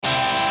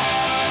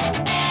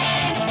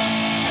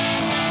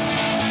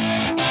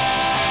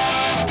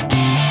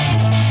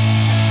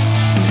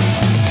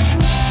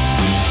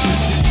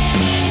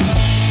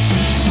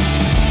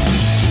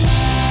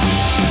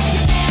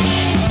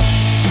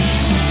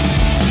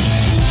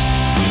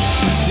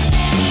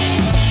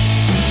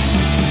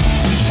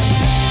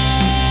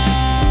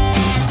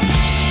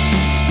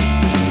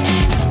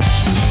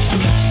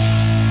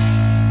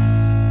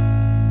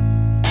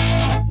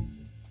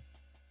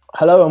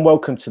Hello and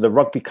welcome to the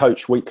Rugby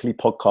Coach Weekly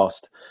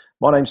podcast.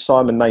 My name's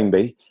Simon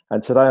Nainby,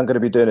 and today I'm going to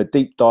be doing a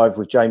deep dive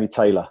with Jamie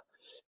Taylor.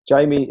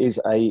 Jamie is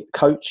a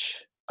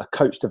coach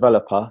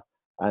developer,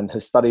 and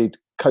has studied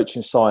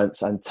coaching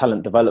science and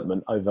talent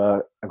development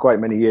over a great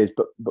many years.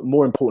 But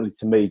more importantly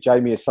to me,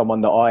 Jamie is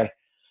someone that I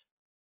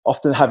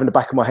often have in the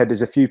back of my head.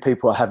 There's a few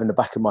people I have in the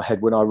back of my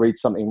head when I read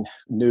something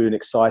new and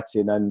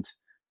exciting, and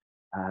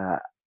I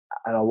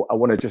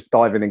want to just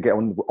dive in and get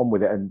on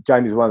with it. And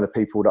Jamie's one of the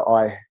people that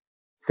I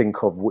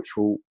think of which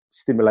will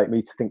stimulate me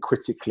to think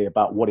critically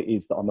about what it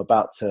is that I'm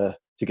about to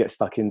get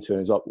stuck into. And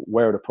it's like,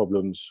 where are the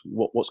problems?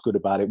 What's good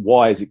about it?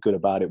 Why is it good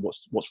about it?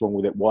 What's wrong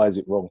with it? Why is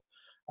it wrong?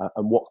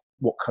 And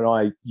what can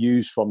I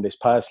use from this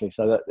personally?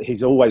 So that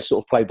he's always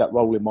sort of played that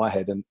role in my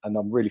head, and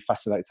I'm really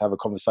fascinated to have a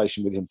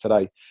conversation with him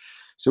today.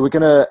 So we're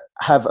going to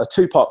have a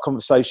two-part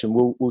conversation.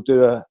 We'll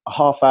do a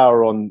half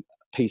hour on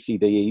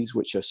PCDEs,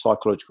 which are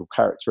psychological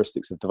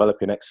characteristics of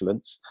developing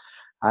excellence,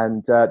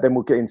 and then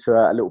we'll get into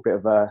a little bit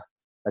of a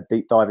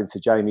deep dive into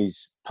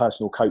Jamie's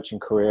personal coaching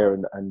career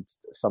and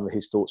some of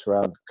his thoughts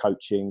around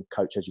coaching,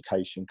 coach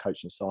education,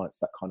 coaching science,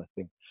 that kind of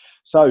thing.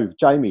 So,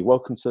 Jamie,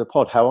 welcome to the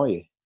pod. How are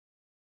you?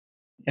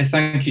 Yeah,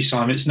 thank you,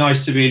 Simon. It's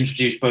nice to be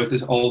introduced both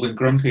as old and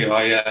grumpy.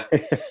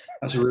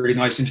 That's a really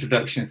nice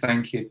introduction.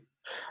 Thank you.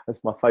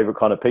 That's my favourite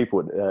kind of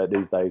people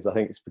these days. I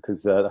think it's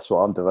because that's what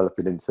I'm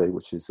developing into,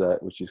 which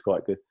is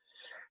quite good.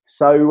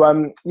 So,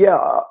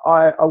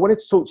 I wanted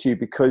to talk to you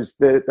because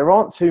there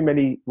aren't too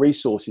many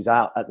resources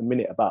out at the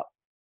minute about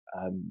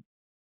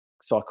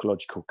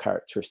psychological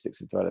characteristics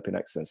of developing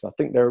excellence. I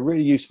think they're a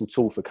really useful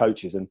tool for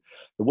coaches, and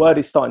the word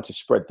is starting to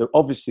spread.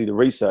 Obviously, the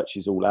research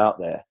is all out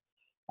there,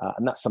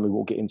 and that's something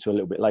we'll get into a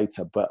little bit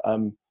later. But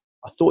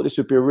I thought this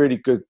would be a really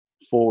good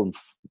forum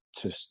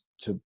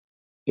to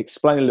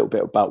explain a little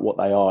bit about what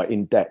they are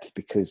in depth,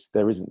 because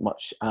there isn't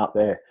much out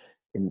there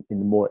in the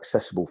more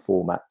accessible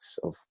formats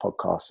of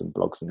podcasts and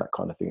blogs and that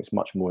kind of thing. It's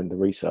much more in the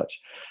research,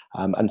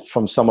 and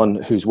from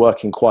someone who's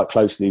working quite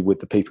closely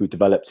with the people who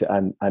developed it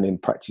and in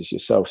practice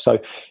yourself.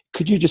 So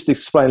could you just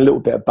explain a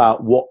little bit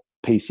about what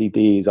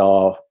PCDs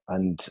are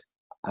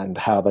and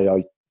how they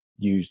are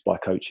used by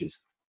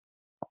coaches?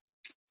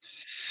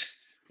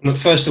 Look,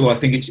 first of all, I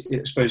think I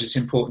suppose it's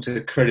important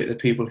to credit the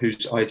people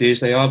whose ideas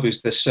they are,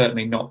 because they're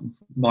certainly not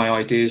my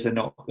ideas. They're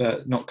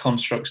not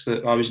constructs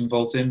that I was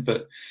involved in,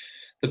 but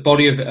the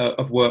body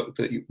of work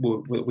that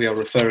we are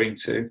referring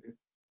to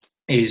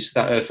is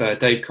that of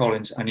Dave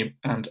Collins and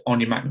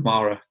Anya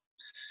McNamara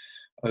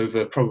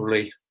over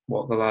probably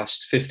the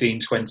last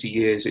 15, 20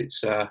 years.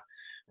 It's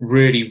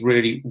really,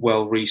 really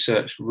well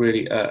researched,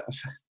 really,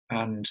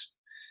 and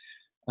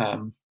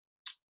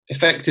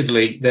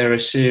effectively they're a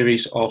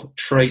series of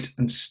trait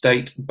and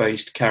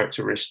state-based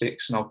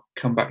characteristics, and I'll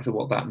come back to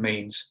what that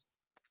means,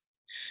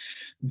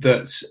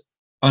 that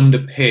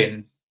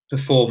underpin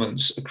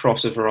performance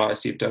across a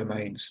variety of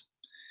domains.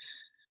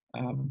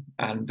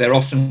 And they're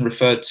often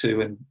referred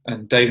to,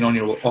 and Dave and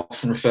Anya will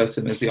often refer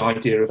to them as the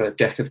idea of a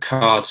deck of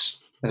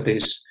cards. That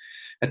is,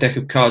 a deck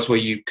of cards where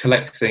you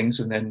collect things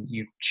and then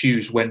you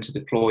choose when to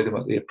deploy them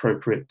at the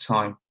appropriate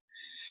time.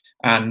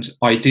 And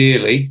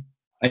ideally,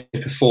 a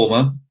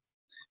performer,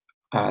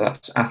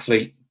 that's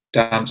athlete,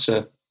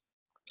 dancer,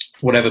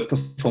 whatever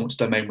performance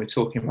domain we're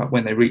talking about,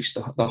 when they reach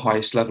the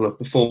highest level of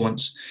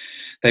performance,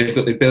 they've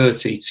got the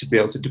ability to be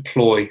able to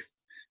deploy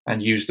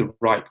and use the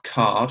right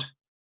card,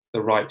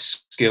 the right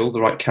skill, the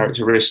right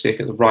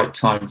characteristic at the right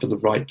time for the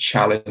right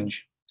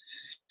challenge.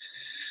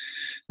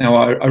 Now,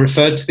 I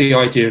referred to the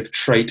idea of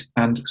trait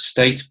and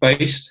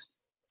state-based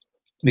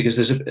because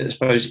I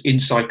suppose in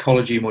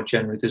psychology more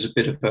generally, there's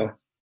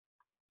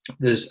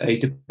a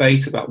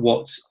debate about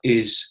what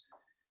is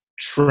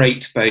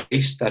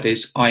trait-based, that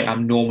is, I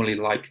am normally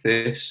like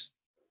this,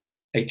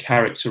 a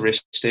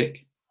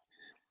characteristic,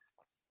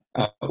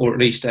 or at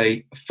least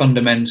a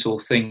fundamental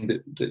thing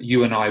that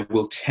you and I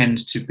will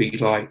tend to be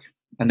like.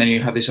 And then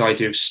you have this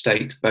idea of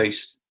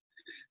state-based.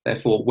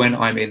 Therefore, when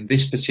I'm in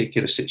this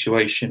particular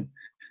situation,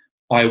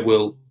 I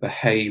will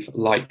behave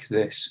like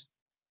this.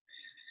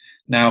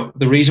 Now,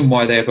 the reason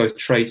why they are both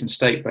trait and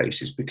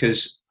state-based is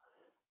because,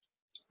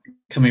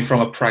 coming from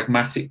a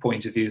pragmatic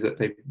point of view that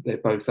they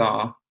both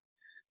are,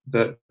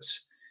 that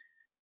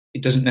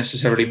it doesn't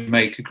necessarily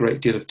make a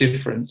great deal of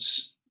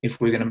difference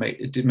if we're going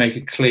to make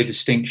a clear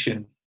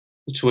distinction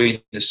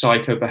between the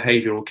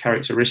psycho-behavioural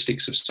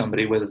characteristics of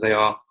somebody, whether they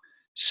are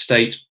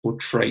state or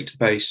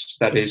trait-based.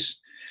 That is,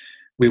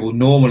 we will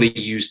normally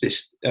use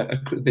this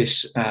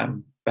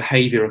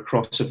behaviour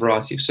across a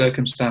variety of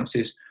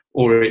circumstances,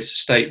 or it's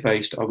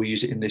state-based, I will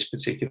use it in this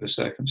particular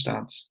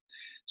circumstance.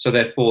 So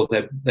therefore,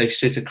 they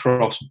sit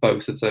across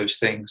both of those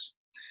things.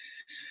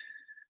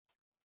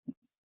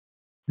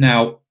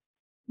 Now,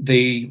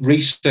 the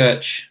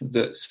research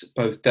that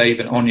both Dave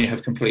and Anya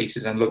have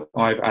completed, and look,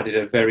 I've added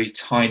a very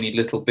tiny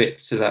little bit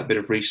to that bit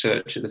of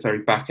research at the very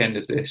back end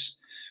of this,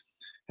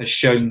 has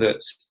shown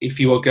that if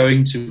you are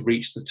going to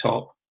reach the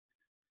top,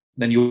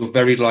 then you're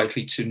very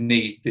likely to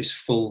need this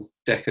full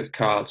deck of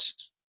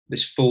cards,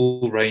 this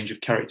full range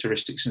of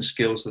characteristics and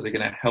skills that are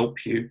going to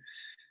help you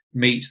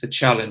meet the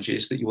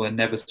challenges that you will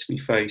inevitably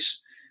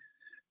face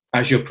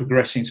as you're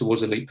progressing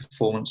towards elite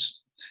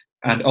performance.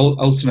 And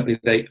ultimately,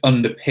 they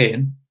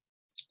underpin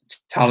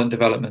talent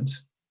development.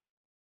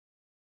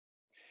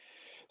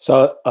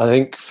 So I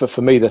think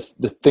for me, the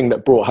thing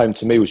that brought home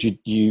to me was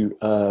you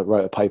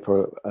wrote a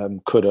paper,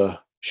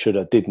 coulda,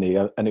 shoulda,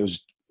 didn't, and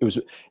it's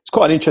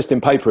quite an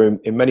interesting paper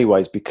in many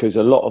ways, because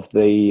a lot of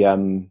the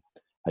and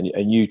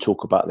you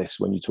talk about this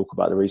when you talk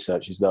about the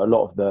research, is that a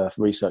lot of the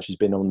research has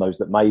been on those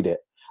that made it,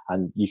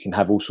 and you can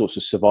have all sorts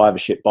of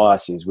survivorship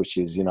biases, which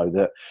is, you know,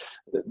 that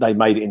they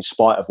made it in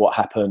spite of what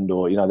happened,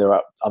 or, you know, there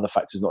are other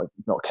factors not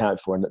accounted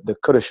for. And the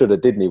coulda, shoulda,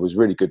 didn't was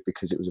really good,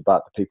 because it was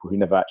about the people who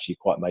never actually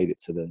quite made it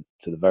to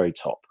the very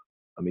top.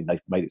 I mean, they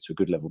made it to a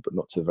good level, but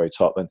not to the very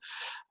top.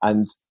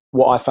 And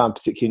what I found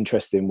particularly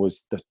interesting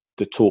was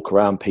the talk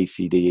around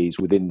PCDEs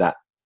within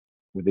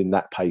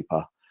that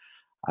paper.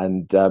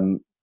 And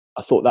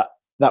I thought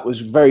that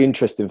was very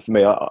interesting for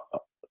me.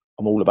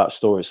 I'm all about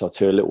stories, so I'll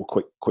tell you a little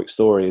quick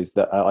story. Is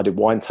that I did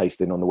wine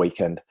tasting on the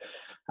weekend,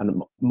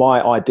 and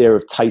my idea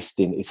of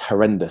tasting is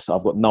horrendous.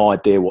 I've got no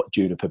idea what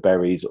juniper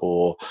berries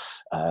or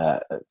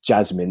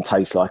jasmine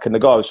tastes like. And the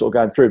guy was sort of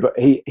going through, but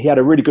he had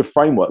a really good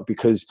framework,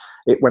 because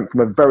it went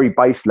from a very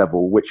base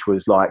level, which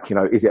was like, you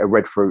know, is it a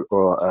red fruit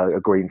or a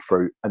green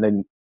fruit? And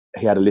then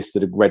he had a list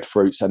of the red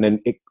fruits, and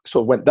then it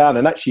sort of went down.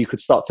 And actually, you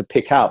could start to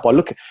pick out by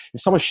looking. If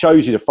someone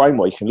shows you the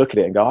framework, you can look at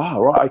it and go, "Oh,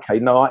 right, okay,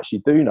 no, I actually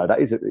do know that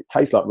it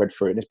tastes like red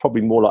fruit, and it's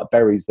probably more like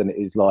berries than it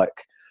is like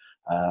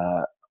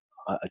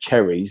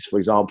cherries, for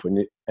example."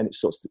 And it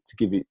starts to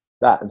give you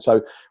that. And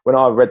so when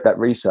I read that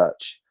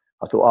research,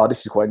 I thought, "Oh,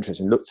 this is quite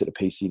interesting." Looked at the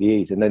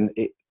PCDEs, and then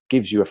it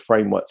gives you a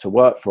framework to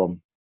work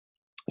from.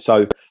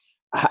 So,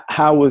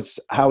 how was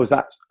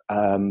that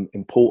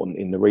important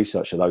in the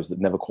research of those that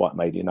never quite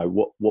made it? You know,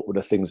 what were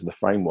the things in the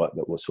framework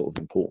that were sort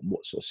of important?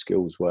 What sort of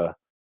skills were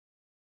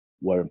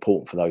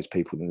important for those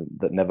people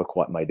that never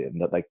quite made it,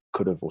 and that they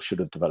could have or should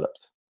have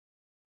developed?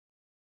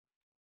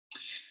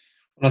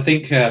 Well, I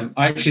think I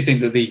actually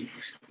think that the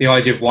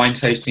idea of wine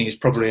tasting is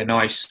probably a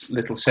nice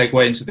little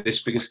segue into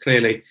this, because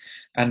clearly,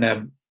 and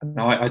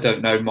I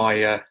don't know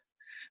my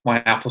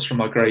apples from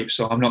my grapes,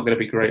 so I'm not going to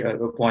be great at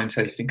wine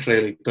tasting,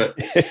 clearly. But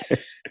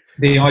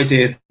the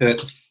idea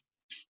that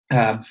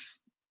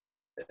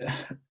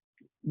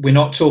we're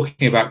not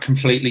talking about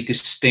completely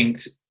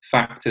distinct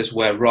factors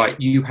where, right,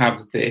 you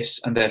have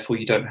this and therefore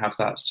you don't have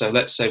that. So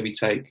let's say we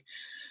take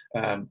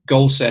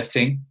goal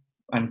setting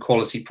and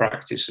quality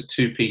practice, so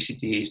two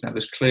PCDEs. Now,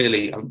 there's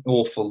clearly an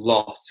awful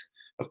lot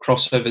of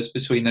crossovers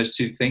between those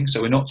two things.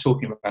 So we're not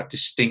talking about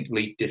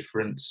distinctly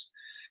different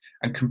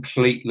and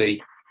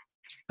completely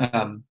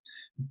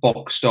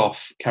boxed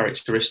off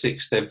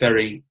characteristics. They're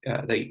very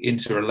they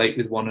interrelate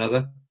with one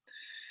another.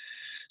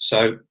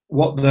 So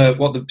what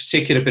the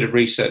particular bit of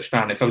research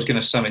found, if I was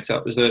going to sum it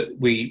up, was that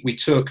we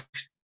took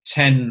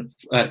 10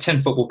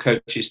 football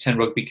coaches, 10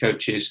 rugby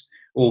coaches,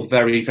 all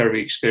very,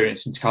 very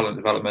experienced in talent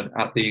development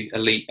at the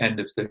elite end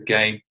of the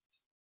game.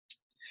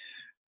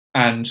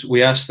 And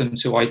we asked them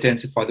to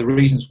identify the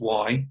reasons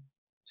why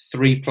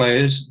 3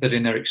 players that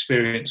in their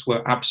experience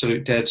were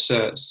absolute dead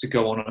certs to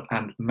go on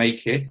and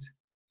make it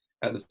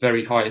at the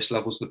very highest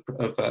levels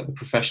of the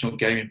professional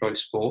game in both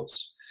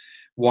sports,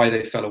 why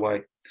they fell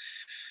away.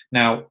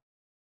 Now,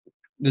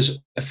 there's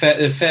a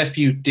fair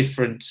few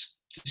different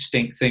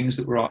distinct things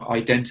that were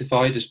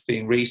identified as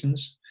being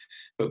reasons,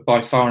 but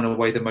by far and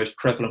away the most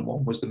prevalent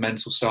one was the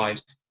mental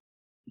side.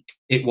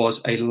 It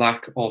was a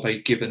lack of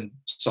a given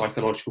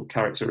psychological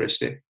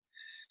characteristic.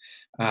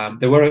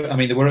 There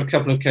were a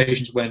couple of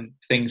occasions when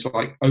things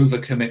like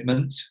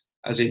overcommitment,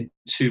 as in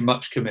too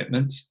much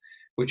commitment,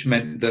 which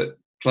meant that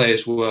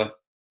players were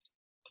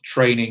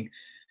training,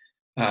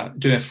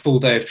 doing a full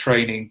day of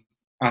training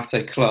at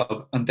a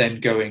club and then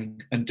going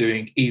and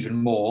doing even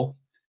more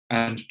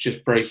and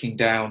just breaking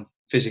down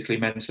physically,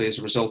 mentally as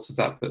a result of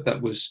that. But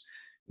that was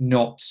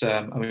not,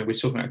 we're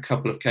talking about a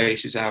couple of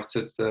cases out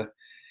of the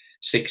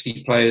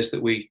 60 players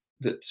that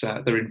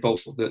are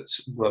involved that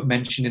were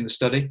mentioned in the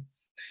study.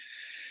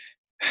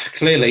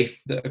 Clearly,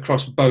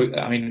 across both,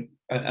 an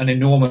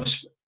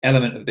enormous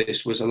element of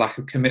this was a lack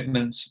of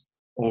commitment,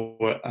 or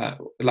a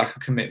lack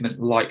of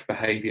commitment-like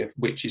behaviour,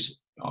 which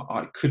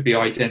could be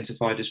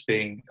identified as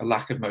being a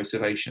lack of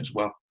motivation as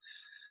well.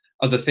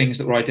 Other things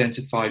that were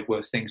identified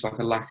were things like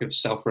a lack of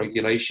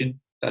self-regulation.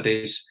 That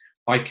is,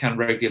 I can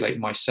regulate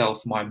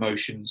myself, my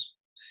emotions.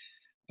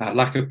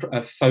 Lack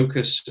of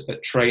focus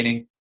at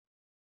training,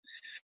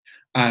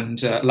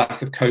 and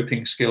lack of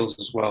coping skills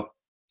as well.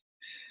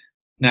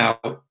 Now,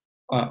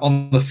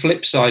 on the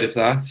flip side of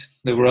that,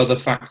 there were other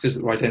factors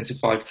that were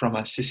identified from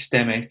a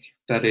systemic,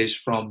 that is,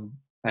 from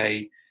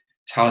a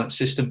talent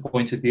system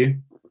point of view.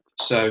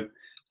 So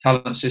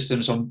talent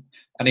systems and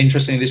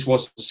interestingly, this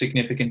was a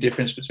significant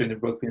difference between the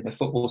rugby and the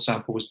football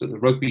sample, was that the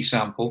rugby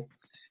sample,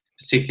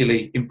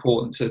 particularly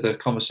important to the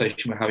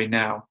conversation we're having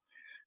now,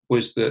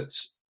 was that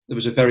there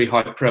was a very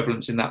high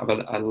prevalence in that of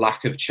a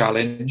lack of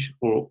challenge,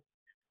 or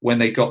when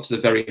they got to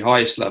the very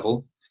highest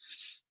level,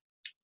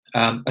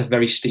 a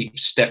very steep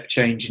step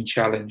change in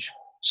challenge.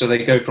 So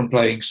they go from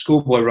playing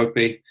schoolboy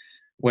rugby,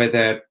 where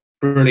they're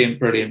brilliant,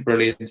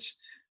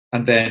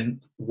 and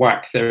then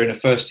whack, they're in a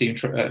first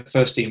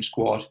team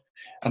squad,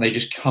 and they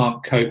just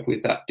can't cope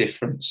with that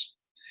difference.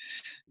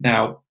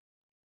 Now,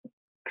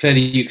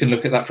 clearly, you can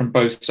look at that from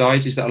both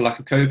sides. Is that a lack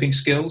of coping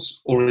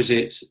skills, or is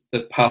it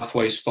the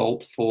pathway's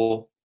fault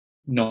for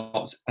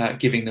not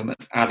giving them an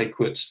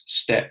adequate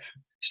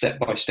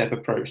step-by-step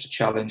approach to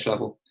challenge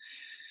level?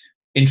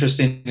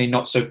 Interestingly,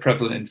 not so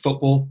prevalent in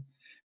football,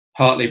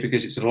 partly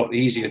because it's a lot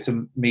easier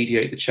to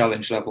mediate the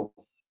challenge level.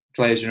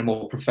 Players are in a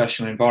more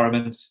professional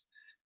environment,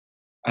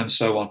 and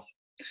so on.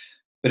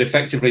 But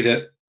effectively,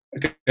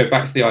 go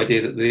back to the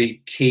idea that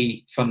the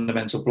key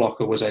fundamental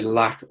blocker was a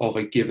lack of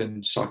a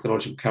given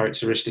psychological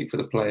characteristic for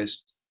the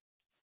players.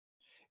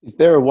 Is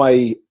there a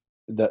way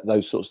that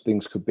those sorts of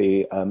things could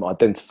be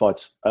identified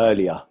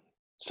earlier?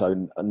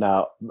 So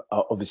now,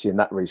 obviously, in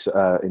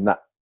that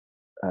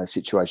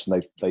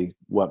situation, they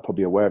weren't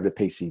probably aware of the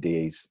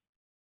PCDs,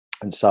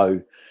 and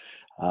so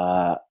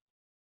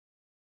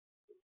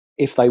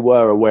if they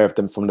were aware of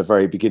them from the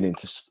very beginning,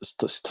 to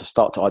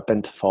start to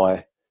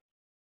identify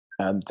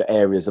the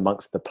areas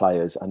amongst the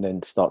players, and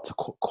then start to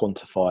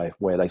quantify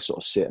where they sort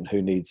of sit and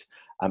who needs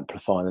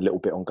amplifying a little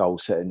bit on goal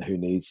setting, who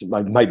needs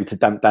maybe to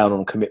damp down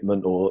on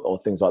commitment or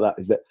things like that.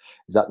 Is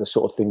that the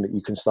sort of thing that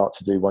you can start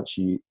to do once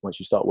you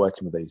start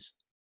working with these?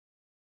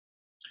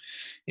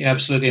 Yeah,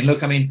 absolutely. And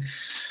look, I mean,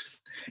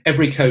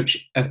 every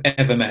coach I've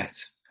ever met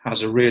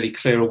has a really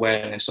clear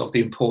awareness of the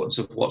importance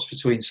of what's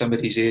between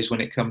somebody's ears when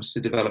it comes to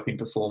developing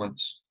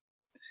performance.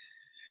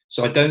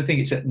 So I don't think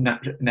it's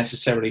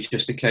necessarily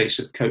just a case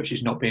of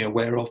coaches not being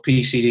aware of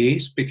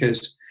PCDs,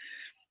 because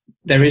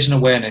there is an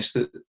awareness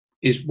that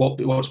is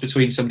what's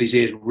between somebody's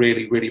ears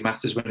really, really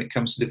matters when it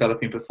comes to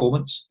developing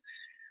performance.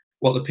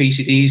 What the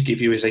PCDs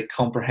give you is a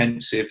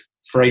comprehensive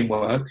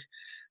framework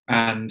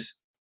and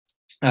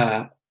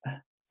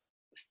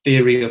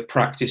theory of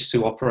practice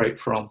to operate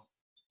from.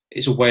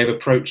 It's a way of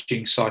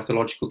approaching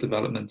psychological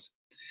development.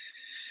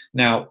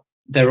 Now,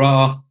 there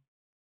are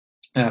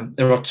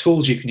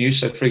tools you can use.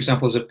 So, for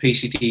example, there's a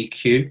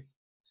PCDQ,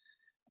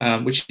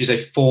 which is a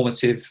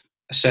formative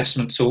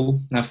assessment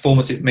tool. Now,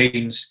 formative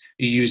means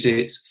you use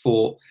it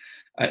for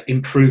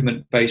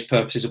improvement-based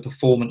purposes or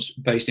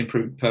performance-based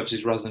improvement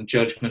purposes rather than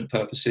judgment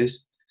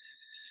purposes.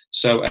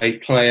 So a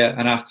player,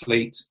 an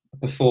athlete, a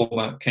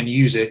performer can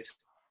use it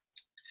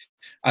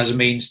as a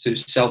means to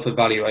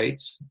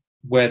self-evaluate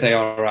where they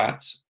are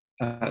at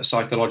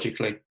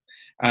psychologically.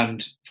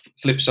 And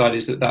flip side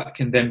is that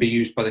can then be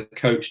used by the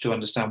coach to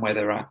understand where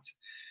they're at.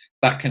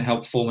 That can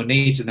help form a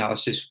needs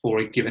analysis for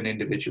a given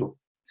individual.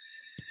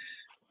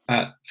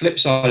 Flip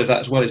side of that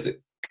as well is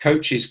that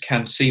coaches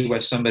can see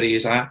where somebody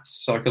is at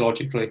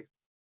psychologically.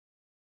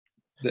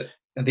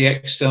 The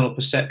external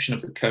perception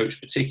of the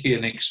coach, particularly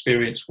an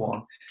experienced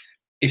one,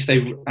 if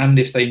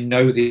they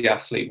know the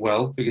athlete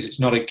well, because it's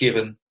not a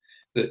given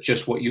that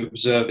just what you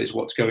observe is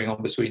what's going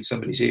on between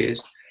somebody's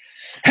ears,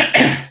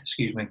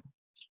 excuse me,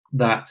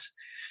 that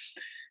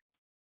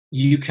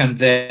you can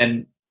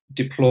then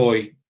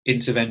deploy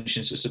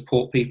interventions to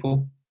support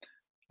people.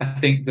 I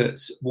think that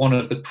one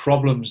of the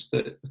problems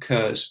that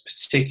occurs,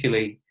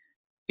 particularly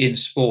in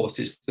sport,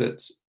 is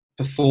that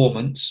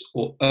performance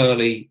or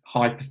early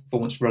high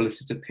performance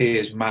relative to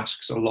peers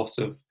masks a lot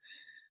of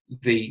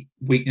the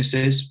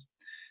weaknesses.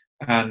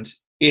 And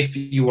if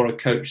you are a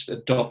coach that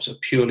adopts a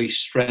purely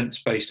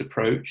strengths-based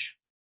approach,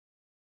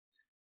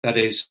 that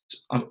is,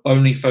 I'm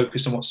only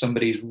focused on what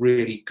somebody is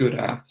really good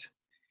at,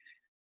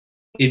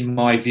 in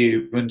my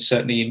view, and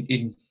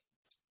certainly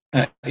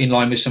in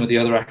line with some of the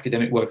other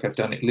academic work I've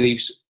done, it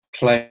leaves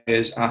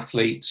players,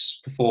 athletes,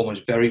 performers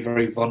very,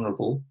 very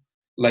vulnerable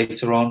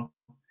later on,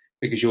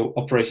 because you're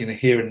operating the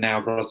here and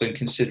now rather than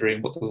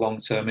considering what the long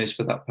term is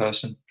for that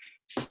person.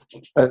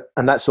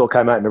 And that sort of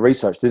came out in the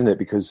research, didn't it?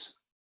 Because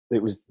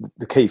it was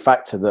the key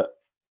factor that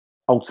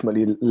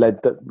ultimately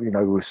led that, we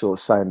were sort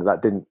of saying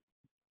that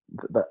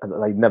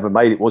they never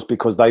made it, was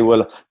because they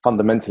were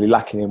fundamentally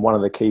lacking in one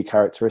of the key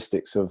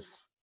characteristics of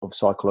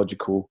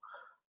psychological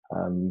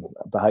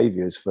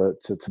behaviours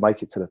to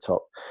make it to the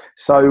top.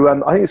 So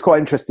I think it's quite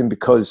interesting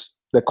because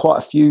there are quite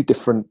a few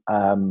different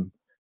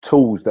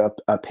tools that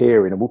are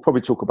appearing, and we'll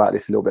probably talk about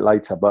this a little bit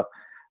later, but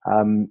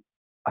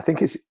I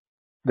think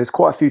there's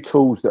quite a few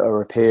tools that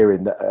are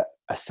appearing that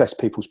assess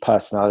people's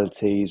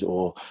personalities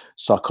or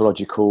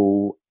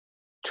psychological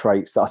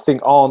traits that I think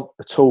aren't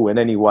at all in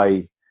any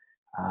way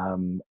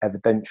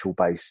evidential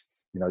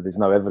based. There's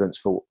no evidence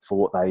for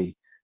what they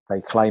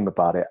claim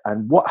about it,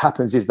 and what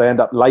happens is they end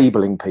up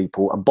labeling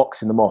people and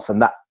boxing them off,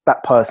 and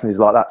that person is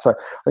like that. So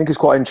I think it's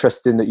quite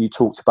interesting that you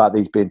talked about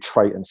these being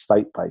trait and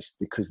state based,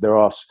 because there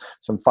are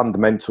some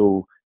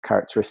fundamental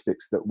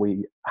characteristics that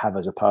we have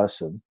as a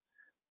person,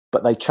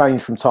 but they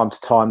change from time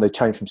to time. They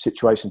change from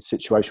situation to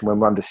situation. When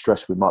we're under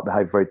stress, we might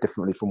behave very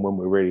differently from when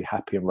we're really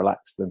happy and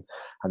relaxed, and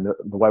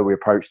the way we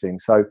approach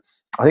things. So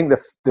I think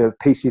the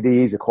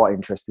PCDs are quite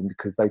interesting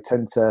because they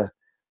tend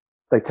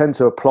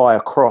to apply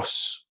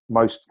across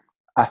most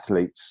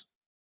athletes,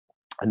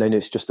 and then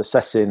it's just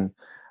assessing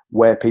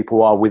where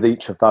people are with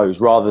each of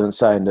those, rather than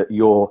saying that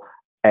you're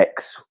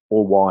X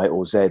or Y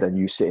or Z and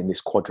you sit in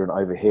this quadrant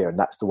over here and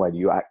that's the way that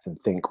you act and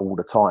think all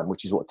the time,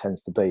 which is what it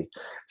tends to be.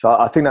 So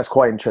I think that's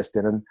quite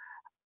interesting. And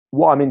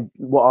what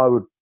I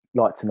would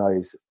like to know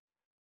is,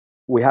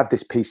 we have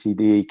this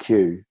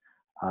PCDEQ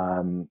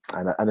and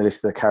a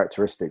list of the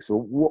characteristics.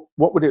 So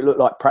what would it look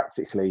like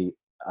practically,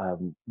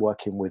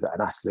 working with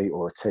an athlete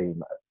or a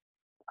team?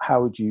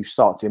 How would you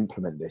start to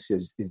implement this?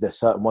 Is there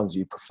certain ones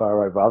you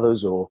prefer over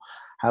others, or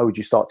how would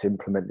you start to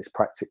implement this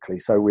practically?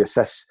 So we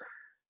assess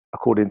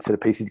according to the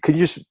PCD. Could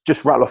you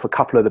just rattle off a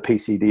couple of the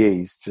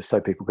PCDEs, just so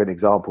people get an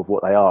example of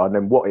what they are, and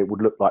then what it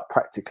would look like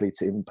practically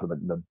to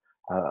implement them?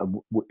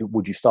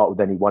 Would you start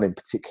with any one in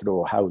particular,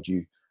 or how would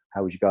you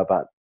go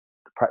about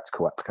the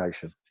practical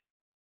application?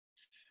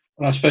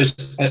 Well, I suppose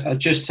I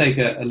just take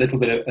a little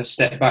bit of a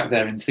step back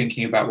there in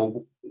thinking about,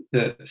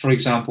 for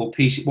example,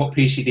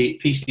 PCD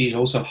is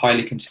also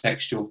highly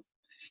contextual.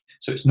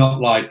 So it's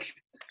not like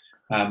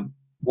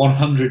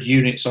 100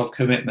 units of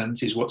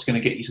commitment is what's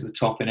going to get you to the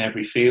top in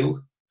every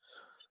field.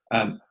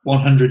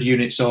 100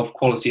 units of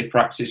quality of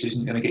practice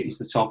isn't going to get you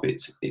to the top.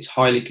 It's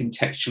highly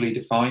contextually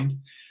defined,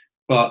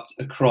 but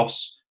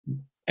across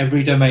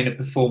every domain of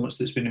performance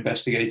that's been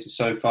investigated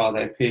so far,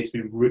 there appears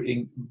to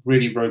be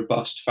really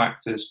robust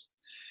factors.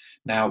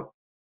 Now,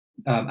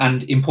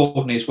 and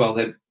importantly as well,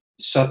 they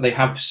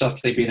have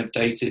subtly been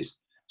updated.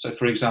 So,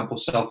 for example,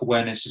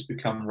 self-awareness has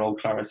become role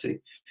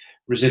clarity.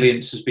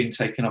 Resilience has been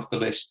taken off the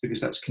list because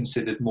that's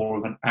considered more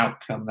of an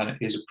outcome than it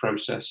is a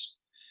process,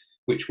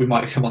 which we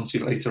might come on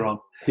to later on.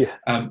 Yeah.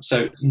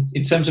 So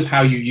in terms of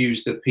how you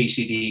use the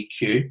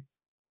PCDEQ,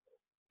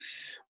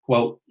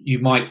 well,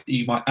 you'd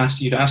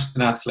ask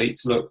an athlete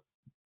to look,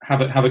 have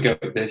a go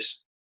at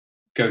this,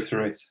 go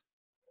through it.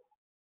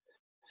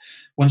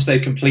 Once they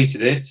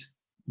completed it,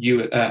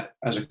 you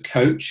as a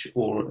coach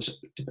or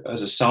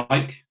as a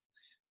psych,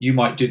 you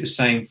might do the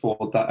same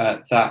for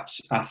that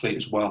athlete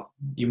as well.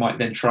 You might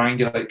then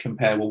triangulate,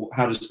 compare, well,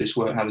 how does this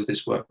work? How does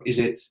this work?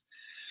 Does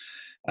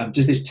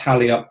this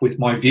tally up with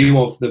my view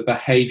of the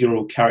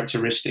behavioural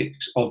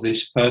characteristics of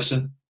this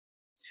person?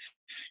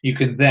 You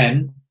can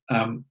then,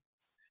 and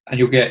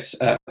you'll get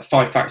a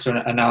 5-factor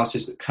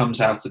analysis that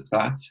comes out of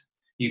that.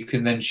 You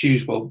can then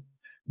choose, well,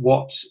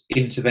 what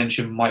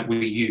intervention might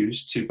we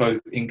use to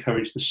both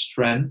encourage the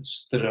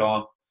strengths that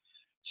are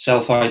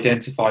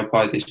self-identified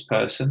by this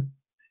person,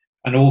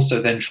 and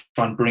also then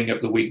try and bring up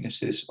the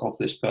weaknesses of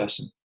this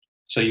person.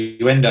 So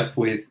you end up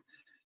with,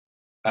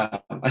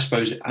 I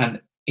suppose,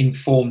 an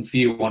informed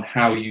view on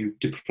how you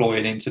deploy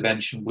an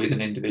intervention with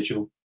an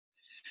individual.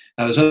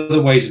 Now, there's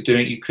other ways of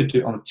doing it. You could do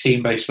it on a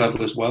team-based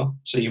level as well.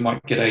 So you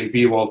might get a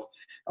view of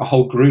a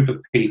whole group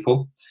of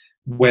people,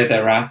 where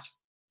they're at,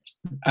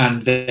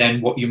 and then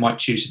what you might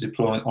choose to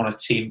deploy on a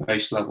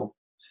team-based level.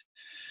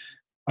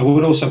 I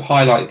would also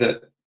highlight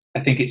that I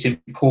think it's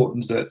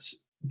important that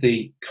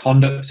the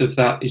conduct of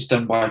that is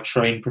done by a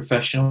trained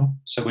professional.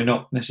 So we're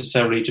not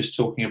necessarily just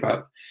talking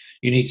about,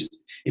 you need to,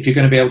 if you're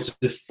going to be able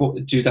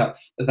to do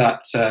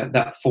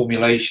that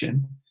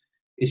formulation,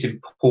 it's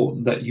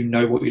important that you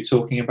know what you're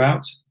talking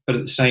about. But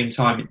at the same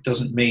time, it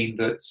doesn't mean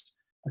that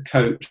a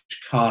coach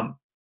can't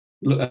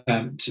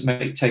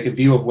take a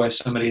view of where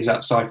somebody is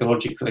at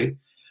psychologically,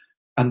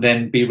 and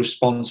then be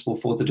responsible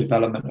for the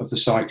development of the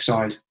psych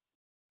side.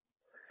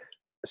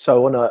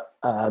 So on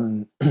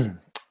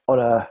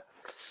a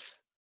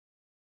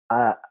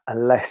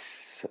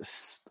less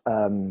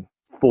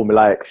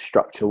formulaic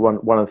structure,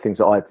 one of the things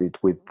that I did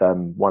with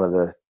one of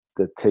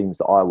the teams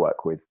that I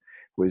work with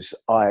was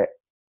I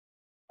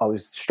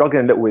was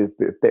struggling a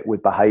bit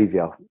with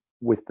behaviour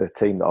with the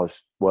team that I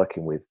was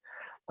working with,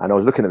 and I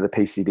was looking at the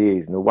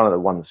PCDs, and one of the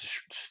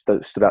ones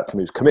that stood out to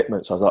me was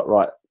commitment. So I was like,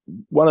 right,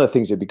 one of the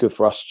things that'd be good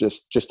for us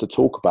just to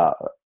talk about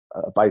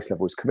at a base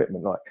level is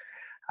commitment.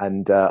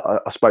 And I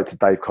spoke to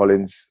Dave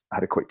Collins,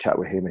 had a quick chat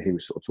with him, and he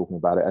was sort of talking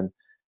about it. And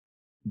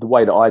the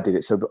way that I did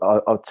it, so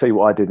I'll tell you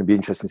what I did, and it'd be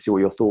interesting to see what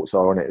your thoughts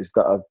are on it, is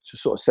that I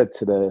just sort of said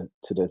to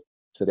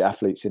the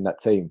athletes in that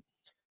team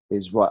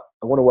is, right,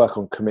 I want to work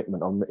on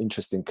commitment. I'm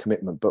interested in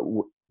commitment, but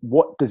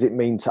what does it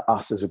mean to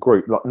us as a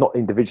group? Like, not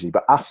individually,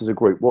 but us as a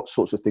group. What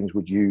sorts of things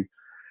would you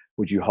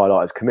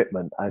highlight as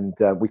commitment? And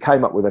we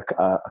came up with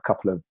a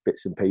couple of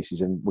bits and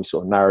pieces, and we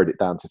sort of narrowed it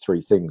down to 3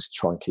 things to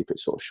try and keep it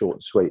sort of short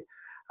and sweet.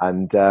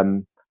 And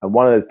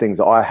one of the things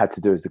that I had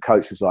to do as the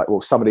coach was like,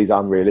 well, some of these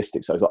are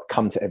unrealistic. So it was like,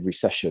 come to every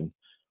session.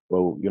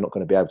 Well, you're not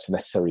going to be able to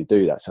necessarily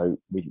do that. So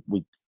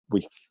we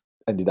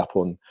ended up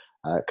on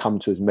come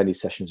to as many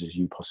sessions as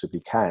you possibly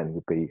can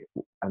would be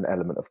an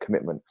element of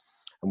commitment.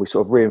 And we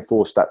sort of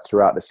reinforced that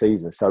throughout the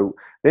season. So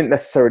I didn't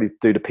necessarily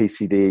do the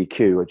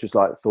PCDEQ. I just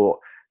thought,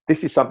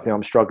 this is something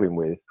I'm struggling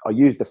with. I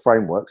used the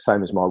framework,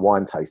 same as my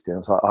wine tasting. I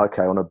was like,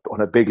 okay,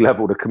 on a big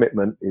level, the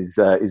commitment is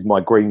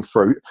my green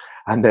fruit.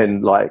 And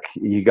then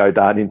you go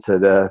down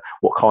into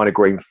what kind of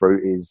green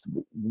fruit is,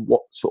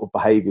 what sort of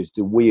behaviours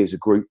do we as a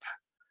group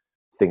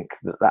think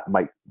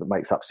that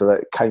makes up. So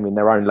that it came in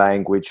their own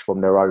language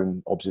from their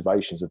own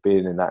observations of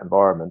being in that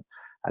environment.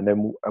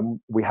 and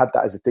we had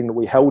that as a thing that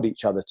we held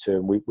each other to,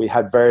 and we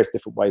had various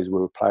different ways we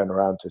were playing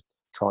around to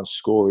try and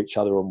score each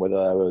other on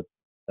whether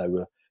they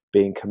were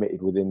being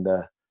committed within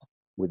the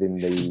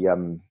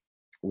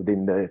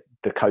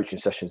coaching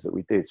sessions that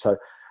we did. So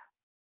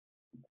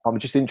I'm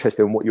just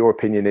interested in what your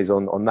opinion is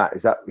on that.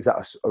 Is that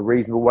a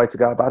reasonable way to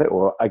go about it?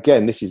 Or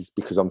again, this is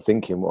because I'm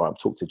thinking, well, I'm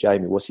talking to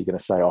Jamie, what's he going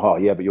to say? Oh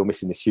yeah, but you're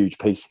missing this huge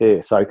piece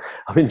here. So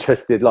I'm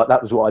interested, like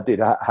that was what I did.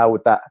 How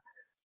would that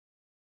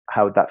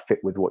fit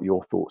with what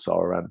your thoughts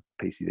are around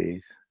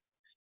PCDs?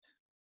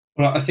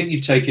 Well, I think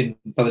you've taken,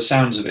 by the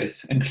sounds of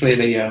it, and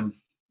clearly, and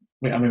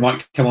we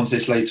might come on to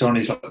this later on,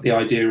 is like the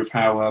idea of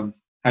how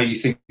you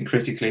think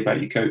critically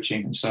about your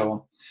coaching and so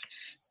on.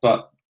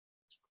 But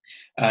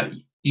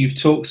you've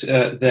talked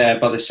there,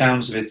 by the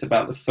sounds of it,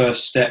 about the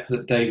first step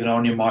that Dave and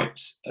Anya might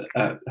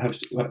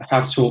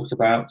have talked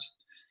about,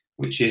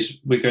 which is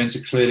we're going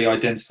to clearly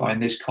identify in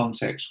this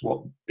context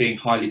what being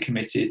highly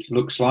committed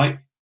looks like.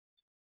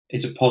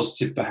 It's a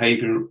positive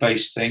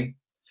behaviour-based thing,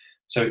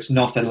 so it's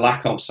not a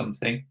lack of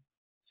something.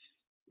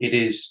 It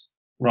is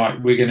right.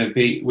 We're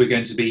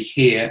going to be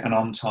here and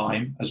on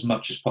time as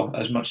much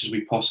as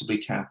we possibly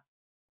can.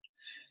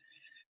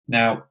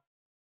 Now,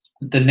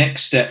 the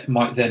next step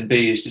might then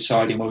be is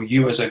deciding, well,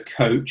 you as a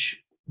coach,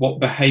 what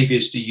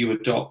behaviours do you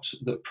adopt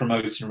that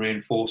promote and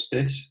reinforce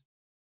this?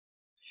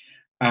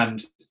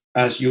 And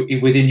as you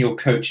within your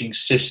coaching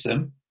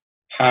system,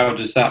 how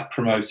does that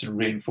promote and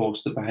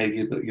reinforce the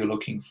behaviour that you're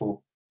looking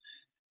for?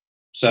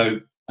 So,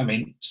 I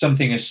mean,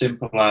 something as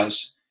simple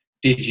as,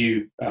 did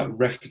you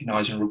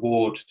recognise and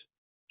reward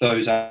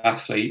those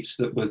athletes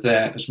that were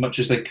there as much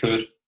as they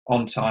could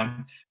on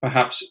time,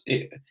 perhaps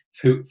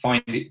who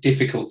find it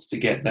difficult to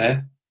get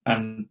there?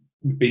 And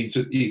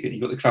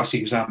you've got the classic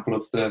example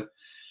of the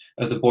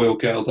boy or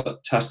girl that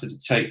has to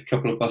take a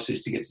couple of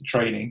buses to get to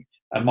training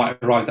and might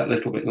arrive that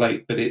little bit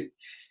late. But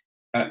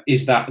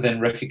is that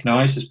then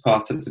recognised as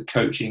part of the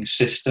coaching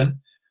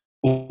system,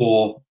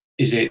 or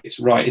is it's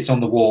right? It's on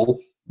the wall.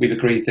 We've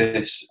agreed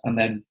this, and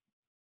then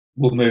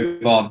we'll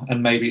move on.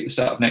 And maybe at the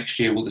start of next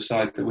year, we'll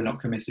decide that we're not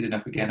committed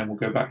enough again, and we'll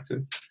go back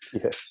to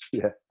it.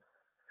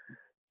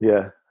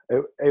 Yeah.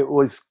 It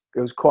was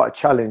quite a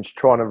challenge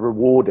trying to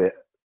reward it.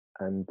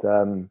 And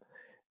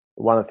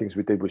one of the things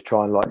we did was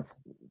try and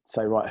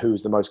say, right, who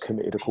was the most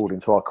committed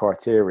according to our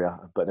criteria?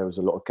 But there was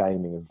a lot of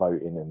gaming and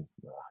voting, and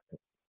it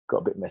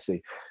got a bit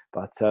messy.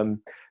 But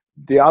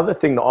the other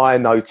thing that I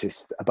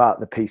noticed about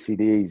the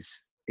PCDs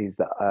is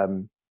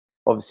that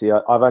obviously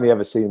I've only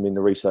ever seen them in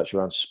the research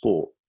around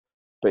sport,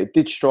 but it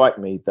did strike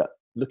me that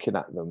looking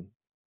at them,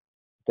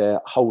 they're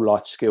whole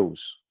life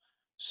skills.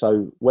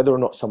 So whether or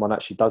not someone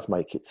actually does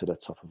make it to the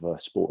top of a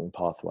sporting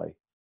pathway,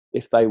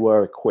 if they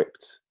were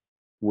equipped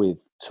with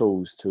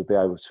tools to be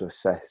able to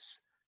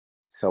assess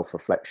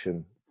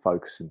self-reflection,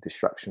 focus and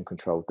distraction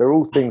control, they're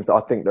all things that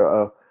I think that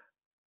are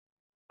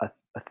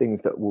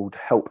things that would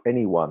help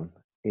anyone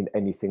in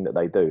anything that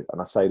they do. And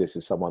I say this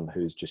as someone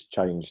who's just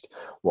changed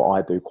what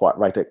I do quite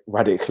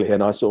radically,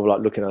 and I sort of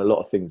like looking at a lot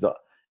of things that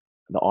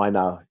I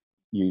now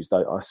use.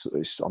 That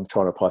I'm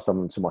trying to apply some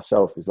of them to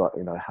myself. Is like,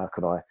 how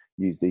can I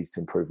use these to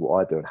improve what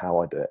I do and how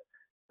I do it?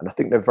 And I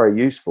think they're very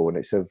useful, and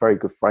it's a very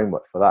good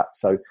framework for that.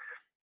 So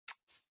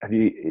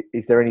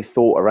is there any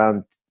thought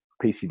around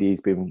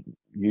PCDs being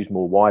used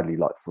more widely,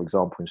 like for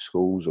example in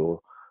schools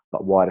or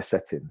like wider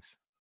settings?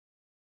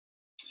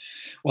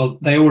 Well,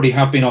 they already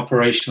have been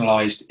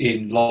operationalised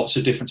in lots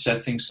of different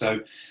settings.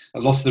 So a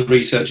lot of the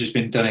research has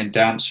been done in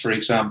dance, for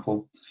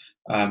example.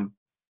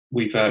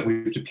 We've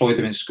deployed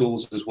them in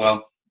schools as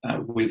well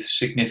with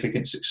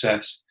significant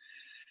success.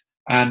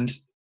 And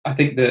I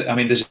think that,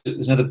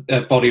 there's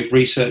another body of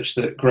research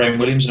that Graham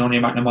Williams and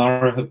Anya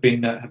McNamara have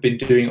been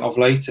doing of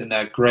late. And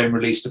Graham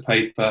released a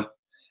paper,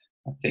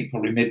 I think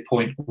probably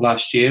midpoint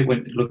last year,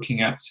 when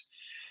looking at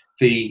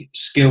the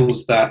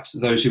skills that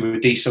those who were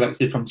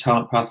deselected from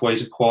talent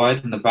pathways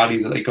acquired and the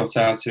value that they got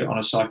out of it on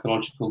a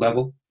psychological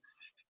level,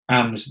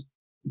 and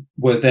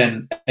were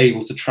then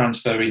able to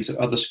transfer into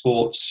other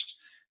sports,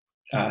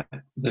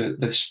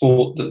 the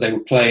sport that they were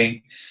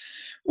playing,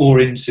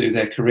 or into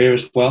their career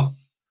as well.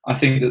 I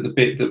think that the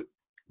bit that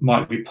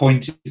might be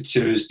pointed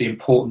to as the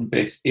important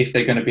bit, if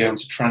they're going to be able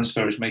to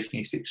transfer, is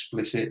making it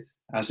explicit,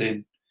 as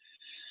in,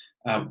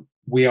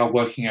 we are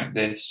working at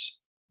this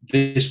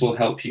will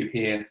help you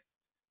here.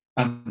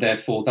 And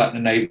therefore, that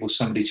enables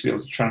somebody to be able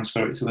to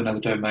transfer it to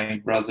another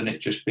domain, rather than it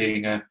just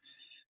being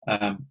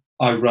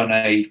I run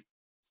a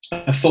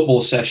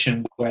football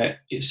session where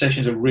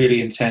sessions are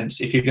really intense.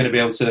 If you're going to be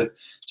able to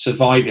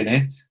survive in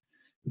it,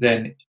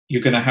 then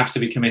you're going to have to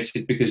be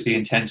committed because the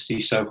intensity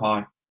is so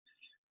high.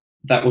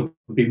 That would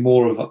be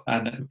more of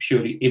a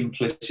purely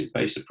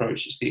implicit-based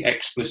approach. It's the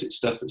explicit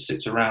stuff that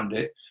sits around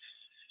it.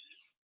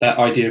 That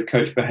idea of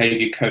coach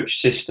behaviour, coach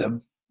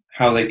system,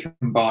 how they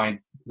combine,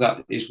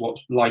 that is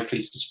what's likely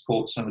to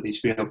support somebody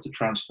to be able to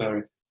transfer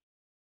it.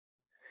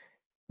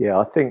 Yeah,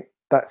 I think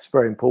that's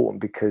very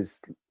important,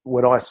 because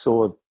when I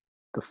saw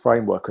the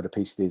framework of the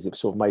PCDs, it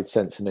sort of made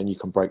sense, and then you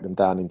can break them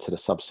down into the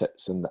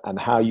subsets and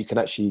how you can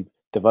actually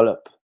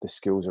develop the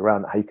skills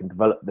around how you can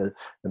develop the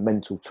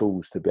mental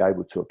tools to be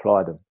able to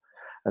apply them.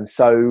 And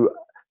so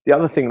the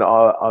other thing that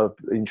I'm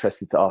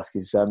interested to ask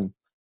is,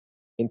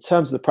 in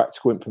terms of the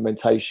practical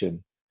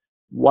implementation,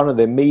 one of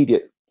the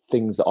immediate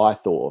things that I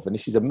thought of, and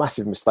this is a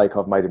massive mistake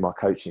I've made in my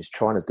coaching, is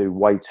trying to do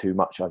way too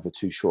much over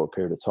too short a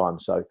period of time.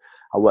 So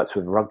I worked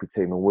with a rugby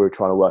team and we were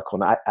trying to work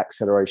on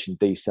acceleration,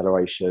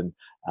 deceleration,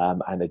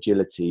 and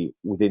agility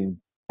within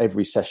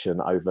every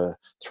session over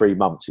 3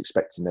 months,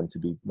 expecting them to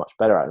be much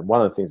better at it. And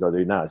one of the things I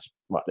do now is,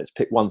 right, let's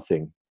pick one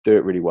thing, do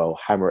it really well,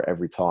 hammer it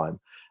every time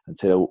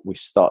until we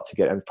start to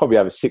get, and probably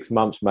over 6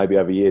 months, maybe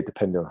over a year,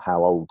 depending on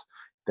how old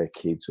they're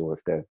kids or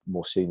if they're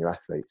more senior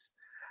athletes.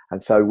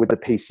 And so with the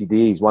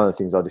PCDs, one of the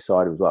things I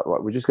decided was like,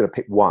 right, we're just going to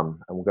pick one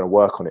and we're going to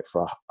work on it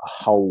for a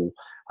whole,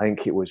 I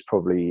think it was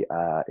probably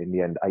in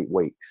the end 8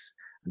 weeks,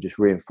 and just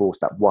reinforce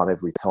that one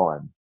every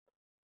time.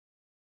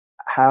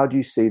 How do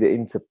you see the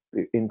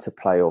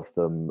interplay of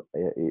them?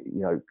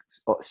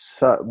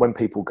 When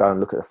people go and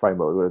look at the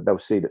framework, they'll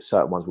see that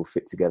certain ones will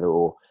fit together,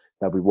 or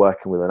they'll be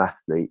working with an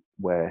athlete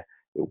where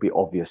it will be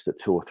obvious that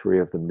 2 or 3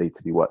 of them need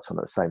to be worked on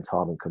at the same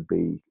time and can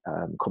be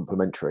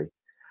complementary.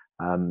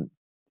 Are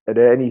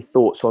there any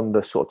thoughts on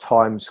the sort of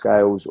time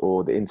scales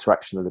or the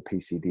interaction of the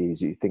PCDs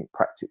that you think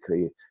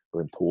practically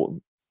are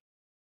important?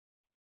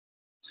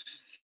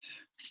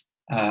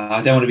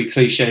 I don't want to be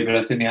cliche, but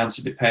I think the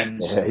answer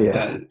depends.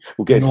 Yeah.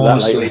 We'll get into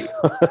that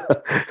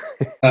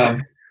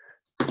later.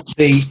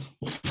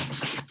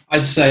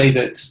 I'd say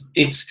that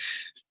it's,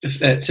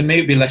 to me,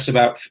 it'd be less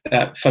about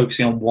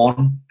focusing on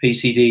one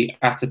PCD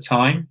at a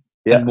time,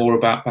 and more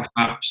about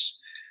perhaps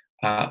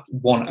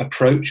one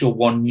approach or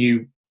one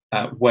new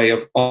way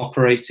of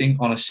operating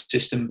on a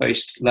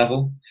system-based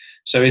level.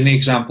 So in the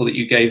example that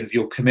you gave of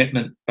your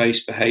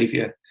commitment-based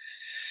behavior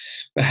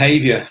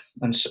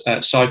and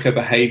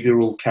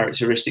psycho-behavioral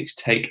characteristics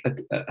take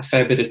a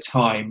fair bit of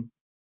time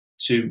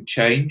to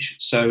change.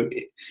 So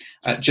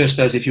just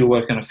as if you're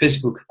working on a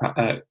physical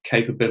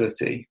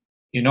capability,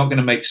 you're not going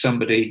to make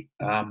somebody,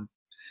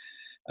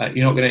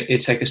 you're not going to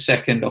take a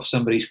second off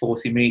somebody's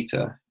 40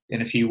 meter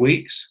in a few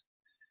weeks.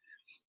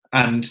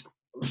 And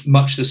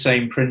much the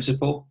same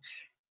principle.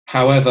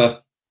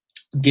 However,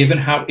 given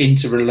how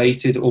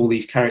interrelated all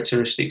these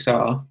characteristics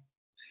are,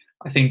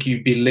 I think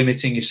you'd be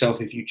limiting yourself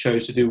if you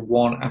chose to do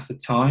one at a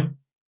time.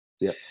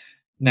 Yeah.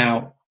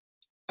 Now,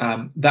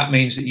 that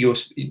means that I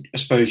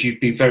suppose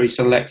you'd be very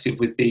selective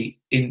with the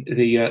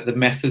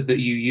method that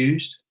you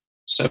used.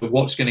 So,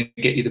 what's going to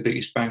get you the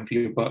biggest bang for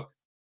your buck?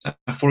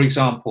 For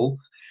example,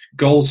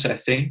 goal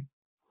setting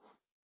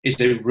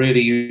is a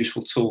really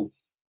useful tool,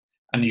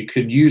 and you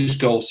can use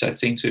goal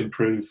setting to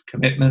improve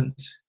commitment,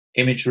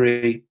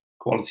 imagery,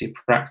 quality of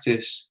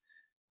practice,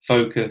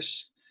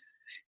 focus.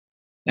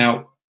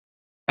 Now,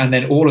 and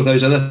then all of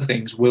those other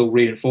things will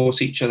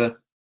reinforce each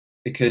other,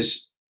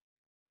 because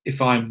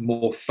if I'm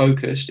more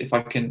focused, if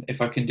I can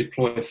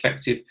deploy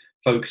effective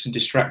focus and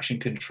distraction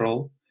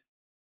control,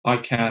 I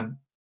can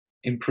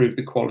improve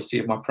the quality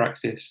of my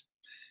practice.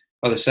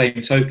 By the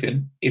same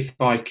token, if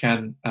I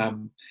can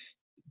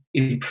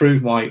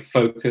improve my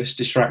focus,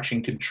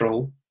 distraction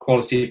control,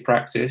 quality of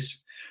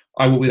practice,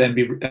 I will then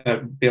be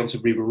able to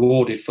be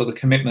rewarded for the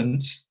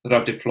commitments that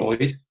I've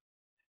deployed,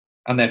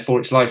 and therefore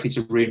it's likely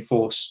to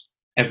reinforce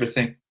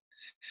everything.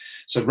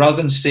 So rather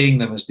than seeing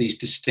them as these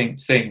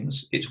distinct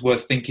things, it's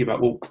worth thinking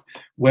about, well,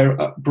 where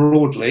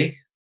broadly,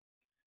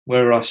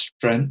 where are our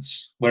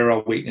strengths, where are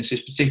our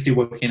weaknesses, particularly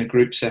working in a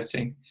group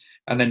setting,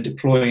 and then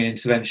deploying an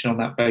intervention on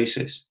that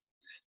basis.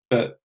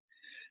 But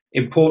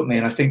importantly,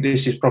 and I think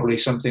this is probably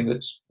something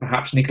that's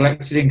perhaps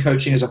neglected in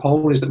coaching as a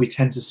whole, is that we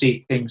tend to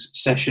see things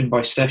session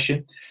by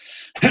session.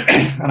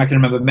 And I can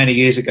remember many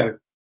years ago,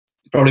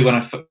 probably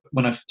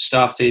when I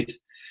started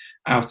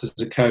out as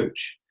a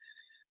coach,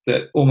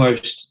 that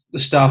almost the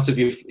start of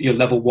your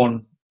level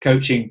 1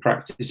 coaching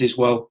practice is,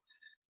 well,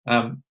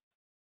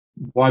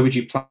 why would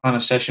you plan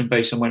a session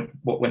based on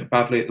what went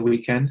badly at the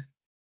weekend?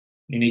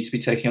 You need to be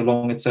taking a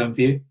longer term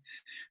view.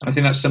 And I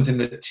think that's something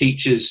that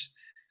teachers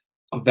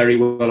are very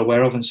well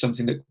aware of, and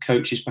something that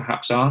coaches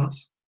perhaps aren't.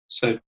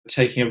 So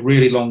taking a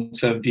really long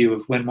term view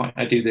of, when might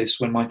I do this?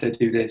 When might I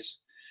do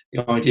this?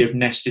 The idea of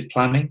nested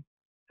planning,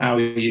 how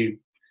you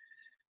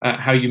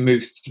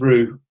move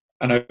through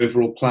an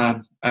overall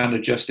plan and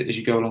adjust it as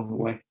you go along the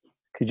way.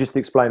 Could you just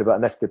explain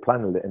about nested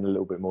plan in a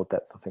little bit more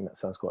depth? I think that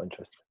sounds quite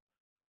interesting.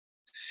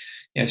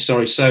 Yeah,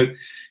 sorry. So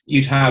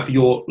you'd have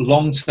your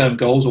long-term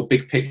goals or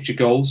big picture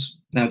goals.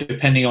 Now,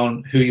 depending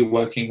on who you're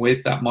working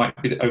with, that might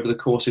be over the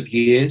course of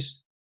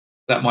years.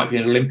 That might be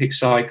an Olympic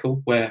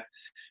cycle where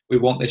we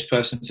want this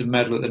person to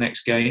medal at the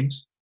next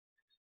games.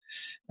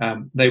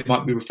 They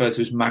might be referred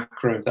to as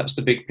macro. That's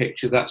the big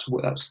picture. That's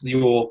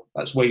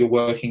where you're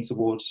working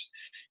towards.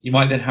 You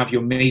might then have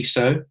your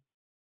meso,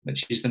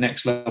 which is the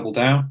next level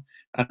down.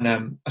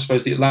 And I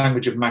suppose the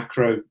language of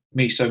macro,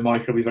 meso,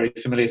 micro will be very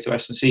familiar to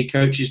S&C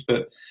coaches,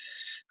 but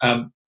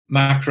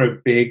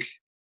macro, big,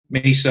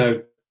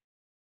 meso,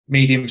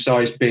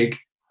 medium-sized, big,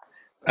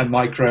 and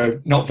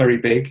micro, not very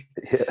big.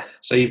 Yeah.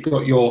 So you've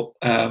got your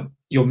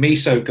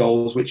meso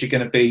goals, which are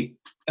going to be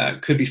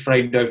could be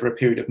framed over a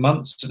period of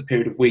months and a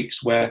period of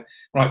weeks where,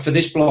 right, for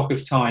this block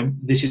of time,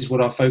 this is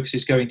what our focus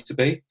is going to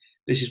be.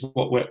 This is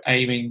what we're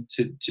aiming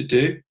to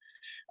do.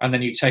 And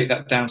then you take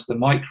that down to the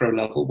micro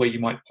level where you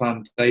might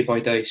plan day by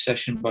day,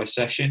 session by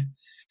session.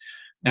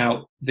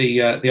 Now,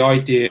 the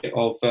idea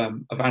of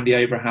Andy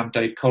Abraham,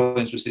 Dave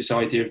Collins, was this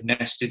idea of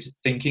nested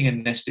thinking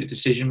and nested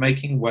decision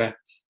making, where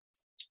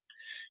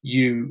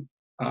you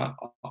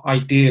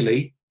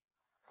ideally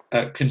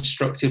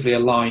constructively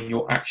align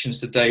your actions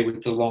today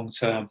with the long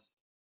term.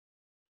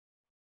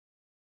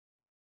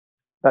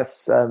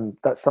 That's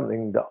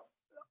something that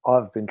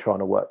I've been trying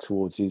to work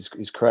towards, is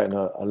creating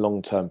a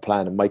long-term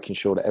plan and making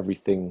sure that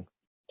everything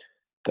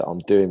that I'm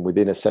doing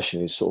within a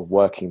session is sort of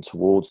working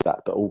towards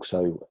that, but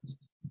also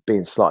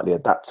being slightly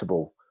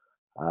adaptable,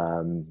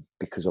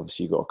 because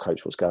obviously you've got to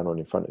coach what's going on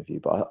in front of you.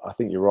 But I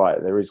think you're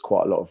right. There is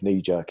quite a lot of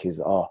knee-jerk.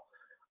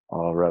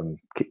 Our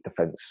kick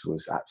defence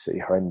was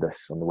absolutely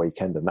horrendous on the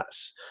weekend, and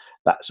that's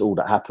all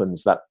that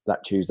happens that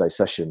Tuesday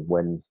session,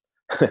 when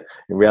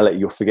in reality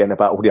you're forgetting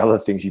about all the other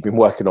things you've been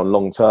working on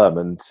long term,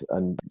 and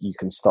you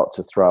can start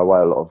to throw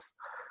away a lot of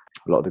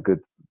the good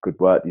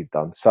work you've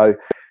done. So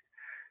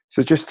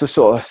just to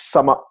sort of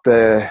sum up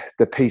the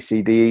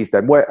PCDEs,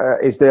 then, are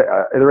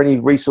there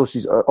any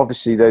resources?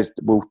 Obviously,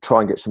 we'll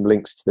try and get some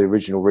links to the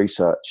original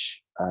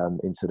research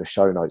into the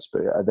show notes.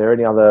 But are there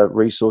any other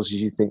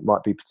resources you think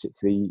might be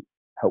particularly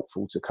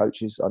helpful to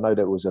coaches? I know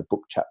there was a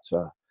book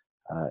chapter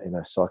in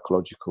a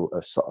psychology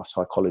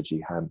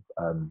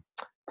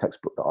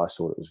textbook that I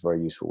saw that was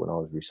very useful when I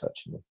was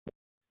researching them.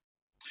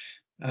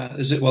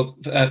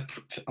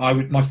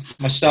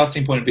 My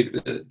starting point would be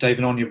that Dave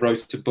and Anya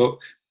wrote a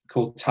book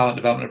called Talent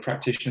Development of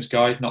Practitioner's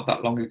Guide not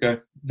that long ago.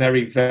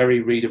 Very,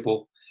 very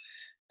readable,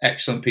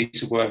 excellent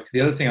piece of work.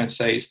 The other thing I'd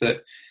say is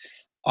that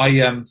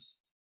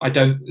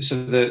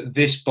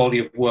this body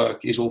of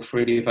work is all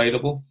freely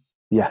available.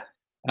 Yeah.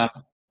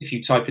 If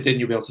you type it in,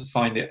 you'll be able to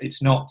find it.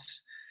 It's not,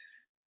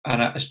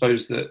 and I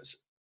suppose that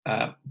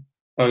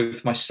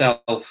both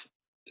myself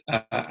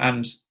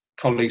and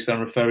colleagues that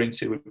I'm referring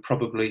to would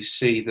probably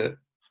see that,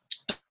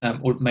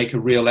 would make a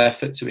real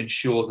effort to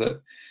ensure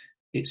that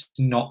it's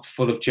not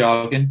full of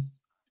jargon.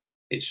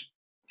 It's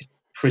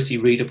pretty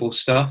readable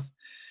stuff.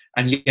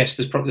 And yes,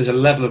 there's a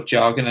level of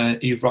jargon,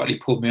 and you've rightly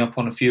pulled me up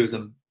on a few of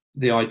them.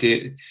 The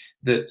idea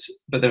that,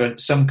 but there are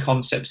some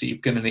concepts that you're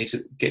going to need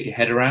to get your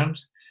head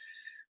around.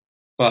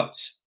 But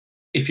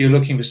if you're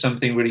looking for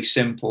something really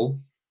simple,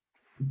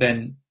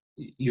 then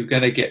you're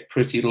going to get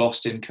pretty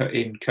lost in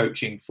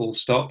coaching, full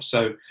stop.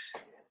 So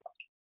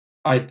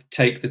I'd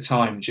take the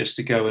time just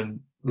to go and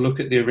look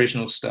at the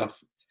original stuff,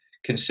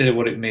 consider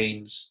what it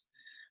means,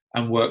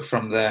 and work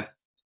from there.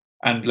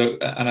 And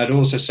I'd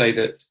also say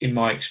that in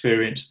my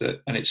experience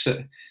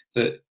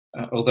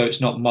although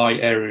it's not my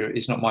area,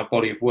 it's not my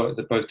body of work,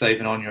 that both Dave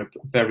and Anya are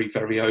very,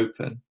 very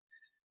open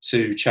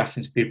to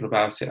chatting to people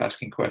about it,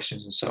 asking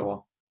questions and so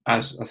on,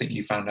 as I think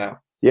you found out.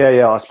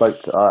 Yeah.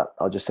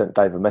 I just sent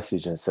Dave a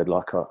message and said,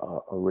 I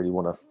really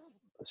want to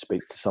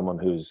speak to someone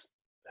who's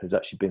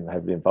actually been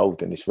heavily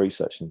involved in this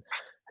research, and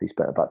he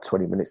spent about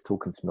 20 minutes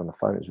talking to me on the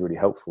phone. It was really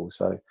helpful.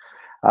 So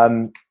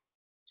I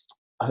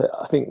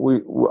think I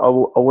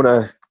want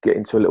to get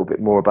into a little bit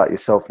more about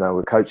yourself now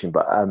with coaching,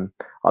 but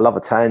I love a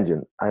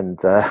tangent, and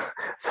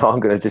so I'm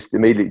going to just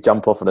immediately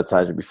jump off on a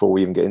tangent before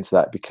we even get into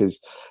that, because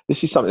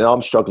this is something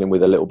I'm struggling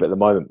with a little bit at the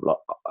moment. Like,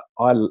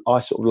 I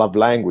sort of love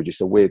language.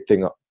 It's a weird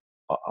thing.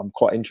 I'm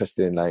quite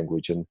interested in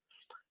language, and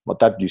my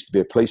dad used to be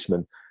a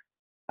policeman,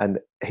 and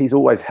he's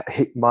always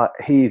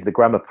he's the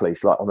grammar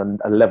police, like on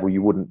a level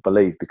you wouldn't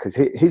believe, because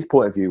his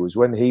point of view was,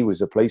 when he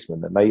was a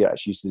policeman and they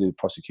actually used to do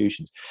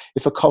prosecutions,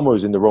 if a comma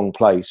was in the wrong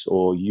place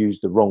or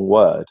used the wrong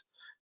word,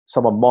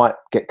 someone might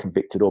get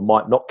convicted or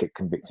might not get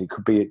convicted. It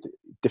could be a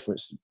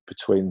difference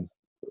between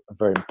a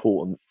very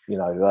important,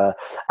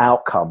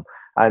 outcome.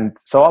 And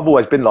so I've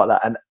always been like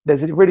that. And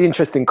there's a really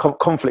interesting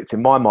conflict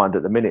in my mind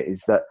at the minute,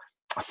 is that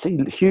I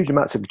see huge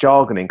amounts of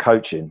jargon in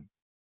coaching,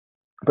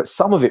 but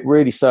some of it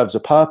really serves a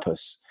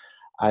purpose.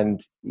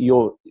 And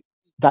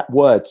that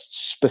word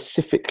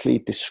specifically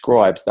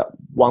describes that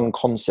one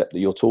concept that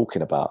you're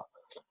talking about.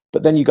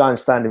 But then you go and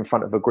stand in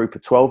front of a group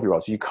of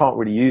 12-year-olds, you can't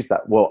really use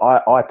that. Well,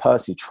 I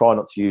personally try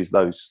not to use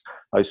those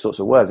sorts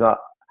of words. I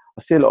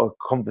see a lot of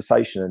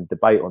conversation and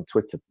debate on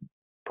Twitter,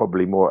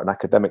 probably more at an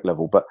academic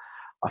level, but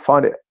I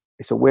find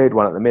it's a weird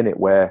one at the minute,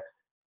 where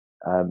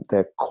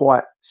they're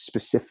quite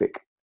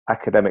specific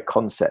academic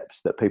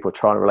concepts that people are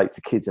trying to relate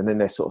to kids, and then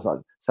they're sort of like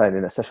saying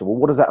in a session, well,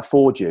 what does that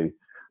afford you?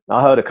 And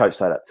I heard a coach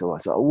say that to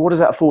us. Like, what does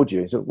that afford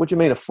you? So, what do you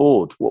mean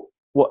afford?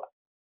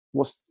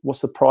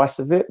 What's the price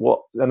of it?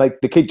 And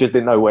the kid just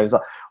didn't know where. It's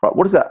like, right,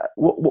 what is that?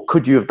 What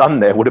could you have done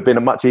there? Would have been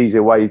a much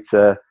easier way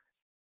to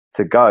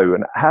go.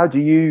 And how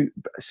do you?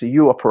 So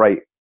you operate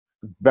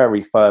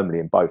very firmly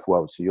in both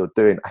worlds. So you're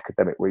doing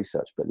academic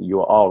research, but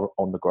you are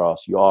on the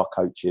grass. You are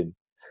coaching.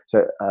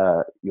 So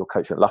you're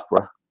coaching at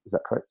Loughborough. Is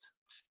that correct?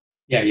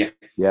 Yeah.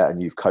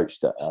 And you've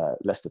coached at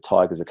Leicester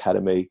Tigers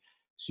Academy.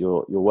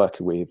 So you're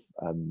working with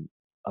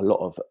a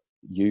lot of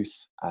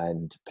youth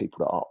and people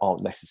that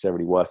aren't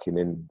necessarily working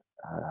in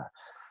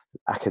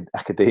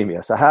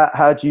academia. So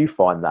how do you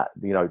find that,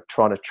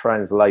 trying to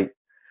translate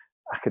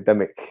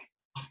academic?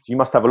 You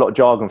must have a lot of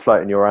jargon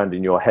floating around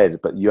in your head,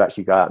 but you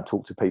actually go out and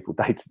talk to people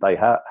day to day.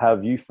 How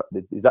have you,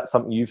 is that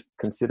something you've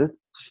considered?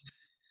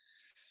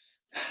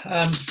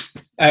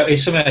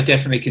 It's something I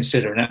definitely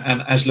consider,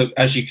 and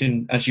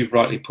as you've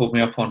rightly pulled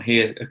me up on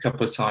here a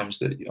couple of times,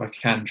 that I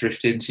can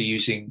drift into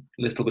using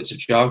little bits of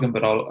jargon,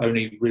 but I'll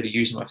only really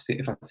use them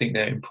if I think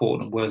they're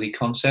important and worthy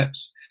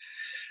concepts.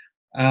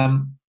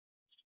 And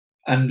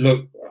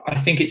look, I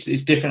think it's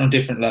different on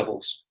different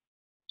levels.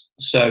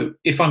 So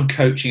if I'm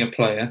coaching a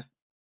player,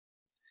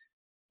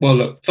 well,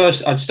 look,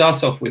 first I'd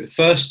start off with the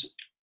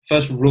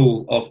first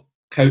rule of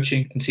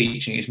coaching and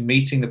teaching is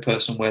meeting the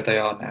person where they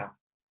are now.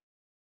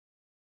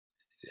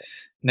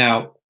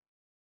 Now,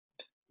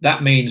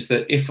 that means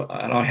that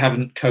and I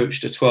haven't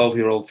coached a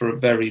 12-year-old for a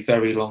very,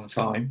 very long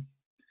time,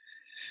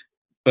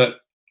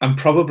 but I'm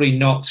probably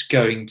not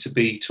going to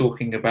be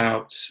talking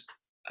about,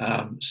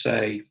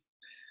 say,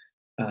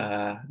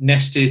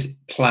 nested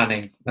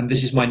planning. And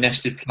this is my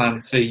nested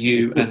plan for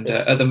you. And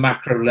at the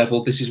macro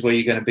level, this is where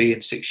you're going to be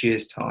in 6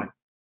 years' time.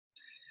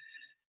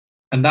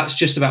 And that's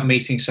just about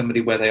meeting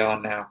somebody where they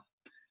are now.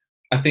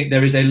 I think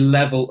there is a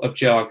level of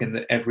jargon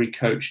that every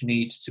coach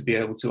needs to be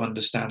able to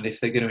understand if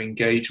they're going to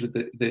engage with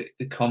the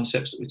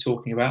concepts that we're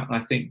talking about. And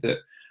I think that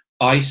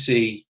I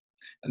see,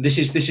 and this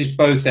is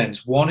both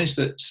ends. One is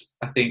that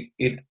I think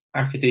in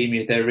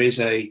academia there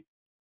is a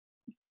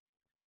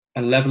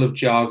level of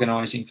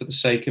jargonizing for the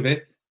sake of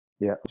it.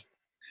 Yeah.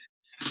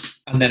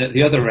 And then at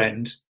the other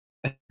end,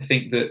 I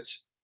think that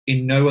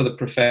in no other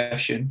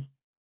profession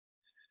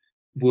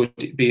would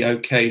it be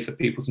okay for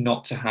people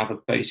not to have a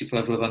basic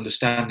level of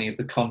understanding of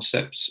the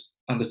concepts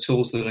and the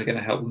tools that are going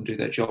to help them do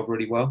their job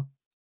really well.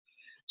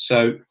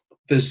 So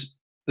there's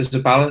a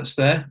balance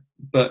there,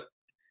 but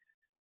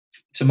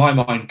to my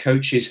mind,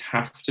 coaches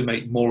have to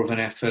make more of an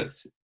effort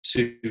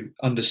to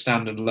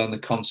understand and learn the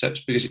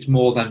concepts, because it's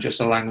more than just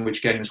a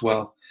language game as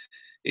well.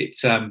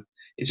 It's a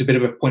bit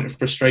of a point of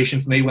frustration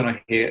for me when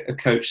I hear a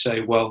coach say,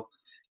 well,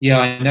 yeah,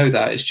 I know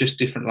that, it's just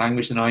different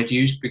language than I'd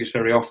used, because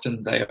very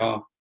often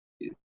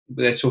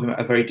they're talking about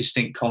a very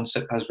distinct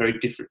concept, has very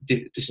different,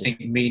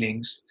 distinct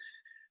meanings,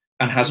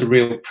 and has a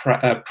real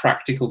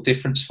practical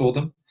difference for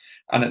them.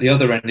 And at the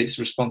other end, it's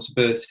the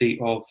responsibility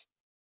of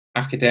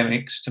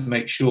academics to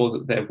make sure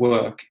that their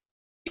work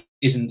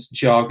isn't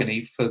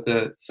jargony for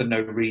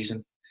no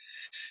reason.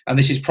 And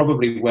this is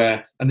probably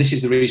this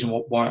is the reason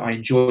why I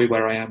enjoy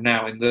where I am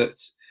now, in that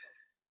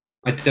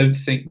I don't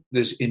think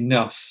there's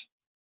enough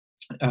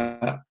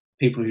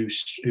people who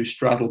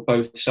straddle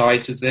both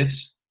sides of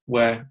this,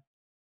 where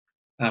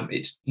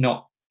it's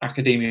not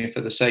academia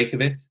for the sake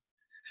of it,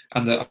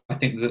 and that I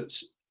think that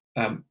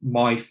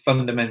my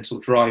fundamental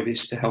drive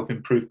is to help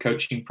improve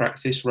coaching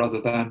practice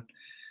rather than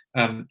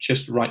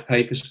just write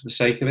papers for the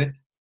sake of it.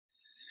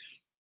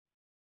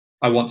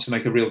 I want to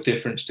make a real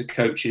difference to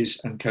coaches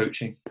and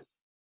coaching.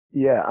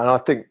 Yeah, and I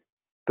think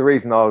the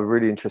reason I was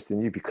really interested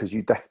in you, because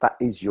that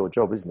is your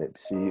job, isn't it?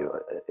 So you,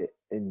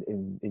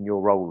 in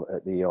your role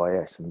at the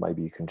EIS, and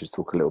maybe you can just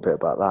talk a little bit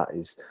about that,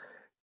 is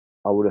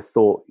I would have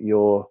thought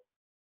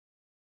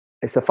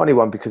it's a funny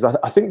one, because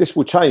I think this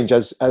will change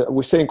as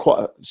we're seeing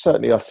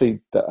certainly I see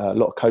that a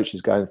lot of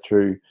coaches going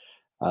through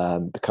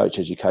the coach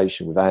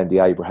education with Andy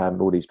Abraham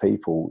and all these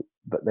people,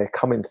 but they're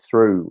coming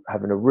through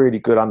having a really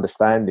good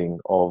understanding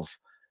of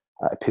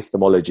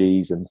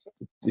epistemologies and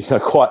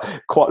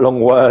quite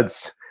long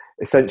words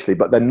essentially,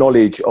 but the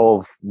knowledge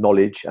of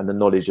knowledge and the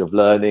knowledge of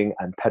learning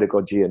and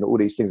pedagogy and all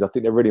these things, I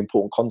think they're really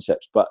important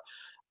concepts. But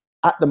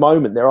at the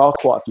moment, there are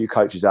quite a few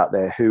coaches out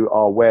there who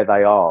are where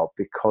they are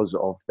because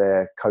of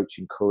their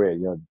coaching career,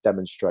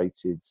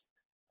 demonstrated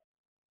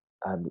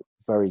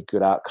very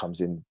good outcomes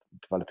in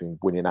developing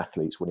winning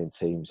athletes, winning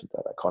teams,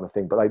 that kind of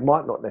thing. But they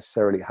might not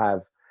necessarily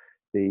have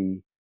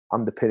the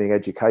underpinning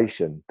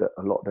education that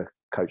a lot of the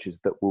coaches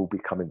that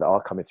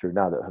are coming through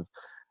now, that have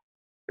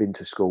been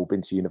to school,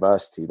 been to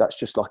university. That's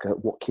just like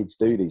what kids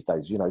do these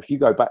days. If you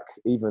go back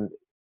even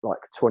like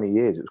 20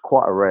 years, it was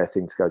quite a rare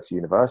thing to go to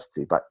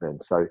university back then.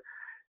 So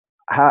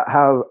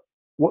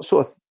what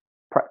sort of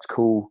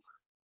practical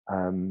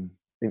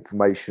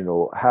information,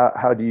 or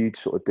how do you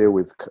sort of deal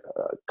with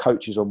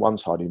coaches on one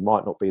side who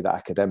might not be that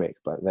academic,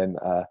 but then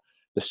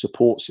the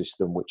support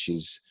system, which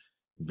is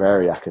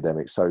very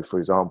academic? So for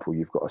example,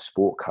 you've got a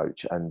sport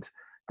coach and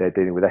they're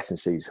dealing with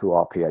S&Cs who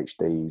are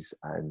PhDs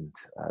and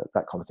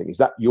that kind of thing. Is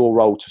that your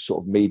role to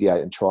sort of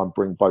mediate and try and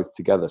bring both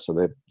together so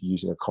they're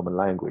using a common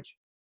language?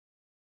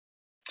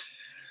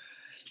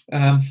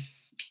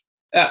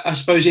 I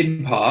suppose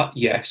in part,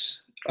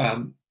 yes.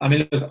 I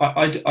mean, look,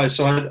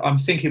 I'm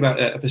thinking about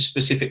a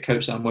specific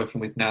coach that I'm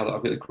working with now that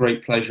I've got the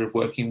great pleasure of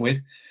working with,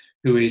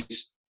 who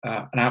is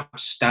an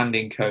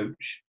outstanding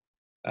coach,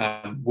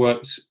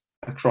 worked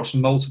across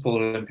multiple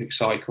Olympic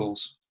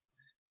cycles,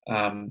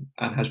 and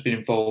has been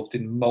involved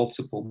in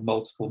multiple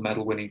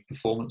medal-winning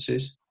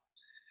performances.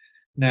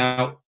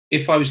 Now,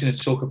 if I was going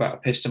to talk about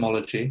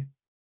epistemology,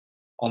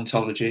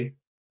 ontology,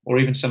 or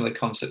even some of the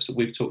concepts that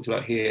we've talked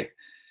about here,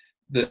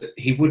 that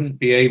he wouldn't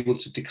be able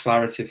to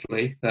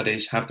declaratively, that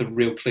is, have the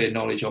real clear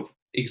knowledge of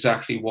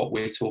exactly what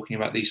we're talking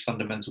about, these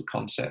fundamental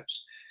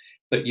concepts.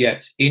 But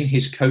yet, in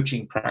his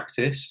coaching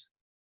practice,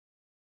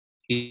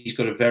 he's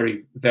got a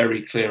very,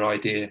 very clear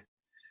idea.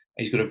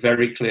 He's got a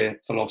very clear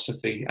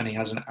philosophy, and he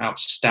has an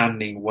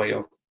outstanding way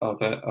of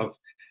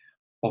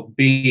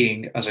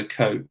being as a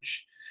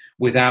coach,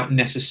 without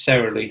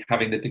necessarily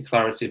having the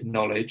declarative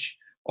knowledge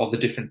of the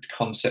different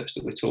concepts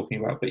that we're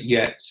talking about. But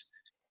yet,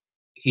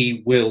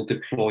 he will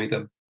deploy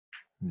them.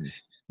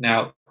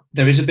 Now,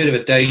 there is a bit of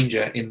a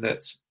danger in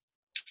that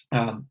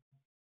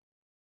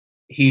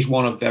he's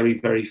one of very,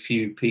 very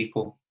few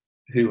people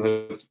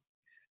who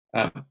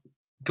have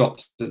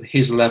got to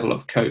his level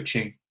of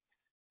coaching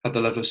at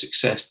the level of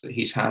success that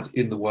he's had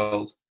in the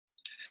world.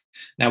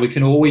 Now, we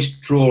can always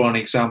draw on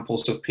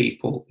examples of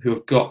people who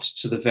have got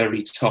to the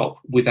very top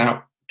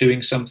without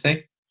doing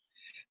something,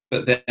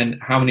 but then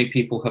how many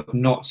people have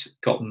not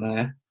gotten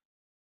there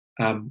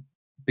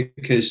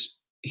because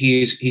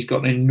he's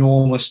got an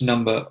enormous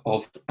number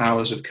of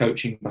hours of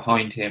coaching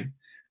behind him,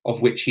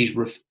 of which he's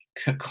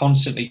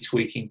constantly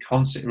tweaking,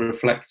 constantly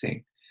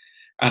reflecting,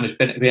 and has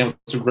been able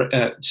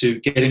to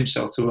get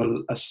himself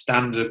to a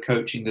standard of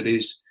coaching that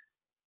is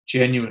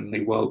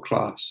genuinely world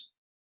class.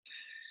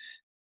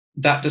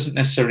 That doesn't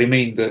necessarily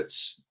mean that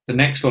the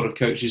next lot of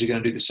coaches are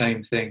going to do the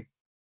same thing.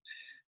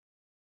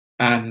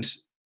 And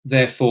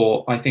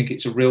therefore, I think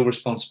it's a real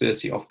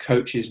responsibility of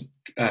coach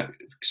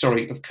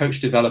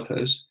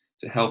developers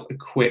to help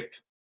equip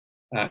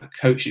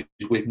coaches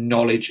with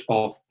knowledge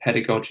of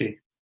pedagogy.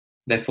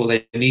 Therefore,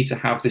 they need to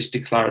have this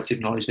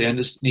declarative knowledge. They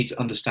need to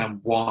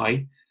understand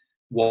why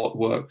what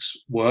works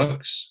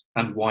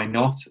and why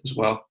not as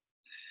well.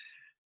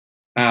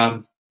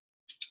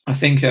 I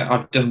think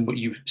I've done what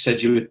you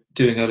said you were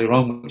doing earlier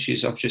on, which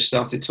is I've just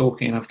started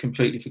talking and I've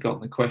completely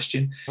forgotten the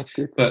question. That's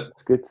good. But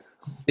that's good.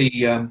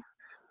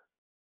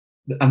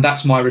 And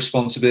that's my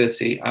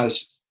responsibility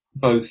as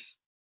both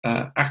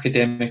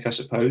academic, I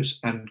suppose,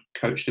 and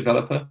coach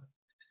developer.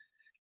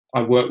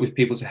 I work with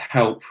people to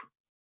help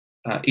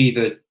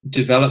either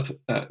develop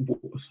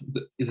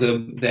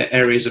their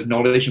areas of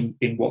knowledge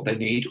in what they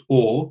need,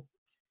 or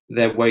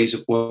their ways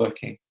of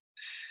working.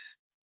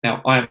 Now,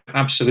 I'm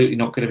absolutely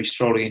not going to be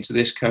strolling into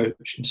this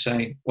coach and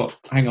saying, "Well,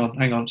 hang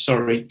on,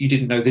 sorry, you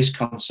didn't know this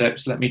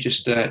concept. Let me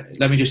just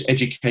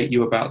educate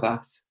you about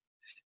that,"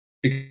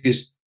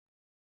 because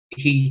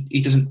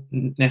he doesn't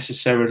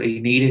necessarily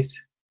need it.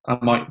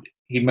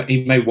 He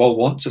may well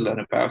want to learn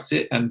about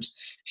it, and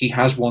he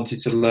has wanted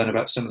to learn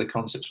about some of the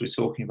concepts we're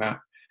talking about.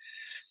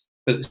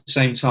 But at the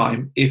same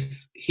time,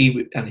 if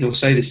he, and he'll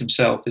say this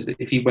himself, is that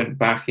if he went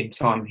back in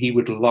time, he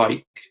would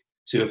like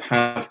to have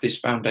had this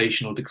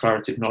foundational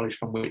declarative knowledge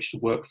from which to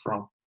work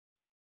from,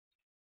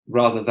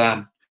 rather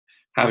than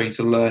having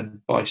to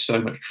learn by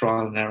so much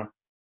trial and error.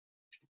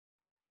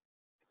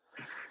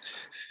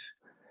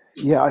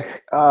 Yeah,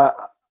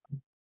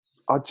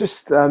 I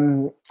just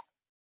want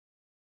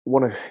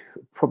to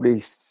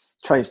probably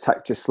change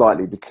tack just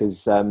slightly,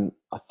 because I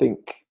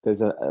think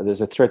there's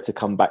a thread to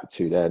come back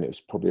to there, and it was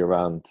probably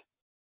around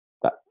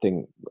that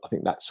thing. I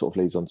think that sort of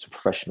leads on to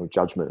professional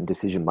judgment and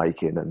decision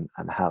making,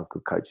 and how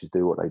good coaches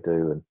do what they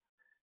do,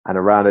 and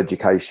around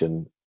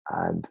education.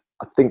 And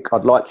I think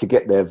I'd like to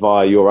get there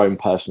via your own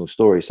personal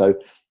story. So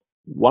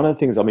one of the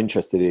things I'm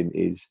interested in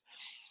is,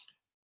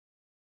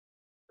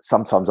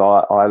 sometimes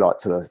I like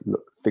to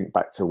think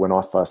back to when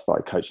I first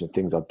started coaching,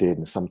 things I did,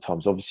 and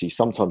sometimes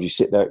you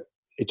sit there,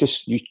 it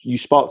just you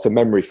sparked a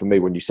memory for me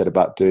when you said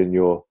about doing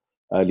your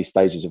early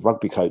stages of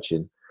rugby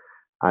coaching,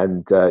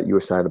 and you were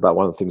saying about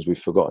one of the things we've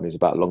forgotten is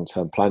about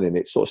long-term planning.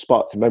 It sort of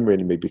sparked a memory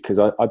in me, because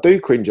I do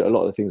cringe at a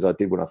lot of the things I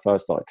did when I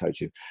first started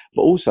coaching,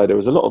 but also there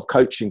was a lot of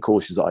coaching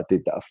courses that I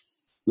did that are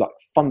like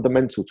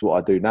fundamental to what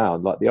I do now,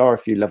 like the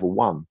RFU level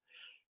 1,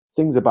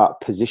 things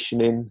about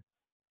positioning,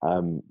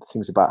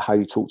 things about how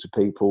you talk to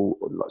people,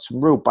 like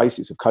some real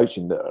basics of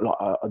coaching that like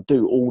I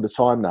do all the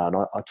time now. And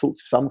I talk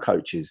to some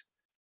coaches,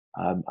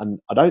 and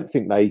I don't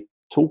think they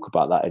talk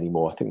about that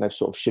anymore. I think they've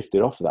sort of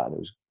shifted off of that, and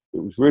it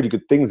was really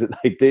good things that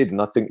they did,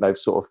 and I think they've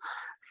sort of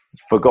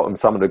forgotten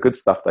some of the good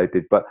stuff they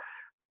did. But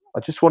I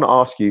just want to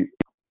ask you,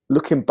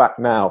 looking back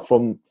now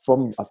from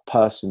a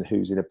person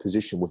who's in a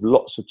position with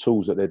lots of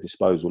tools at their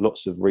disposal,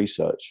 lots of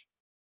research,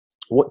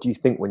 what do you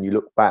think when you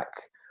look back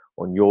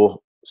on your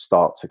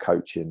start to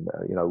coaching?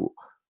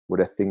 Were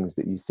there things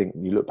that you think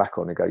you look back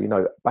on and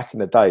go, back in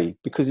the day,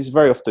 because it's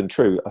very often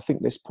true, I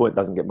think this point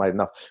doesn't get made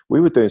enough, we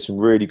were doing some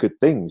really good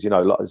things.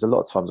 Like there's a lot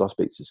of times I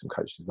speak to some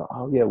coaches like,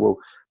 oh yeah, well,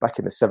 back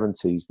in the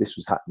 70s this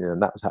was happening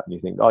and that was happening.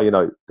 You think,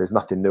 oh, there's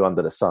nothing new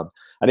under the sun.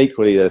 And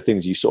equally there are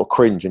things you sort of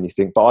cringe and you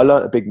think, but I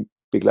learned a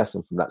big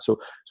lesson from that. So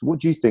what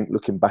do you think,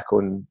 looking back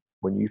on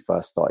when you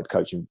first started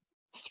coaching,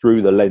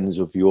 through the lens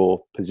of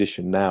your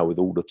position now with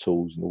all the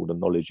tools and all the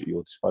knowledge at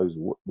your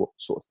disposal, what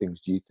sort of things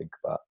do you think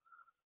about?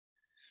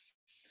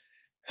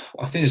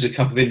 I think there's a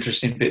couple of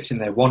interesting bits in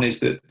there. One is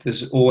that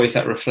there's always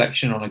that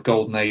reflection on a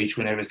golden age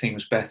when everything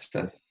was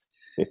better.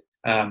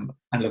 And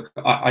look,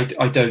 I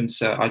don't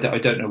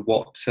know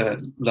what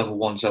level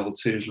 1s, level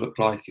 2s look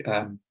like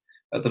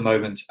at the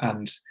moment,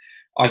 and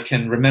I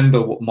can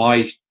remember what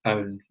my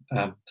own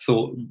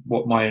thought,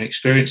 what my own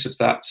experience of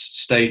that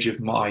stage of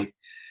my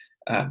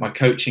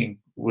coaching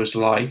was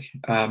like.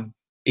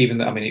 Even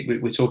though, I mean,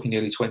 we're talking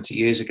nearly 20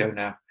 years ago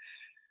now.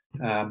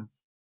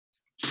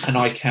 And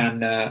I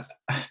can,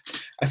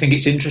 I think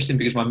it's interesting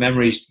because my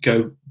memories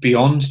go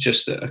beyond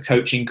just a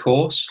coaching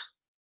course,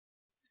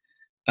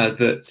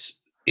 that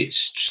it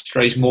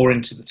strays more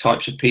into the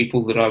types of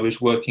people that I was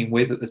working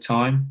with at the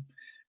time.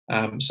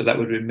 So that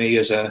would be me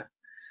as a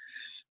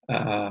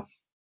I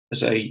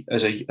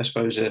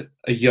suppose a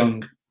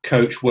young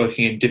coach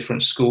working in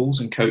different schools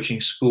and coaching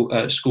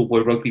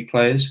schoolboy rugby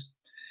players,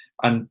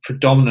 and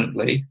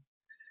predominantly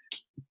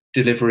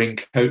delivering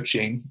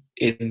coaching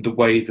in the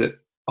way that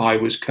I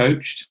was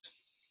coached,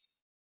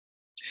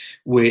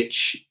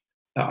 which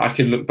I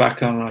can look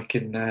back on. I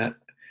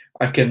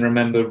can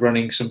remember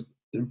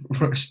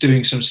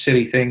doing some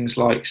silly things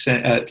like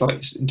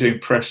doing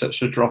press ups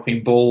for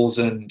dropping balls,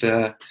 and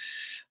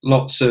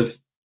lots of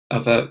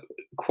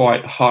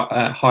quite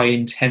high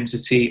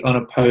intensity,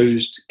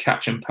 unopposed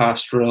catch and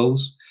pass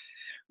drills,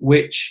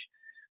 which,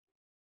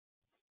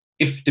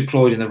 if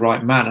deployed in the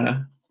right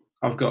manner,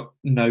 I've got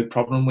no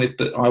problem with,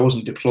 but I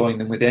wasn't deploying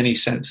them with any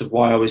sense of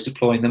why I was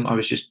deploying them. I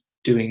was just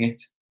doing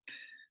it.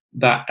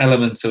 That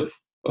element of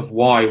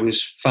why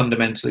was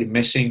fundamentally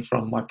missing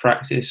from my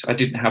practice. I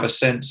didn't have a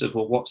sense of,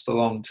 well, what's the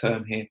long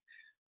term here?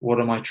 What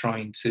am I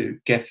trying to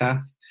get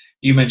at?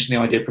 You mentioned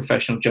the idea of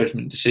professional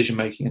judgment and decision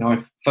making, and I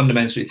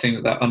fundamentally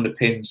think that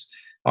underpins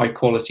high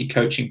quality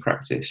coaching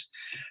practice.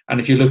 And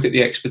if you look at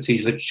the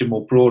expertise literature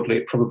more broadly,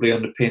 it probably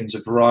underpins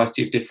a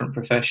variety of different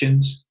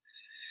professions.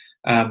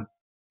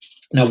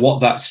 Now,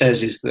 what that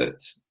says is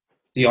that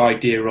the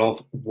idea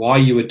of why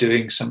you are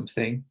doing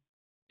something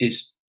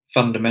is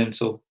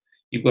fundamental.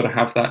 You've got to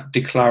have that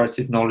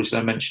declarative knowledge that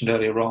I mentioned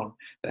earlier on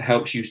that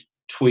helps you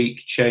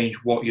tweak, change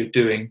what you're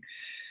doing,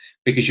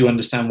 because you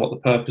understand what the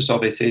purpose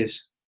of it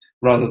is,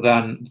 rather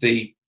than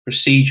the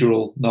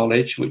procedural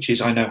knowledge, which is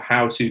I know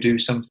how to do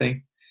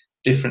something.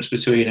 Difference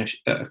between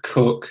a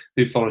cook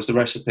who follows the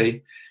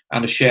recipe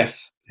and a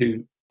chef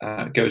who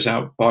goes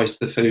out, buys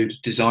the food,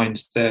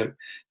 designs their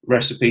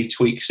recipe,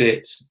 tweaks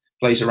it,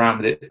 plays around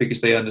with it because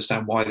they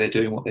understand why they're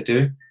doing what they're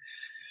doing.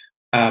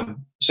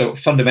 So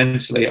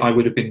fundamentally, I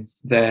would have been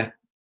there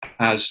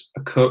as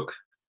a cook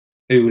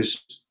who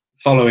was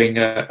following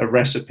a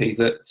recipe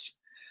that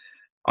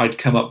I'd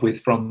come up with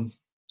from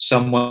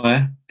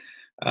somewhere.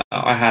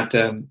 I had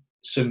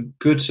some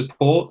good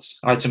support.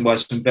 I had some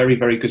very,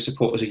 very good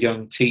support as a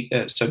young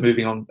teacher. So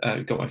moving on,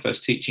 got my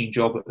first teaching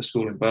job at the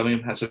school in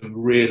Birmingham. Had some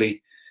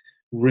really,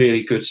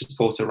 really good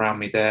support around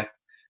me there,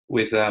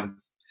 with a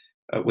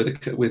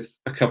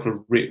couple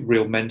of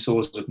real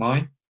mentors of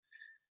mine,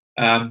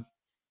 and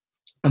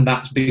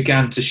that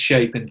began to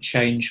shape and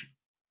change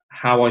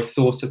how I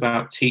thought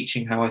about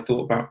teaching, how I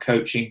thought about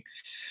coaching,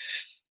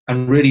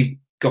 and really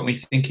got me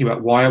thinking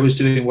about why I was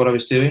doing what I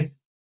was doing.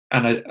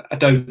 And I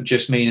don't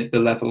just mean at the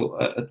level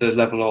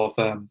of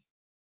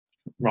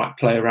right,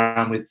 play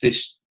around with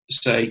this,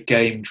 say,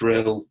 game,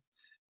 drill,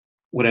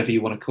 whatever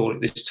you want to call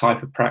it, this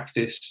type of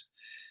practice.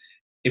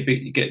 It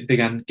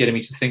began getting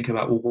me to think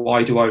about, well,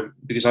 why do I?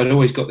 Because I'd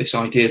always got this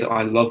idea that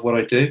I love what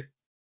I do,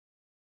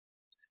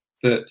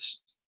 that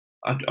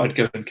I'd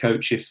go and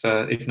coach if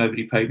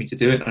nobody paid me to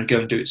do it, and I'd go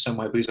and do it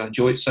somewhere because I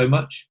enjoy it so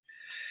much.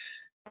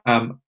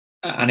 And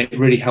it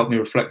really helped me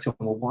reflect on,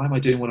 well, why am I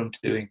doing what I'm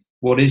doing?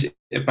 What is it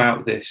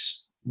about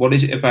this? What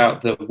is it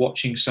about the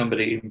watching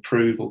somebody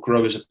improve or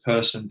grow as a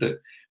person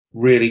that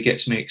really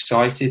gets me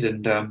excited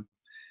and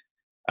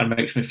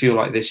makes me feel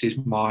like this is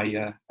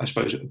my, I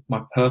suppose,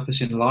 my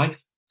purpose in life?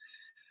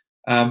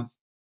 And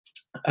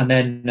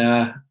then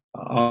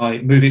I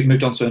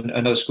moved on to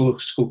another school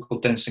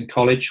called Denison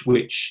College,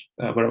 which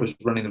where I was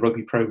running the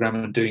rugby program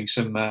and doing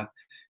some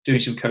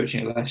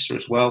coaching at Leicester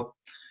as well.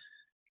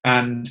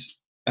 And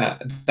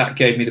that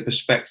gave me the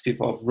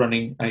perspective of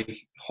running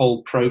a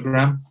whole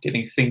program,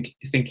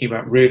 thinking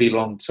about really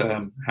long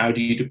term. How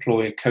do you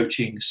deploy a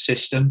coaching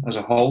system as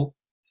a whole?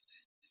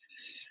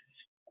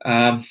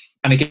 And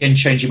again,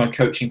 changing my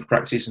coaching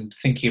practice and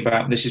thinking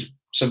about, this is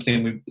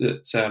something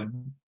that's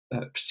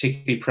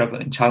particularly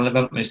prevalent in talent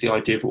development, is the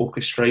idea of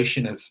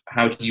orchestration, of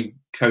how do you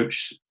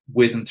coach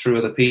with and through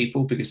other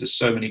people, because there's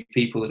so many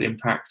people that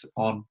impact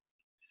on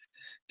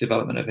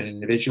development of an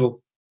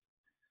individual.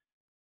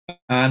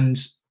 And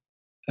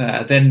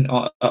then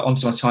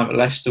onto my time at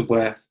Leicester,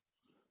 where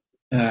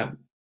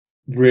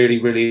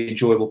really, really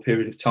enjoyable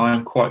period of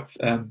time, quite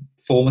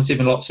formative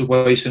in lots of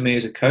ways for me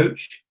as a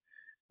coach.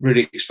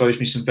 Really exposed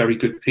me to some very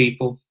good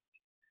people,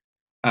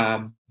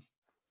 and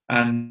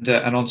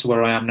onto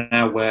where I am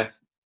now, where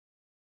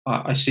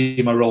I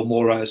see my role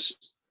more as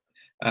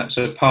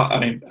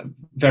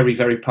very,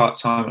 very part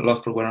time at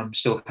Loughborough, where I'm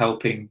still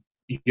helping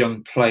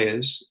young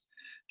players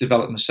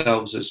develop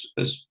themselves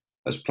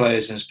as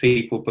players and as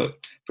people, but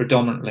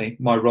predominantly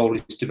my role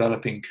is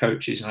developing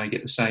coaches, and I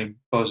get the same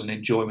buzz and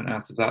enjoyment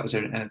out of that as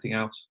anything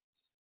else.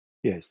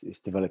 Yes, it's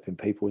developing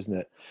people, isn't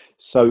it?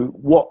 So,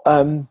 what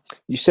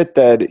you said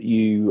there that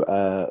you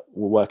were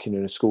working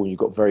in a school and you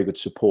got very good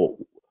support.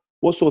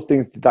 What sort of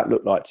things did that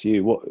look like to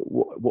you?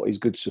 What is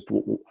good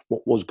support?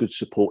 What was good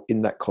support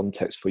in that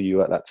context for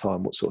you at that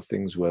time? What sort of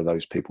things were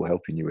those people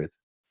helping you with?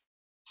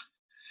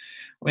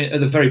 I mean,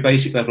 at the very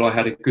basic level, I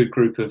had a good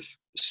group of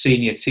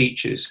senior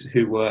teachers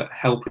who were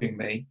helping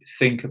me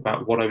think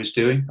about what I was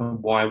doing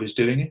and why I was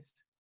doing it.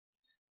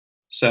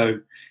 So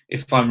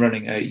if I'm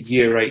running a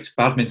year 8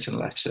 badminton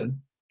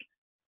lesson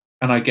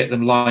and I get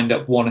them lined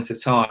up one at a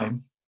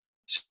time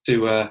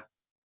to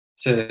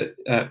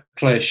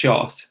play a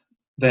shot,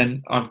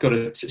 then I've got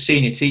a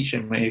senior teacher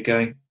in me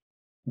going,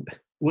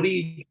 why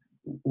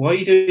are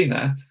you doing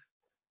that?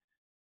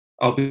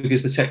 Oh,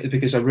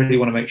 because I really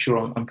want to make sure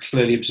I'm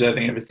clearly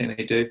observing everything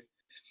they do.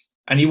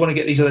 And you want to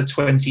get these other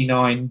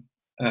 29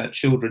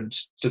 children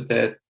stood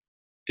there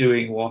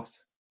doing what?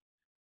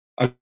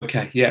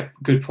 Okay, yeah,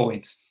 good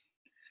point.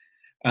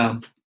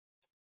 And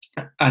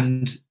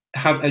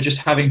just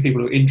having people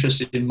who are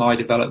interested in my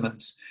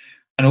development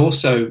and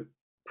also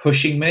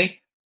pushing me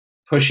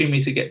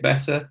to get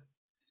better.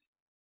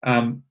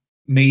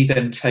 Me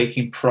then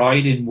taking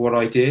pride in what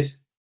I did,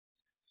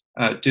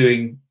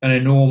 doing an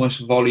enormous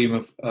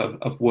volume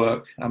of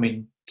work. I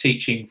mean,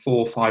 teaching 4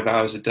 or 5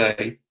 hours a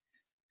day,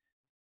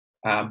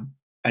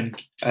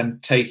 and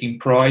taking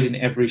pride in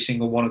every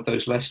single one of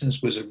those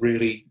lessons was a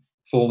really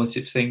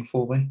formative thing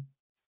for me.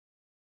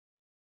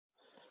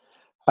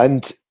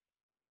 And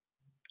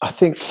I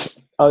think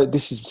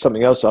this is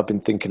something else I've been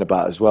thinking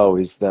about as well,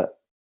 is that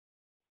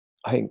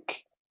I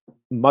think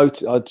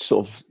I'd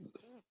sort of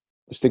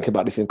was thinking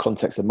about this in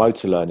context of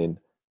motor learning.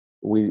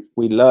 We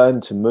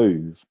learn to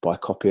move by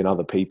copying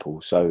other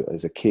people. So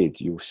as a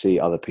kid, you'll see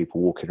other people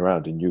walking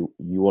around and you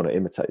want to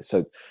imitate.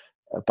 So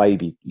a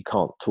baby, you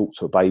can't talk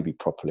to a baby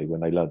properly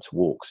when they learn to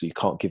walk. So you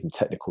can't give them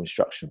technical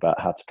instruction about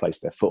how to place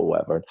their foot or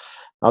whatever. And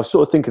I was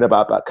sort of thinking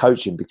about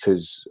coaching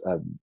because I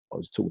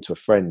was talking to a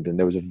friend and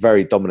there was a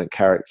very dominant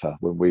character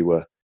when we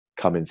were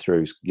coming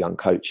through as young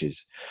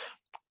coaches.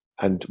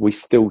 And we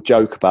still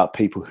joke about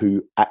people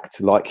who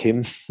act like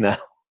him now.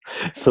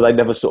 So they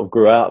never sort of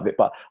grew out of it.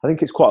 But I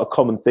think it's quite a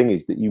common thing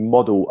is that you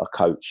model a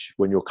coach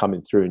when you're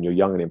coming through and you're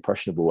young and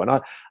impressionable. And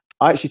I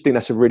actually think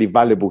that's a really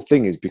valuable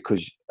thing, is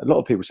because a lot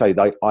of people say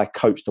I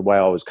coached the way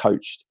I was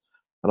coached.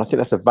 And I think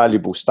that's a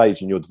valuable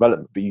stage in your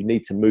development, but you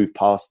need to move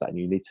past that and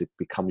you need to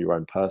become your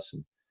own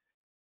person.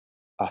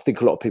 I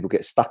think a lot of people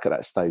get stuck at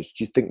that stage.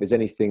 Do you think there's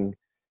anything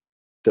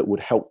that would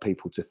help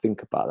people to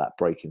think about that,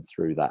 breaking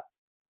through that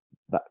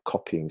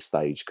copying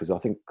stage? Because I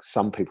think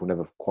some people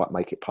never quite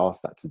make it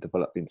past that to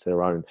develop into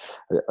their own.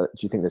 Do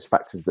you think there's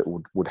factors that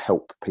would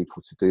help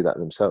people to do that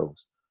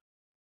themselves?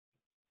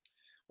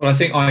 Well, I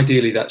think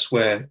ideally that's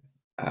where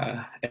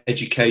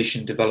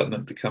education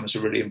development becomes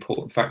a really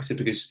important factor,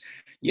 because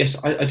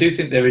yes, I do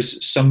think there is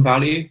some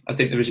value. I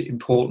think there is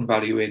important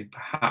value in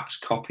perhaps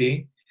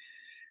copying,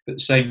 but at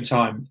the same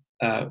time,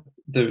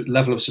 the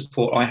level of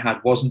support I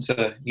had wasn't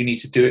you need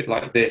to do it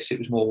like this. It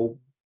was more,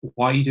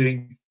 why are you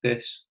doing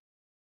this?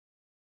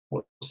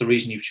 What's the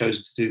reason you've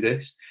chosen to do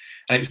this?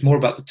 And it was more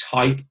about the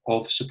type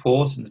of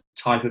support and the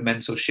type of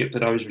mentorship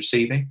that I was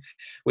receiving,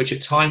 which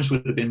at times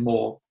would have been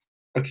more,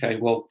 okay,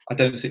 well, I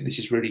don't think this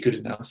is really good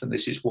enough and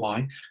this is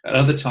why. At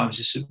other times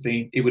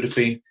it would have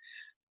been,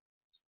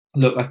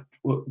 look,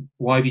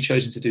 why have you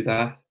chosen to do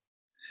that?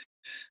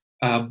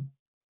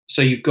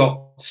 So you've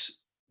got,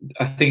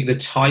 I think the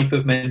type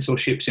of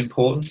mentorship is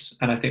important,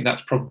 and I think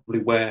that's probably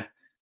where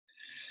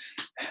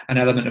an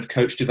element of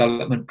coach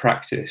development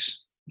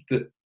practice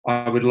that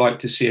I would like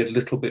to see a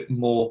little bit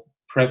more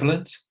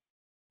prevalent.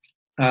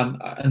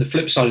 And the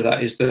flip side of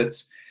that is that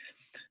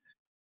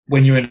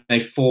when you're in a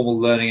formal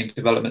learning and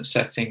development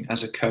setting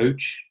as a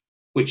coach,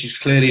 which is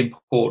clearly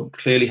important,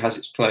 clearly has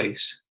its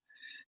place,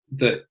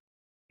 that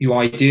you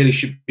ideally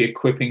should be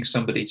equipping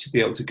somebody to be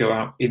able to go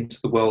out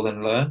into the world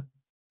and learn,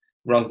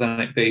 rather than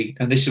it be,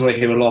 and this is what I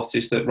hear a lot,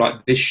 is that, right,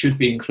 this should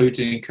be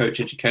included in coach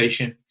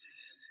education.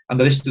 And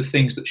the list of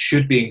things that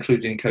should be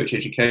included in coach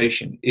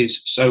education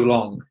is so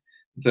long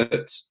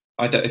that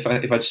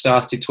if I'd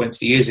started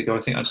 20 years ago, I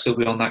think I'd still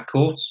be on that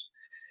course.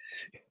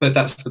 But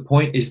that's the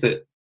point, is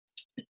that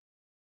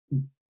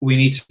we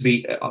need to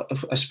be,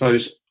 I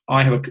suppose,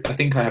 I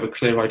think I have a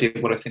clear idea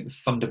of what I think the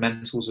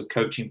fundamentals of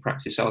coaching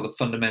practice are, the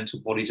fundamental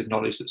bodies of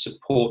knowledge that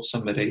support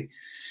somebody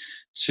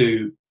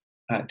to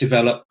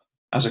develop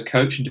as a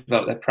coach and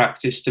develop their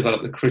practice,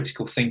 develop the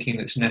critical thinking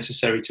that's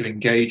necessary to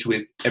engage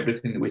with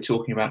everything that we're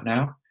talking about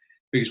now,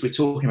 because we're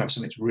talking about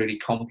something that's really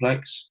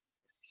complex.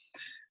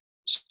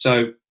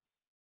 So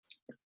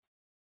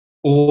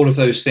all of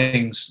those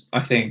things,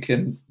 I think,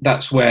 and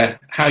that's where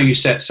how you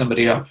set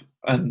somebody up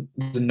and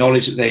the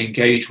knowledge that they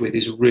engage with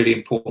is a really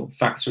important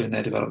factor in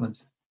their development.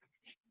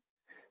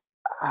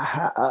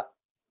 A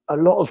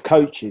lot of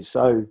coaches,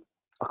 so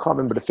I can't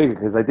remember the figure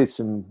because they did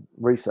some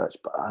research,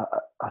 but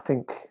I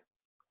think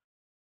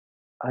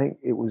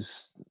it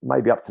was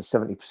maybe up to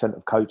 70%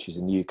 of coaches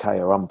in the UK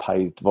are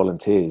unpaid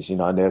volunteers,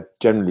 and they're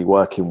generally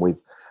working with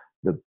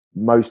the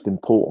most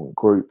important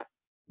group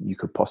you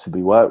could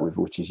possibly work with,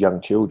 which is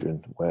young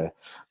children, where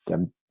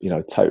they're,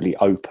 totally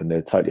open.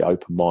 They're totally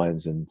open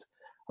minds, and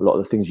a lot of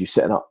the things you're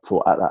setting up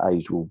for at that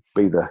age will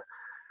be the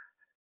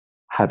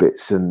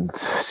habits and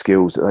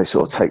skills that they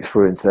sort of take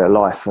through into their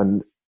life.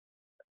 And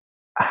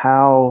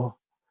how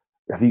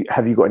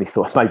have you got any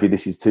thoughts? Maybe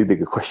this is too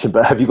big a question,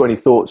 but have you got any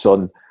thoughts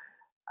on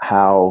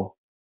how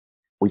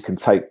we can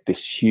take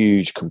this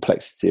huge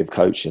complexity of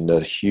coaching, the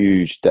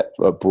huge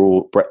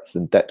broad breadth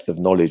and depth of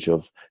knowledge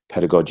of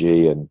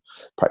pedagogy and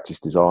practice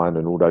design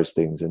and all those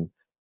things, and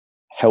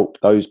help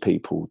those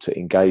people to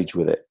engage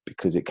with it?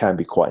 Because it can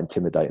be quite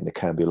intimidating. There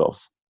can be a lot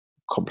of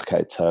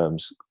complicated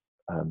terms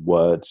and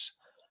words.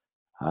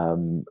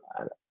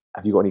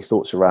 Have you got any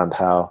thoughts around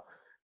how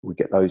we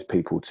get those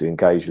people to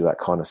engage with that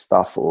kind of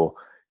stuff? Or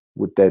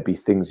would there be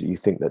things that you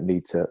think that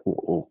need to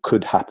or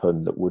could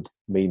happen that would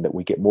mean that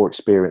we get more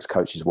experienced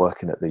coaches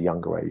working at the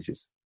younger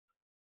ages?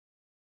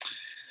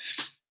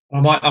 I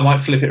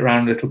might flip it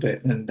around a little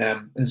bit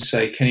and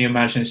say, can you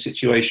imagine a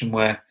situation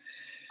where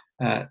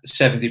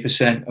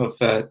 70%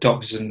 of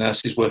doctors and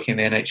nurses working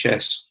in the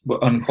NHS were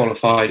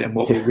unqualified, and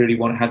what we really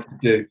had to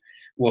do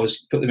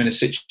was put them in a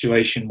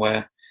situation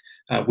where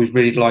we'd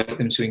really like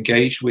them to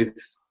engage with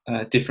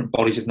different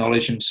bodies of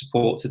knowledge and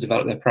support to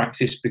develop their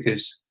practice,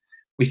 because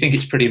we think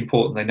it's pretty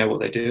important they know what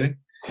they're doing.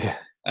 Yeah.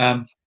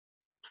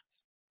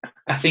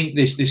 I think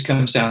this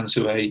comes down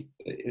to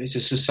it's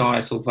a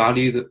societal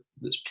value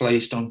that's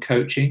placed on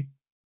coaching.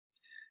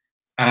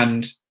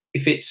 And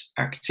if it's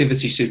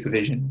activity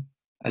supervision,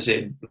 as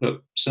in,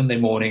 look, Sunday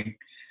morning,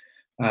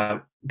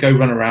 go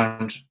run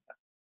around,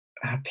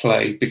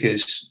 play,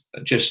 because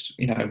just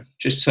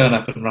turn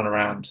up and run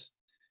around.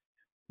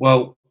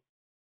 Well,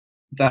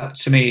 that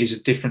to me is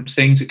a different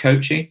thing to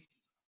coaching.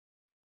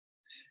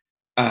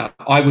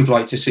 I would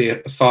like to see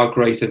a far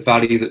greater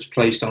value that's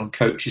placed on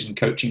coaches and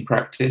coaching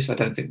practice. I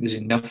don't think there's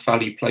enough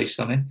value placed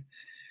on it.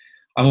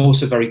 I'm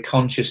also very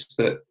conscious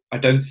that I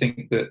don't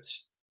think that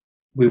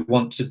we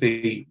want to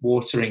be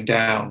watering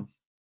down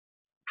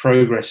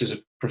progress as a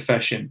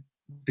profession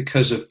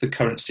because of the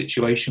current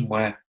situation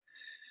where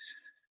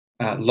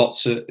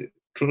lots of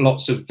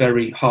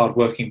very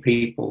hard-working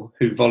people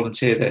who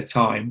volunteer their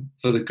time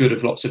for the good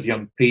of lots of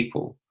young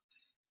people.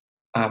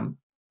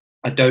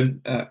 I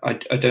don't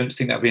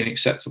think that'd be an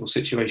acceptable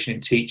situation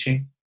in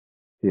teaching,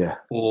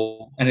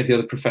 or any of the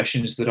other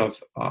professions that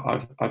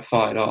I've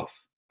fired off.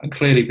 And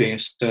clearly, being a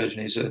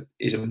surgeon is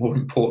a more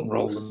important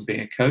role than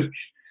being a coach,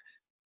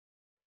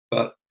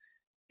 but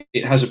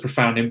it has a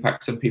profound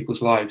impact on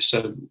people's lives.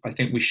 So I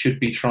think we should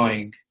be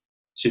trying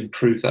to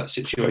improve that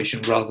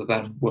situation rather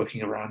than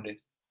working around it.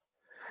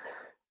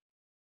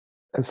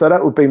 And so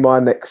that would be my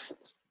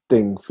next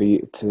thing for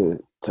you to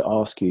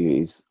ask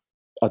you is,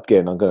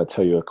 again, I'm going to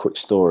tell you a quick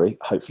story.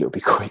 Hopefully it'll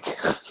be quick.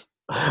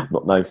 I'm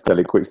not known for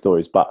telling quick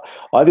stories, but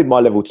I did my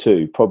level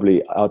 2,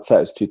 probably, I'd say it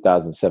was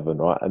 2007,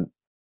 right? And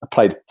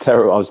I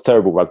was a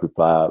terrible rugby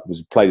player,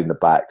 played in the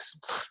backs.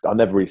 I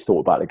never really thought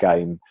about the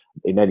game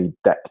in any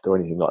depth or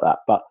anything like that.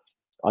 But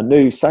I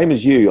knew, same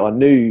as you, I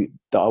knew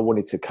that I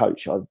wanted to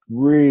coach. I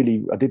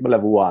did my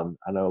level 1,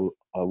 and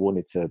I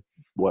wanted to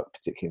work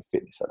particularly in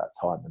fitness at that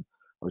time. And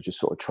I was just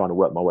sort of trying to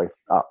work my way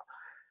up.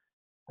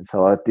 And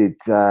so I did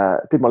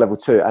my level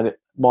 2, and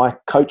my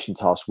coaching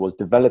task was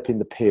developing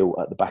the peel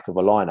at the back of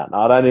a line-out.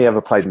 Now, I'd only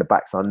ever played in the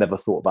back, so I never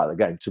thought about the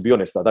game. To be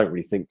honest, I don't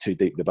really think too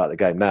deeply about the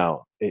game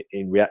now,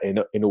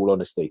 in all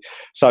honesty.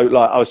 So,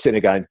 like, I was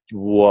sitting there going,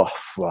 what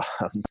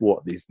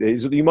is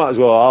this? You might as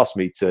well ask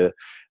me to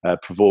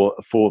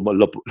perform a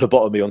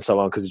lobotomy on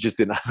someone, because I just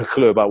didn't have a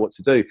clue about what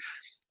to do.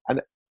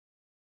 And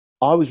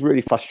I was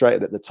really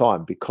frustrated at the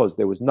time because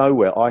there was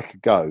nowhere I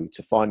could go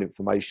to find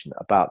information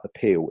about the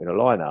peel in a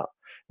line-out.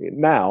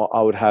 Now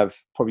I would have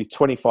probably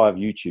 25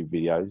 YouTube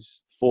videos,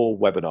 4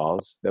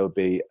 webinars. There would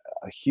be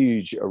a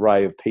huge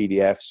array of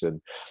PDFs,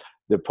 and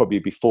there'd probably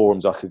be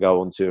forums I could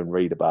go onto and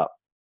read about.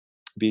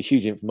 It'd be a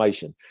huge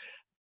information.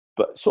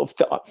 But sort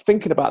of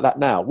thinking about that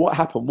now, what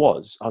happened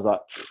was, I was like,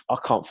 I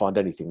can't find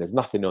anything. There's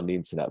nothing on the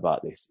internet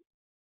about this.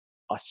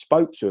 I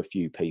spoke to a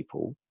few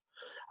people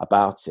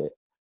about it,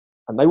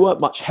 and they weren't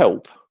much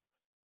help,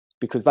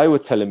 because they were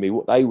telling me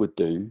what they would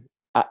do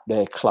at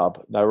their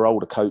club. They were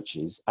older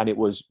coaches, and it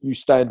was, you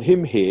stand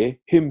him here,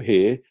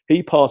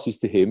 he passes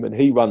to him, and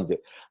he runs it.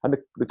 And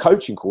the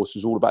coaching course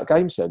was all about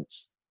game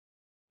sense.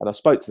 And I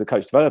spoke to the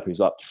coach developer. He's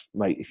like,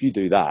 mate, if you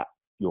do that,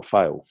 you'll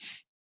fail.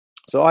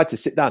 So I had to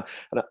sit down.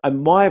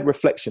 And my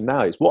reflection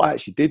now is, what I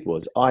actually did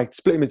was I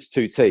split them into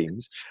 2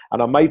 teams,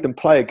 and I made them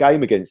play a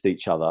game against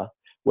each other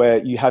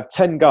where you have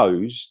 10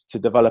 goes to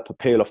develop a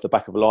peel off the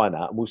back of a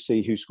line-out, and we'll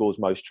see who scores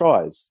most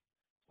tries.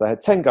 So they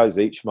had 10 goes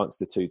each amongst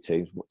the 2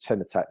 teams,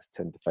 10 attacks,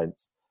 10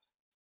 defence.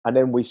 And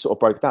then we sort of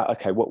broke that.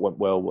 Okay, what went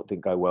well, what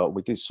didn't go well.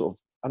 We did sort of,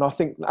 and I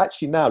think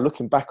actually now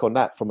looking back on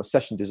that from a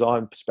session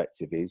design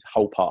perspective is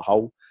whole part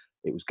whole.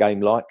 It was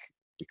game-like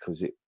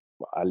because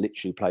I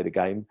literally played a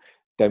game.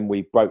 Then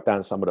we broke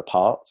down some of the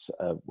parts.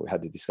 We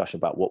had a discussion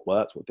about what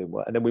worked, what didn't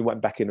work. And then we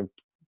went back in and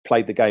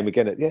played the game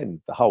again at the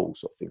end, the whole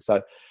sort of thing.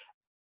 So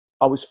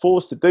I was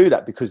forced to do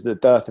that because of the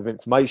dearth of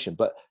information.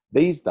 But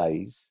these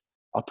days,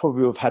 I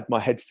probably would have had my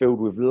head filled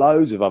with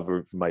loads of other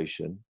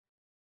information.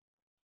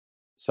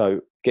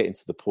 So getting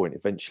to the point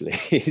eventually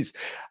is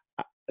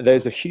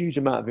there's a huge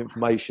amount of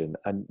information,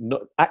 and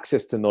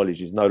access to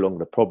knowledge is no longer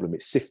the problem.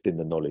 It's sifting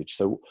the knowledge.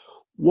 So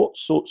what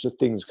sorts of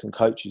things can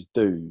coaches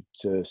do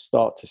to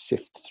start to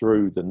sift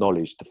through the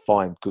knowledge to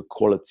find good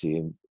quality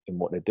in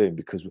what they're doing?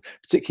 Because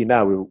particularly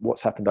now with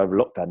what's happened over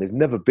lockdown, there's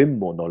never been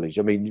more knowledge.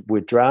 I mean,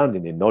 we're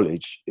drowning in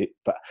knowledge,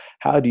 but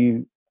how do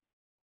you,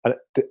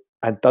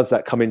 and does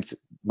that come into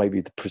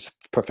maybe the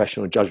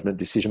professional judgment,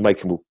 decision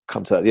making? Will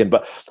come to that at the end.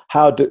 But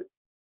I've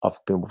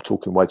been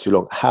talking way too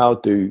long. How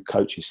do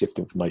coaches sift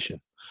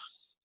information?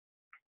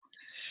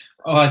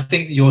 I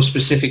think your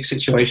specific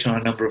situation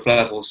on a number of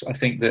levels. I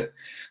think that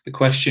the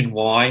question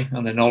why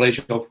and the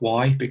knowledge of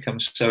why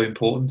becomes so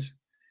important.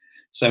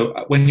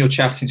 So when you're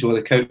chatting to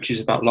other coaches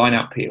about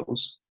line-out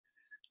peels,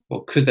 well,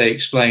 could they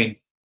explain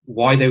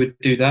why they would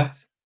do that?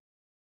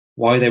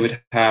 Why they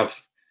would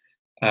have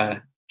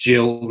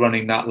Jill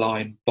running that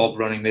line, Bob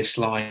running this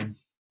line,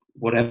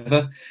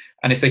 whatever.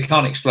 And if they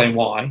can't explain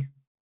why,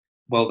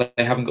 well,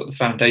 they haven't got the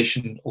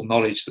foundation or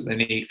knowledge that they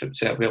need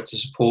to be able to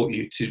support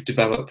you to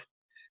develop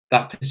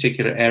that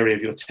particular area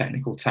of your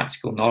technical,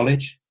 tactical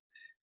knowledge.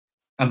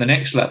 And the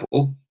next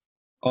level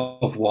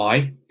of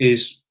why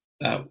is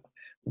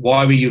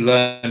why were you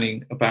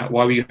learning about,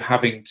 why were you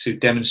having to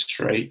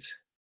demonstrate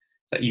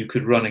that you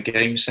could run a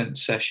game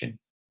sense session?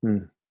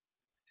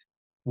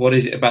 What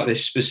is it about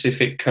this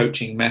specific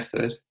coaching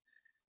method?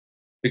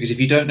 Because if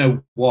you don't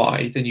know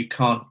why, then you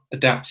can't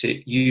adapt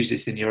it, use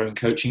it in your own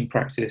coaching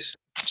practice.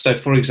 So,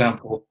 for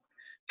example,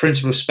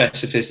 principle of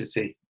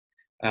specificity.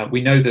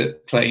 We know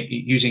that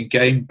using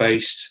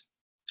game-based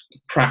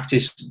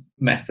practice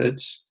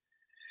methods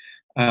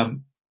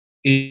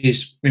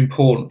is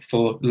important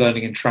for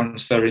learning and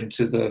transfer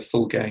into the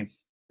full game,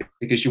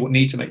 because you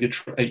need to make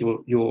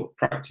your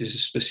practice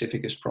as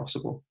specific as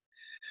possible.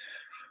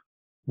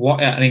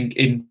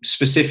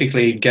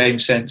 Specifically in game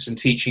sense and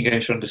teaching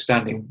games for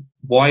understanding,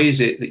 why is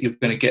it that you're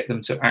going to get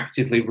them to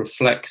actively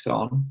reflect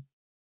on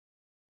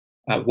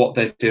what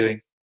they're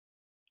doing?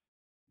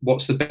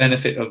 What's the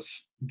benefit of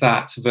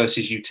that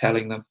versus you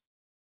telling them?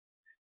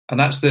 And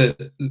that's where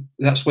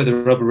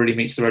the rubber really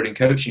meets the road in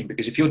coaching,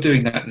 because if you're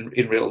doing that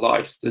in real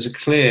life, there's a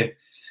clear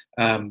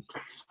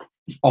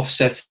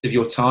offset of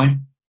your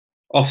time,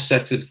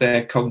 offset of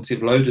their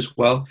cognitive load as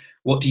well.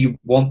 What do you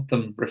want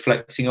them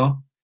reflecting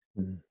on?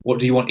 What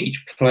do you want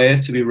each player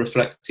to be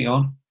reflecting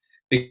on?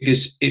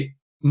 Because it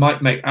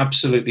might make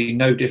absolutely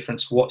no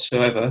difference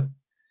whatsoever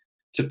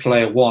to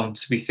player one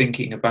to be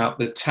thinking about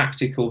the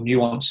tactical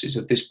nuances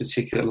of this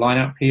particular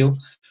line-out peel,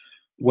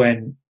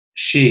 when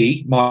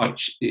she might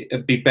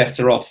be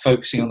better off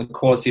focusing on the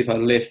quality of her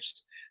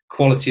lift,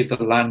 quality of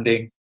the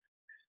landing,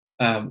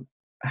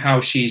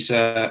 how she's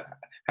setting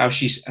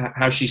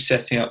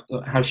up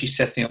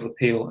the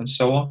peel, and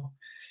so on.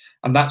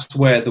 And that's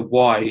where the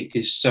why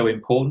is so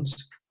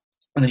important.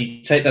 And then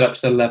you take that up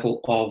to the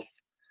level of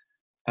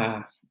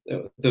the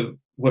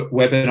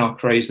webinar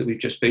craze that we've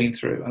just been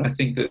through. And I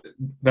think that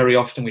very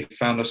often we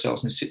found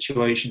ourselves in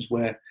situations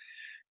where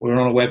we're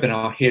on a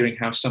webinar hearing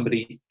how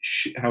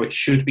how it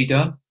should be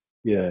done.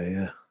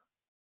 Yeah.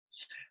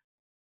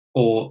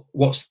 Or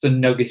what's the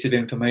nugget of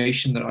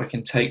information that I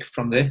can take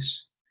from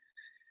this?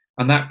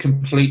 And that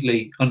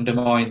completely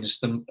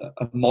undermines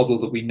a model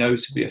that we know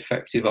to be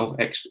effective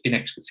in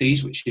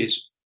expertise, which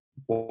is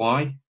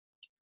why.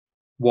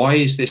 Why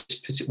is this?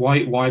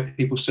 Why are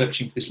people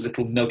searching for this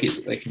little nugget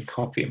that they can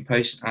copy and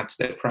paste and add to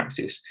their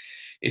practice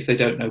if they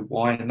don't know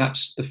why? And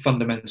that's the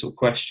fundamental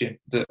question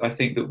that I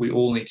think that we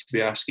all need to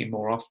be asking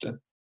more often.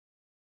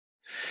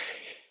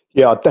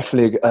 Yeah, I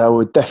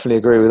would definitely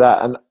agree with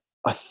that. And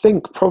I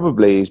think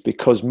probably is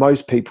because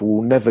most people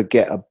will never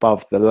get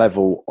above the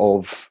level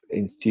of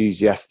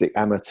enthusiastic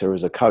amateur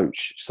as a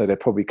coach. So they're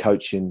probably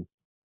coaching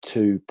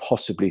 2,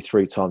 possibly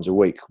 3 times a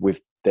week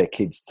with their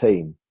kids'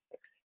 team.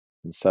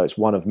 And so it's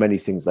one of many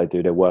things they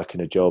do. They're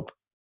working a job,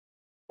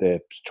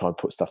 they're trying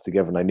to put stuff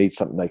together, and they need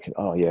something they can,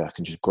 I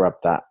can just grab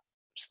that,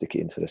 stick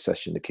it into the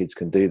session. The kids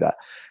can do that,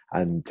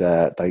 and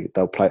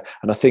they'll play.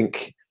 And I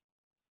think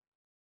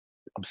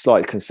I'm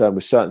slightly concerned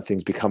with certain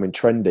things becoming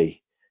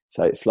trendy.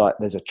 So it's like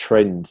there's a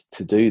trend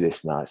to do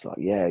this now. It's like,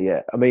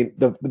 yeah. I mean,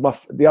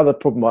 the other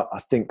problem I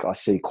think I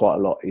see quite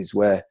a lot is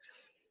where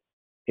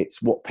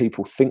it's what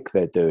people think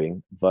they're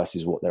doing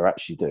versus what they're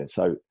actually doing.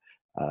 So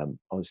I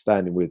was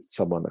standing with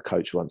someone, a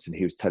coach once, and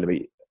he was telling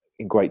me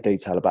in great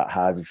detail about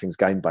how everything's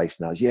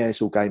game-based now.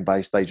 It's all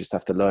game-based. They just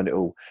have to learn it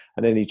all.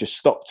 And then he just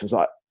stopped and was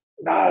like,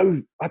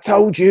 no, I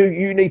told you,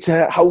 you need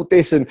to hold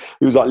this. And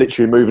he was like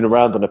literally moving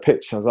around on a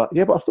pitch. I was like,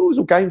 yeah, but I thought it was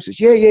all games.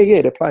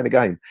 Yeah, they're playing a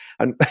game.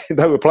 And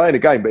they were playing a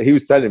game, but he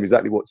was telling them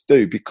exactly what to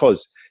do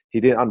because he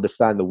didn't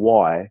understand the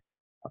why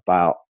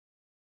about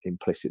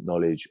implicit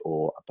knowledge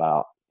or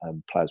about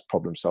players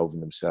problem solving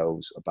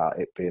themselves, about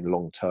it being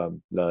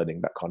long-term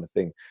learning, that kind of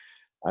thing.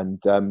 And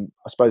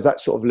I suppose that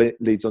sort of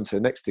leads on to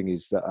the next thing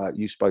is that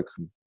you've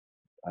spoken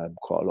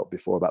quite a lot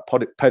before about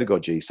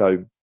pedagogy,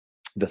 so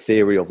the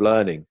theory of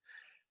learning.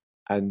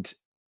 And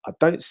I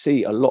don't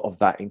see a lot of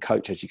that in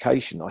coach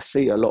education. I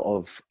see a lot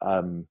of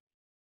I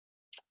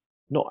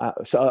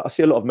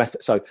see a lot of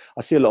methods. So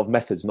I see a lot of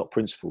methods, not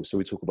principles. So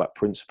we talk about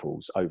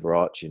principles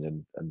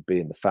overarching and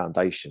being the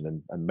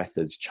foundation, and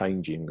methods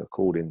changing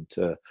according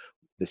to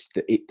this.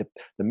 The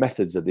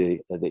methods are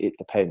the it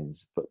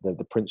depends, but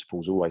the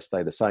principles always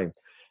stay the same.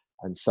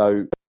 And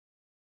so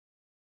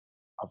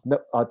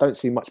I don't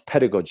see much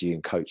pedagogy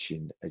in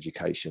coaching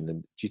education.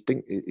 And do you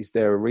think, is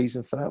there a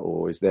reason for that,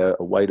 or is there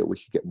a way that we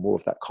could get more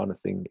of that kind of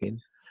thing in?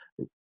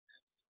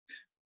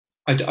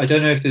 I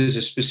don't know if there's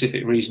a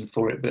specific reason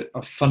for it, but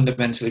I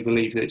fundamentally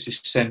believe that it's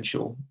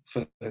essential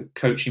for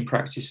coaching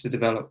practice to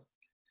develop.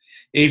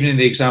 Even in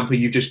the example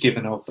you've just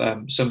given of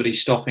somebody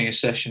stopping a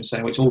session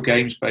saying, well, it's all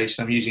games based,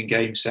 I'm using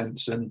game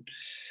sense. And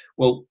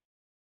well,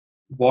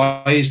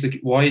 why is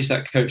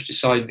that coach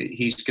deciding that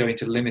he's going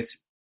to limit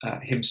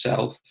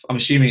himself? I'm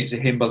assuming it's a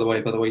him, by the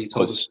way you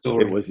told the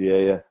story. It was,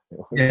 yeah.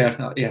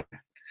 Yeah.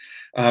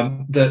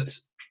 That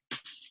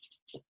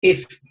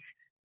if,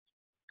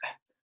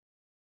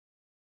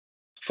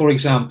 for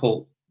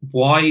example,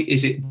 why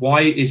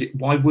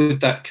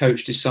would that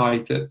coach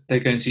decide that they're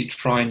going to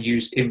try and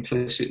use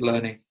implicit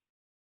learning?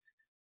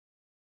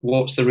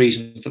 What's the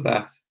reason for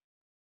that?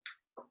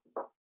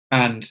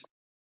 And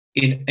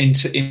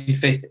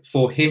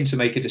for him to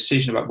make a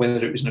decision about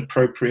whether it was an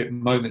appropriate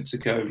moment to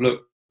go,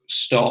 look,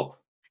 stop.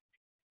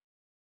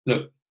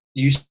 Look,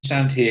 you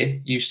stand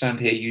here, you stand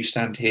here, you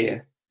stand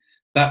here.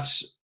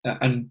 That's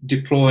and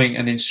deploying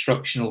an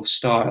instructional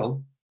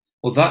style.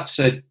 Well, that's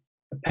a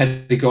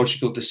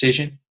pedagogical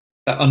decision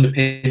that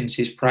underpins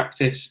his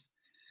practice.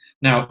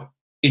 Now,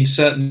 in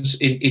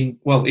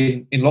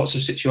lots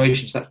of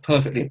situations, that's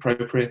perfectly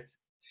appropriate.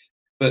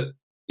 But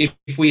if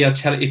we're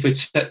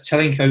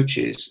telling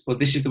coaches, well,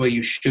 this is the way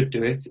you should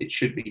do it. It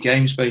should be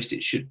games based.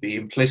 It should be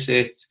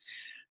implicit.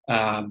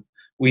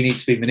 We need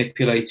to be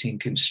manipulating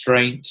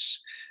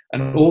constraints,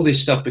 and all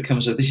this stuff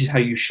becomes this is how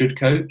you should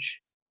coach,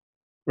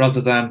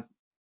 rather than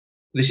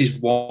this is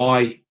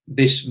why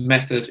this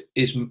method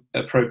is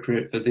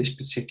appropriate for this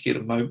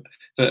particular moment,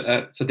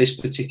 for this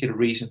particular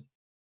reason.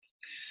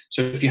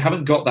 So if you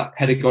haven't got that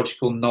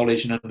pedagogical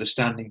knowledge and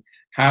understanding,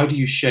 how do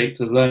you shape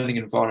the learning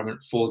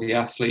environment for the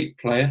athlete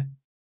player?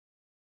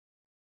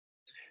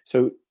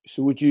 So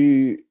would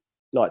you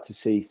like to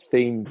see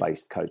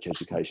theme-based coach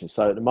education?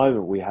 So at the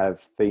moment we have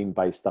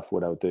theme-based stuff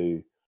where they'll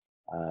do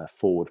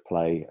forward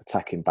play,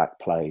 attacking back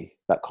play,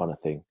 that kind of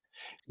thing.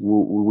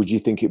 Would you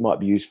think it might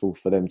be useful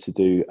for them to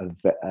do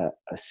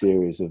a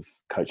series of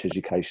coach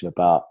education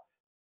about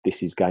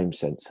this is game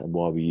sense and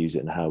why we use it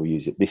and how we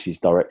use it? This is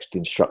direct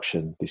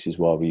instruction. This is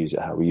why we use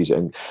it, how we use it,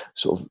 and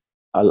sort of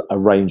a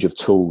range of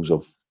tools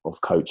of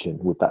coaching.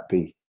 Would that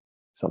be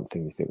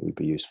something you think would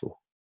be useful?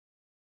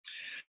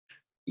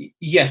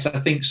 Yes, I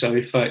think so.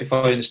 If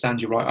I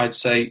understand you right, I'd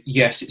say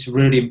yes, it's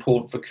really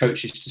important for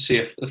coaches to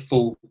see a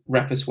full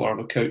repertoire of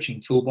a coaching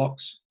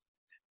toolbox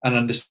and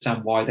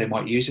understand why they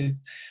might use it.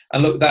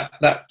 And look,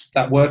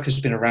 that work has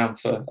been around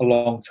for a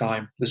long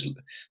time. There's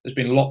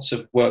been lots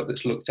of work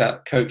that's looked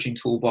at coaching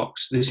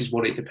toolbox. This is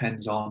what it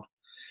depends on.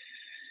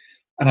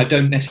 And I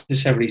don't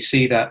necessarily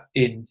see that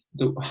in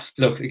the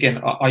look.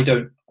 Again, I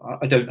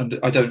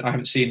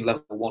haven't seen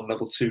level 1,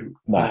 level 2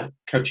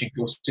 coaching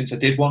course since I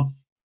did one.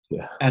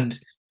 Yeah. And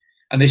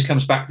this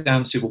comes back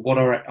down to, well, what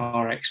are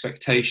our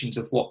expectations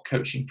of what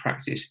coaching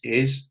practice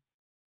is,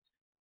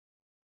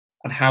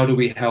 and how do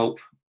we help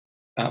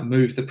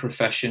move the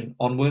profession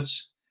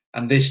onwards?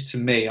 And this, to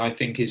me, I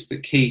think is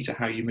the key to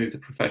how you move the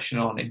profession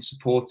on, in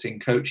supporting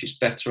coaches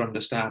better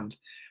understand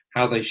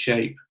how they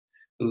shape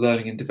the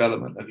learning and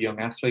development of young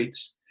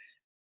athletes.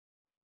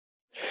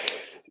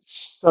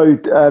 So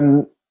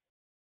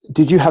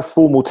did you have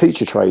formal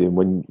teacher training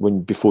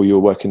when before you were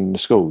working in the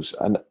schools?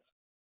 And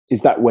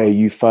is that where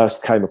you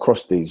first came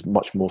across these,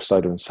 much more so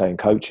than saying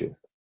coaching?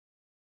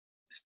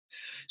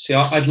 See,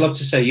 I'd love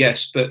to say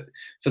yes, but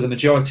for the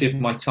majority of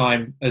my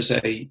time as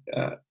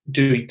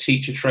doing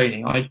teacher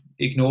training, I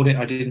ignored it.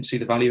 I didn't see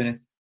the value in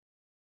it.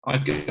 I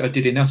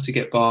did enough to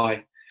get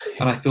by,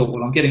 and I thought,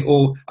 well, I'm getting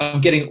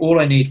all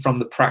I need from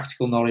the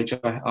practical knowledge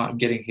I'm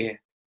getting here.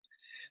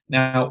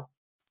 Now,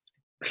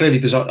 clearly,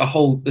 there's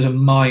a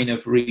mine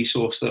of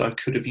resource that I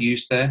could have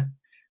used there,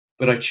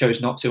 but I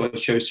chose not to. I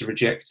chose to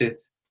reject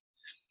it.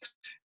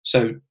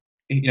 So,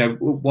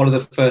 what are the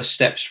first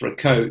steps for a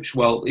coach?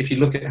 Well, if you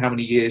look at how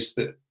many years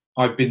that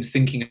I've been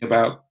thinking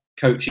about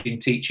coaching,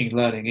 teaching,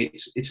 learning,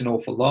 it's an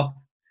awful lot.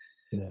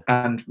 Yeah.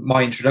 And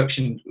my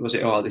introduction was,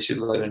 this is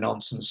a load of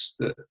nonsense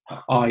that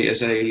I,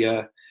 as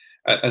a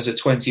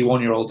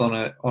 21-year-old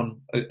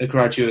on a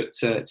graduate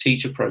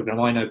teacher program,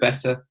 I know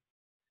better.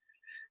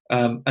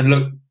 And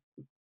look,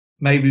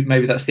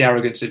 maybe that's the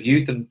arrogance of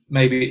youth, and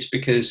maybe it's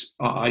because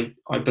I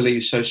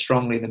believe so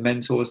strongly in the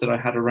mentors that I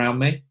had around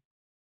me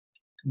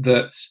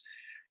that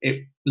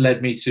it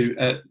led me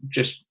to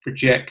just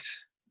reject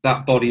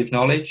that body of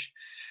knowledge.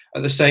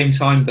 At the same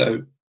time,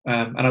 though,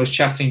 and I was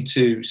chatting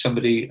to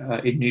somebody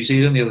in New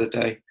Zealand the other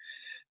day,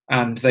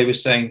 and they were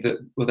saying that,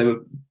 they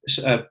were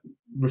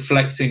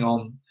reflecting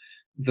on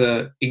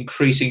the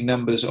increasing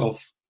numbers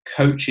of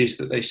coaches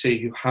that they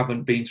see who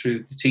haven't been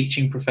through the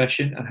teaching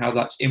profession and how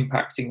that's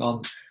impacting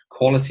on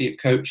quality of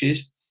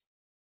coaches.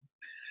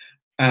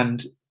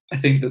 And I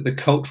think that the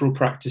cultural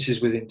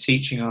practices within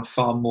teaching are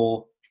far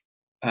more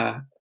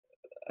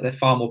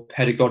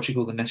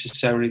pedagogical than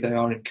necessarily they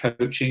are in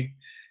coaching.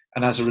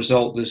 And as a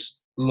result, there's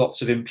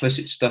lots of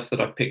implicit stuff that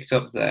I've picked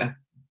up there.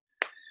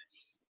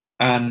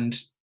 And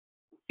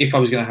if I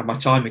was going to have my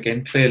time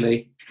again,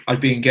 clearly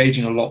I'd be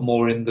engaging a lot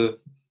more in the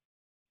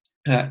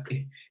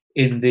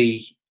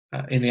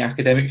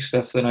academic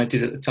stuff than I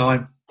did at the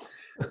time.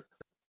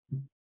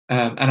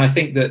 And I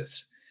think that,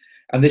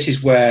 and this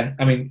is where,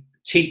 I mean,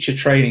 teacher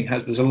training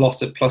there's a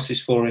lot of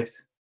pluses for it,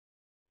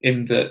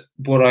 in that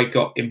what I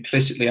got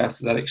implicitly out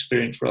of that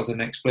experience rather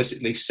than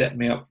explicitly set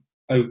me up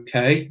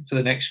okay for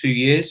the next few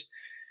years.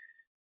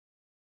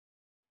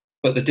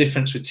 But the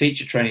difference with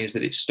teacher training is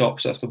that it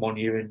stops after 1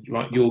 year and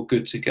you're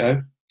good to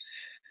go.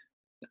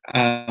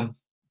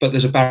 But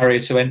there's a barrier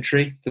to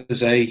entry.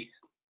 There's a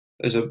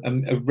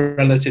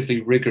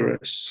relatively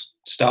rigorous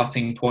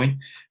starting point,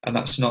 and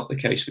that's not the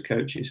case for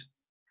coaches.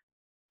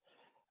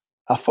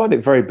 I find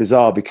it very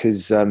bizarre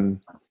because,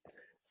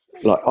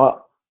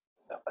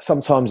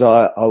 sometimes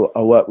I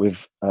work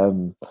with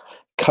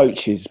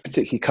coaches,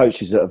 particularly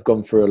coaches that have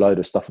gone through a load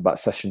of stuff about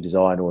session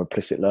design or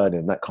implicit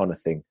learning, that kind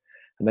of thing.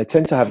 And they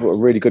tend to have a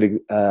really good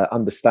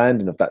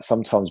understanding of that,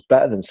 sometimes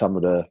better than some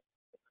of the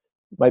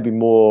maybe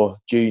more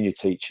junior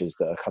teachers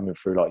that are coming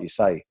through, like you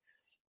say.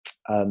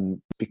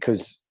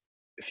 Because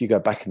if you go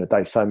back in the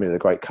day, so many of the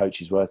great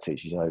coaches were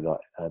teachers, like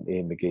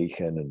Ian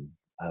McGeechan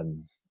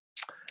and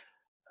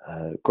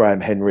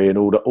Graham Henry and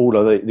all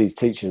of these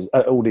teachers,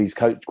 all these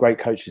great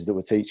coaches that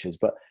were teachers.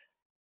 But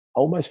I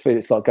almost feel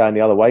it's like going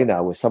the other way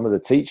now, where some of the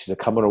teachers are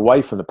coming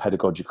away from the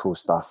pedagogical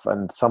stuff,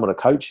 and some of the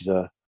coaches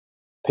are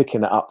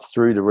picking it up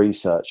through the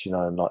research,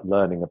 and like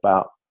learning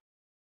about,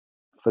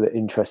 for the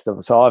interest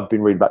of. So I've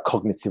been reading about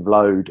cognitive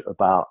load,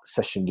 about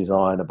session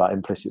design, about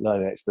implicit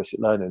learning, explicit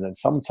learning, and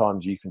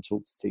sometimes you can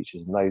talk to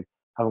teachers and they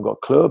haven't got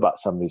a clue about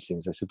some of these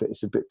things. It's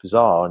a bit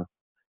bizarre, and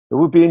it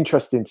would be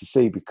interesting to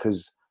see,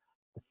 because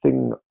the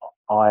thing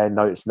I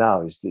notice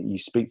now is that you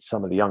speak to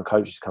some of the young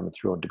coaches coming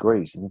through on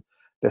degrees, and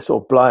they're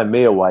sort of blowing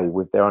me away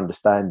with their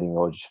understanding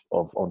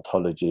of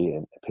ontology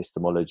and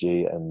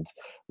epistemology and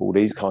all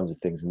these kinds of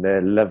things, and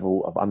their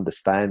level of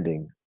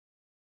understanding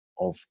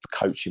of the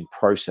coaching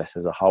process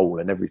as a whole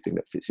and everything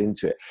that fits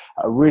into it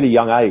at a really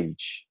young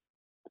age.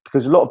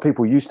 Because a lot of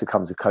people used to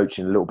come to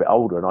coaching a little bit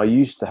older, and I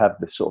used to have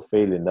this sort of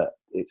feeling that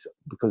it's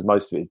because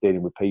most of it is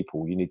dealing with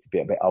people, you need to be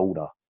a bit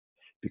older,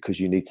 because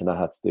you need to know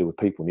how to deal with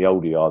people. And the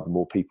older you are, the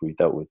more people you've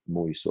dealt with, the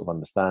more you sort of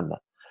understand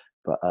that.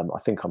 But I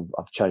think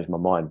I've changed my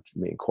mind,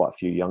 meeting quite a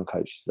few young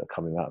coaches that are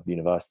coming out of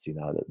university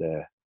now, that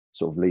they're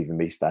sort of leaving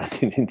me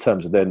standing in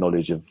terms of their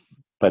knowledge of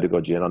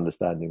pedagogy and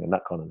understanding and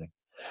that kind of thing.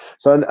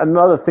 So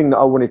another thing that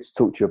I wanted to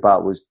talk to you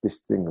about was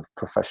this thing of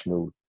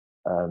professional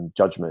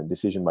judgment and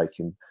decision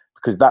making,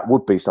 because that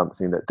would be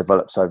something that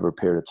develops over a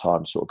period of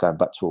time, sort of going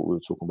back to what we were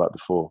talking about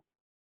before,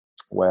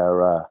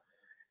 where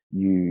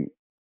you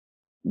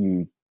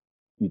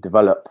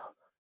develop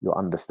your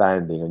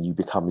understanding and you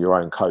become your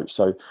own coach.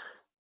 So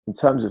in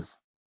terms of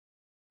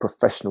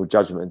professional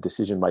judgment and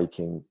decision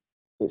making,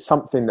 it's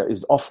something that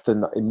is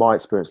often, in my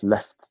experience,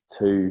 left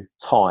to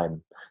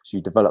time. So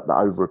you develop that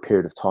over a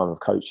period of time of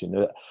coaching.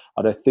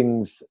 Are there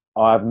things,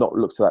 I have not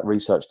looked at that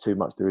research too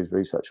much, there is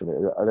research on it.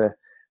 Are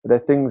there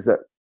things that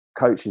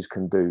coaches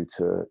can do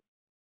to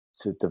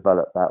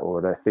develop that, or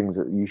are there things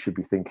that you should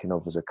be thinking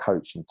of as a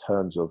coach in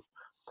terms of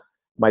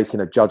making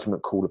a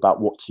judgment call about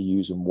what to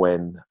use and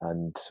when,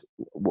 and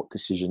what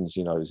decisions,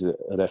 are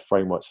there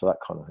frameworks for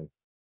that kind of thing?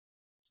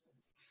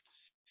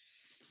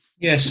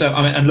 Yeah, so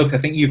I mean, and look, I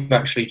think you've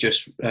actually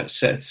just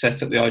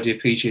set up the idea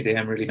of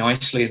PGDM really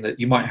nicely, in that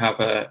you might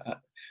have a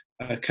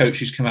coach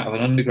who's come out of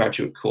an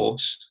undergraduate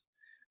course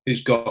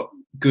who's got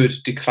good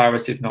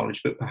declarative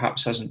knowledge, but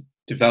perhaps hasn't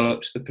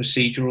developed the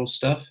procedural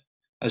stuff,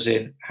 as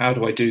in, how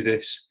do I do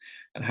this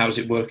and how does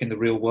it work in the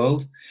real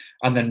world?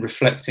 And then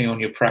reflecting on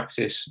your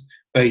practice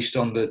based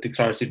on the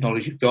declarative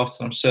knowledge you've got.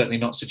 And I'm certainly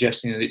not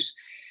suggesting that it's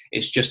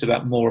just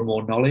about more and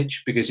more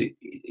knowledge, because it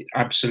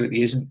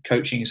absolutely isn't.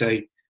 Coaching is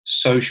a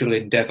social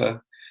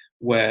endeavor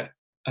where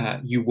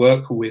you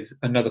work with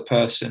another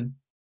person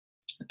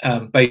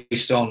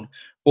based on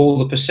all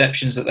the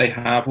perceptions that they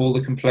have, all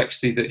the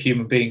complexity that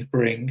human beings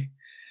bring.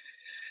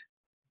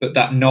 But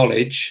that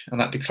knowledge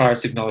and that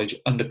declarative knowledge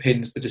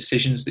underpins the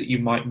decisions that you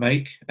might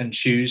make and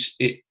choose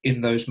it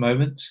in those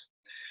moments.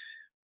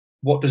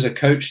 What does a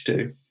coach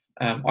do?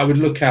 I would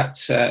look at,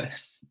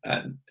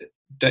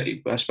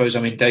 I suppose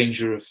I'm in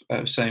danger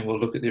of saying, well,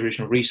 look at the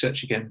original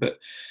research again, but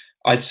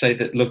I'd say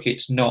that, look,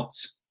 it's not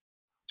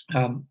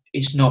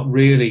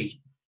really,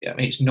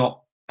 it's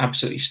not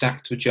absolutely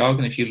stacked with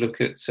jargon. If you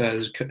look at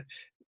there's a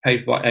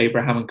paper by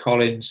Abraham and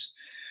Collins,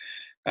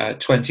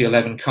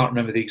 2011, can't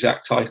remember the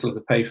exact title of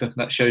the paper.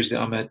 That shows that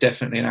I'm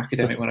definitely an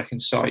academic when I can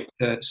cite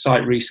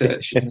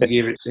research in the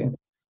year it's in.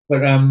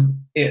 But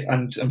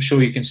and I'm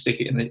sure you can stick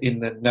it in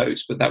the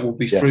notes, but that will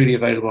be freely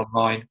available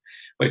online,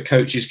 where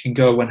coaches can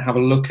go and have a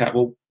look at,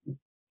 well,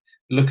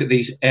 look at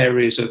these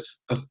areas of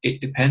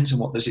it depends,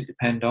 and what does it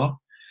depend on.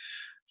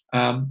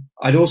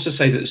 I'd also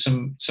say that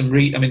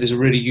there's a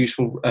really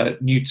useful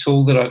new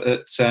tool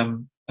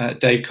that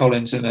Dave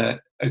Collins and a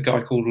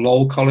guy called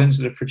Lowell Collins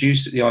that have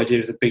produced the idea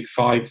of the Big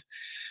Five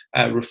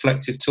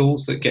reflective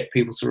tools that get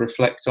people to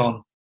reflect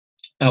on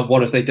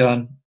what have they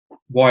done,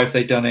 why have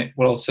they done it,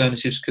 what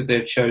alternatives could they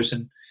have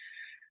chosen,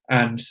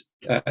 and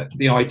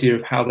the idea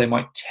of how they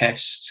might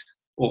test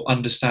or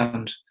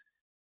understand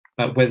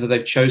whether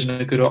they've chosen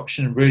a good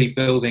option, and really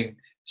building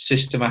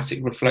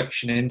systematic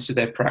reflection into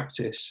their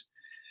practice.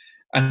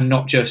 And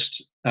not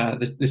just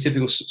the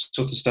typical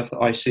sort of stuff that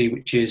I see,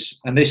 which is,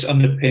 and this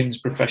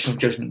underpins professional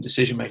judgment and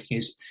decision making,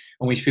 is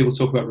when people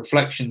talk about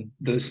reflection,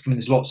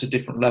 there's lots of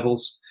different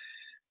levels.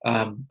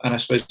 And I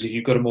suppose if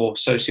you've got a more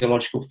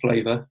sociological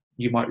flavour,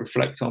 you might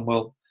reflect on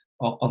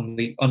on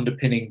the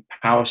underpinning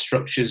power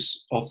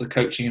structures of the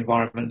coaching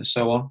environment and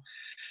so on.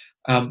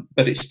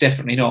 But it's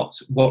definitely not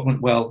what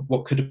went well,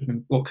 what could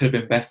have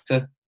been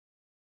better.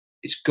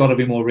 It's got to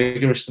be more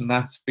rigorous than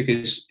that,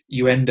 because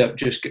you end up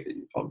just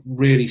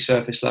really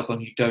surface level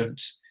and you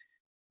don't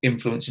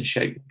influence and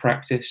shape the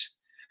practice.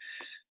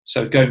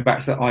 So going back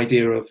to that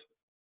idea of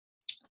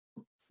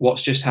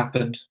what's just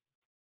happened,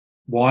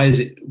 why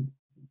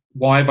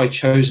have I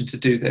chosen to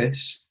do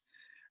this?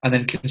 And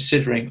then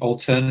considering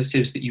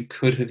alternatives that you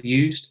could have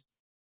used.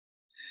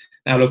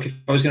 Now, look, if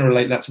I was going to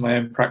relate that to my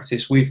own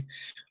practice, we've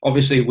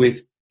obviously,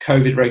 with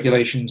COVID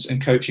regulations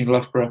and coaching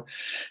Loughborough,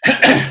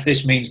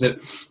 this means that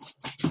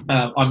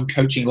I'm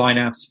coaching line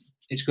out.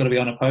 It's got to be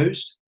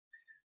unopposed.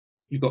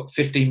 You've got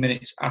 15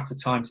 minutes at a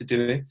time to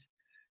do it.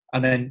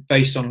 And then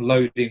based on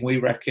loading, we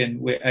reckon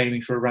we're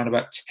aiming for around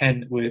about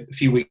 10, we're a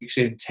few weeks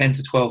in, 10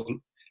 to 12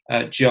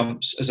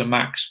 jumps as a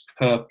max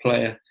per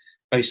player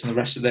based on the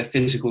rest of their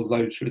physical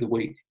load through the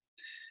week.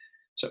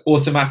 So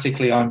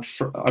automatically I've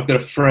got a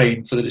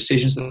frame for the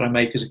decisions that I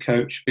make as a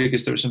coach,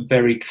 because there are some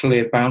very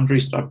clear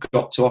boundaries that I've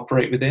got to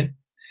operate within.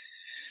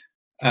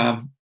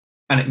 And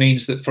it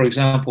means that, for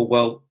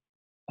example,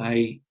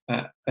 a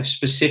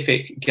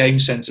specific game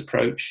sense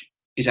approach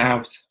is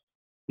out.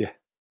 Yeah,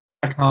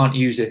 I can't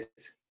use it.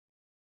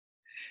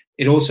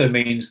 It also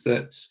means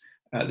that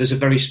there's a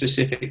very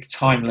specific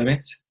time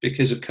limit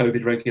because of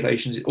COVID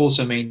regulations. It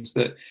also means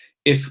that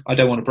if I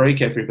don't want to break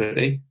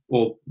everybody,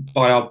 or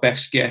by our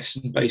best guess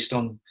and based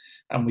on,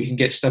 and we can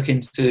get stuck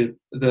into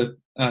the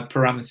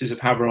parameters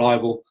of how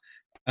reliable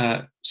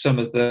some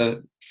of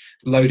the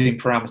loading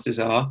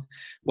parameters are,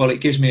 well, it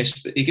gives me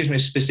a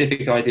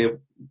specific idea of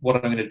what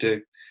I'm going to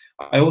do.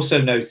 I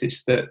also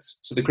noticed that,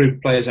 so the group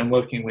of players I'm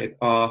working with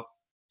are,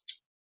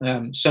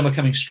 some are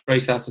coming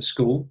straight out of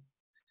school,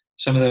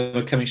 some of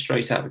them are coming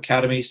straight out of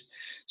academies,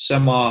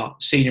 some are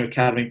senior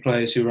academy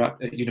players who are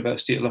at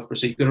university at Loughborough.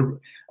 So you've got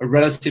a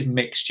relative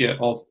mixture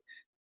of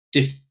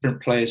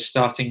different players'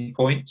 starting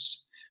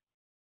points.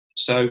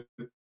 So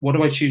what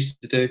do I choose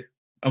to do?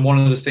 And one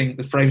of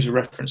the frames of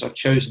reference I've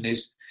chosen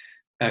is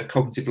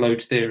cognitive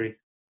load theory.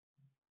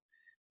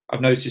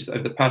 I've noticed that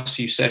over the past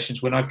few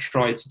sessions, when I've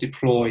tried to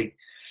deploy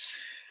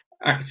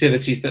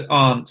activities that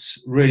aren't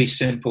really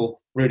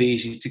simple, really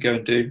easy to go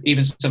and do,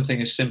 even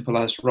something as simple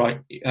as,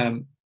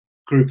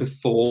 group of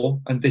 4,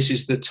 and this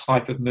is the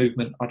type of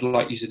movement I'd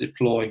like you to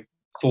deploy.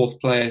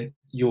 4th player,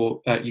 you're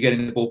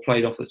getting the ball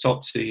played off the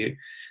top to you.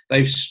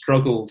 They've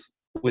struggled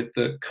with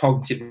the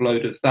cognitive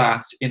load of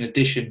that, in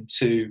addition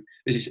to,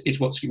 it's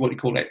what you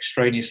call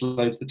extraneous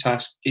load to the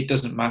task. It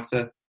doesn't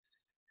matter.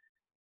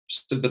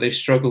 But they've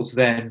struggled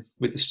then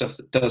with the stuff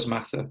that does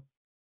matter.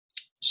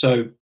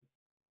 So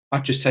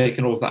I've just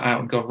taken all of that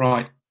out and gone,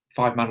 right,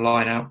 5-man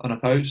line out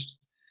unopposed,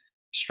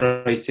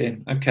 straight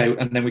in. Okay,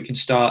 and then you can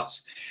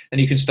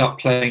start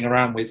playing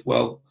around with,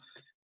 you're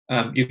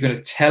going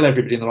to tell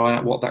everybody in the line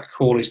out what that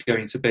call is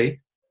going to be,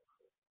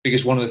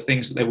 because one of the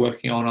things that they're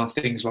working on are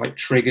things like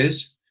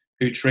triggers.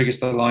 Who triggers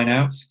the line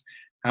out?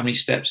 How many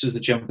steps does the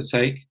jumper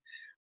take?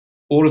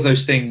 All of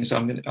those things,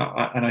 and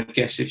I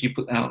guess if you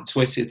put that out on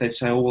Twitter, they'd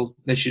say,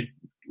 they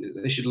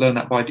should learn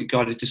that by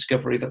guided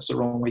discovery. That's the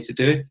wrong way to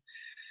do it.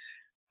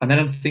 And then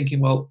I'm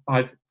thinking,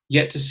 I've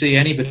yet to see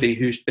anybody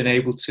who's been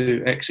able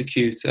to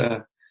execute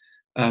a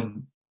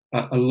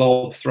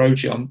lob throw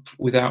jump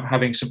without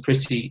having some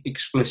pretty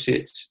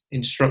explicit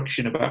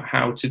instruction about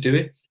how to do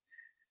it.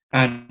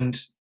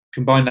 And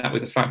combine that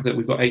with the fact that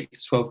we've got 8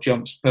 to 12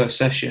 jumps per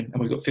session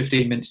and we've got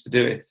 15 minutes to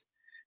do it.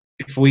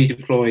 If we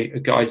deploy a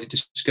guided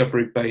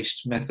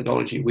discovery-based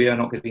methodology, we are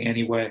not getting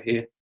anywhere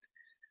here.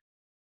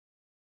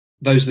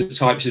 Those are the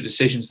types of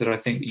decisions that I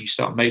think that you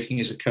start making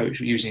as a coach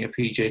using a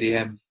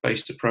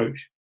PJDM-based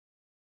approach.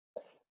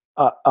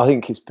 I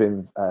think it's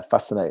been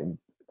fascinating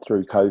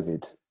through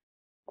COVID,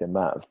 the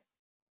amount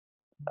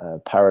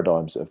of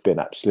paradigms that have been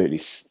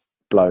absolutely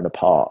blown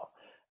apart,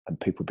 and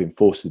people have been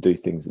forced to do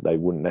things that they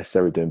wouldn't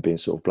necessarily do and being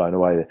sort of blown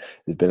away.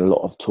 There's been a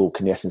lot of talk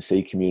in the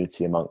S&C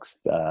community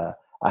amongst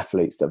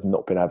athletes that have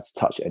not been able to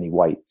touch any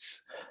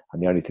weights.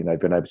 and the only thing they've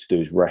been able to do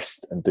is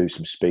rest and do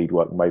some speed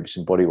work, maybe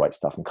some body weight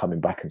stuff, and coming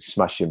back and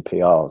smashing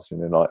PRs.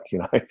 And they're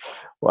like,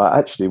 well,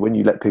 actually, when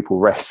you let people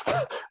rest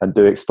and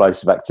do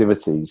explosive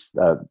activities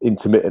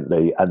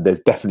intermittently, and there's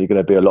definitely going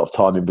to be a lot of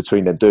time in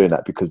between them doing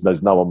that because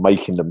there's no one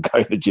making them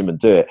go to the gym and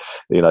do it.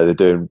 They're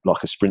doing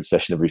like a sprint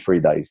session every 3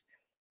 days.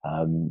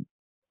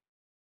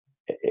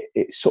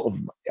 It's sort of,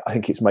 I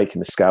think it's making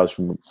the scales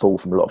fall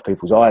from a lot of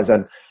people's eyes,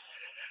 and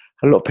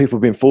a lot of people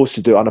have been forced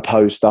to do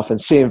unopposed stuff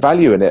and seeing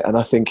value in it. And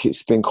I think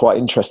it's been quite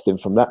interesting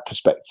from that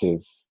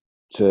perspective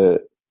to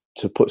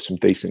put some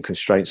decent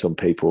constraints on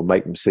people and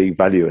make them see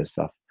value and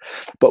stuff.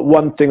 But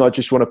one thing I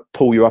just want to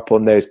pull you up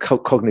on there is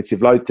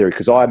cognitive load theory,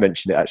 because I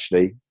mentioned it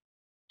actually.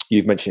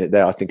 You've mentioned it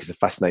there. I think it's a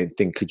fascinating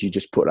thing. Could you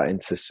just put that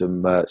into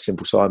some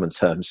simple Simon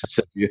terms?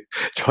 So you're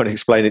trying to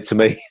explain it to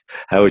me.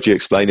 How would you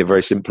explain it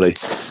very simply?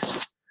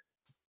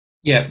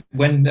 Yeah,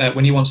 when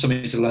you want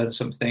somebody to learn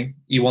something,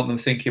 you want them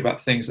thinking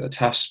about things that are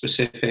task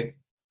specific.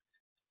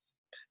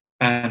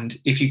 And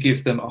if you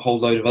give them a whole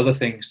load of other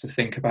things to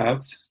think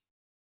about,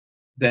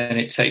 then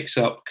it takes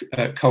up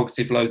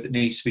cognitive load that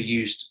needs to be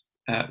used,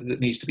 that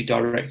needs to be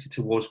directed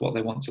towards what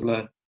they want to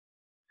learn.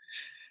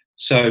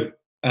 So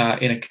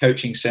in a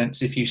coaching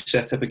sense, if you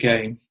set up a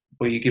game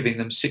where you're giving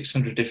them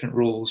 600 different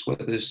rules, where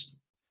there's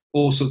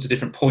all sorts of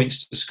different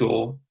points to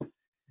score,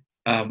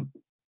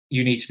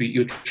 you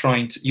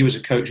as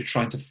a coach are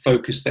trying to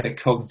focus their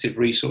cognitive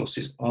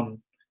resources on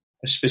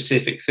a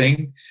specific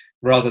thing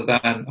rather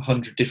than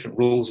 100 different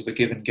rules of a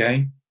given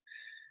game.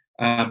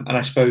 And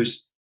I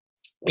suppose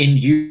in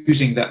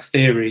using that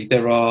theory,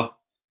 there are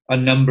a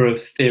number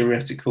of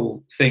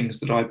theoretical things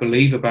that I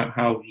believe about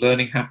how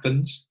learning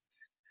happens.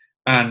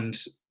 And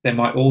there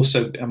might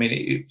also,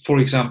 for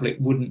example, it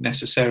wouldn't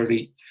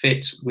necessarily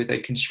fit with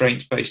a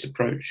constraint-based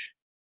approach.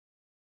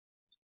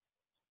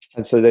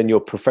 And so then your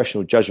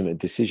professional judgment and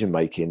decision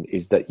making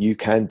is that you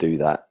can do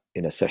that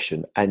in a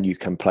session, and you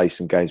can play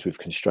some games with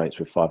constraints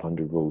with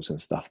 500 rules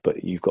and stuff,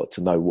 but you've got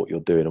to know what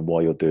you're doing and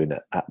why you're doing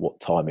it at what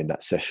time in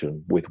that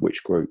session with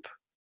which group.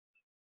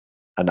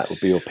 And that would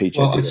be your PJ.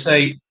 Well, I'd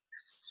say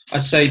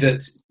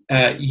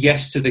that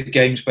yes to the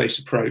games-based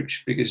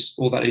approach, because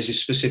all that is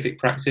specific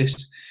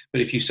practice.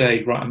 But if you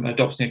say, right, I'm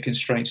adopting a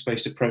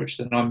constraints-based approach,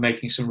 then I'm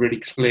making some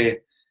really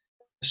clear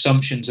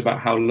assumptions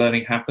about how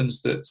learning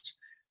happens that,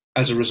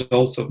 as a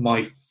result of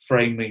my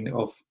framing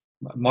of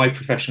my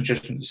professional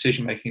judgment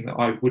decision making, that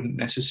I wouldn't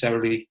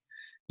necessarily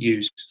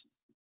use.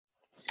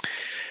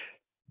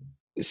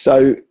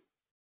 So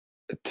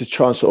to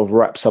try and sort of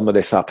wrap some of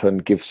this up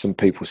and give some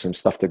people some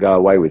stuff to go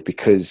away with,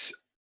 because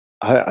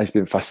it's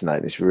been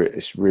fascinating.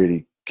 It's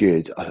really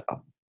good.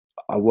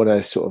 I want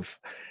to sort of,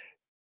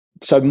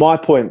 so my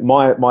point,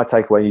 my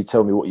takeaway, you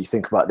tell me what you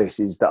think about this,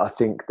 is that I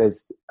think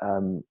there's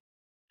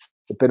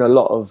been a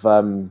lot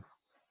of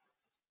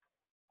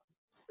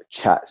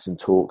chats and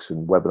talks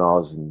and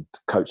webinars and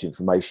coach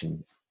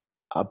information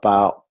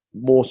about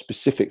more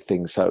specific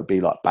things. So it would be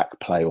like back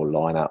play or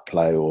line out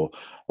play or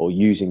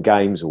using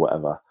games or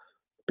whatever.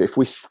 But if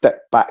we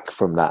step back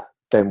from that,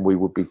 then we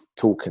would be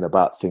talking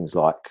about things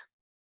like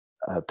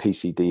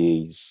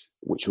PCDEs,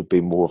 which would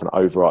be more of an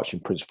overarching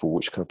principle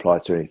which can apply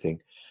to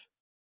anything.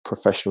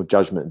 Professional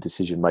judgment and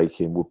decision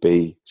making would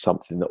be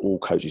something that all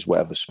coaches,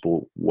 whatever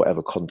sport,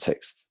 whatever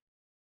context,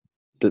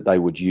 that they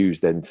would use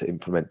then to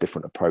implement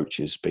different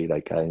approaches, be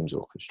they games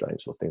or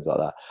constraints or things like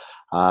that.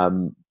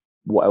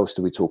 What else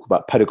do we talk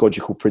about?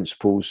 Pedagogical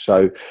principles.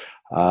 So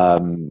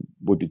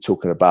we'd be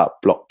talking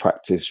about block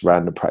practice,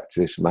 random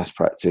practice, mass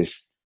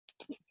practice,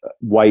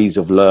 ways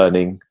of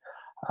learning.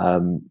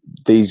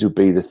 These would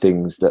be the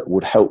things that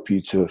would help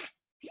you to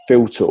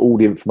filter all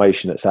the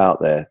information that's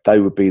out there. They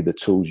would be the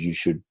tools you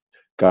should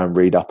go and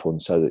read up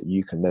on so that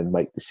you can then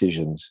make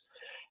decisions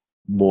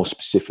more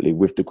specifically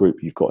with the group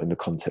you've got in the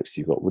context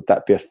you've got. Would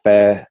that be a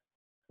fair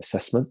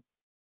assessment?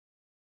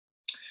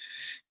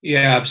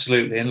 Yeah,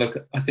 absolutely. And look,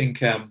 I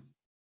think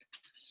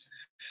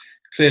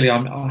clearly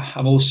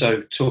I'm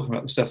also talking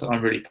about the stuff that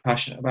I'm really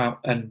passionate about,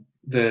 and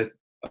the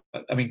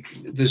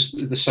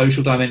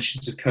social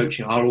dimensions of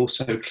coaching are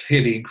also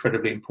clearly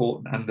incredibly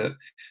important, and that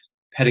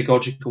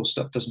pedagogical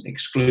stuff doesn't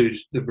exclude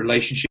the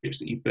relationships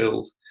that you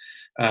build,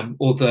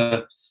 or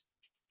the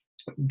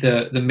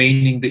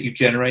meaning that you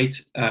generate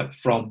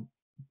from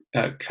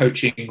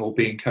coaching or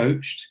being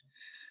coached.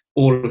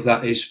 All of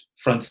that is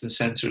front and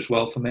center as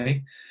well for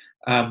me.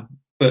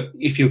 But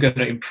if you're going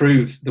to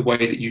improve the way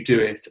that you do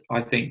it,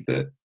 I think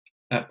that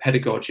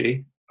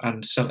pedagogy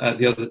and some of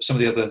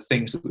the other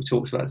things that we've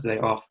talked about today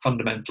are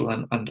fundamental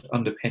and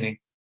underpinning.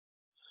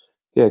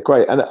 Yeah,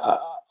 great. And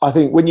I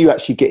think when you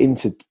actually get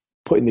into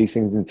putting these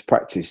things into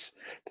practice,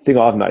 the thing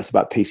I've noticed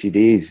about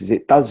PCD is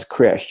it does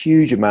create a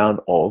huge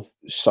amount of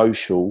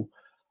social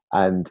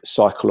and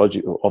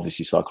psychological,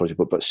 obviously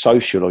psychological, but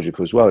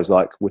sociological as well. It's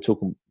like we're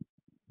talking,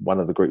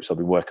 one of the groups I've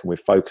been working with,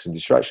 focus and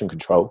distraction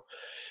control,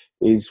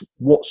 is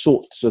what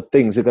sorts of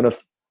things are going to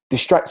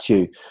distract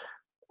you.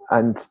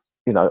 And,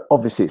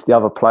 obviously it's the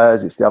other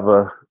players, it's the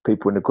other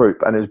people in the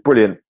group. And it was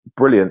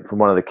brilliant from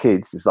one of the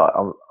kids. It's like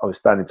I was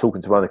standing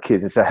talking to one of the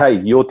kids and said, "Hey,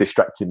 you're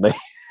distracting me."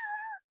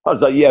 I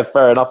was like, yeah,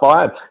 fair enough.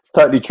 I am. It's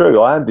totally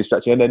true. I am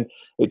distracting. And then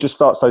it just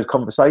starts those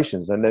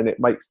conversations, and then it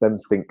makes them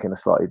think in a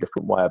slightly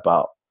different way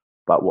about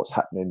what's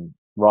happening,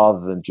 rather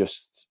than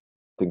just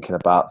thinking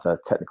about the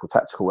technical,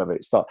 tactical, whether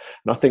it's start.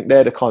 And I think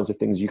they're the kinds of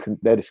things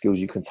they're the skills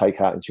you can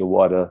take out into your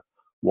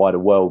wider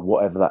world,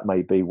 whatever that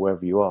may be,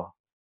 wherever you are.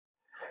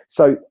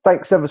 So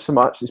thanks ever so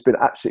much. It's been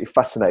absolutely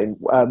fascinating.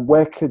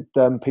 Where could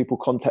people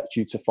contact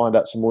you to find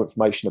out some more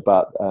information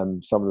about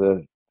some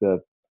of the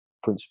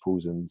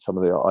principles and some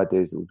of the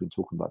ideas that we've been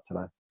talking about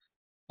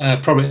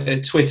today?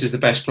 Probably Twitter's the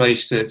best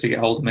place to get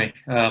hold of me.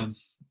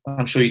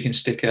 I'm sure you can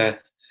stick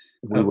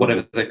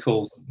whatever they're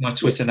called, my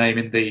Twitter name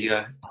in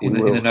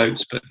the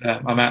notes, but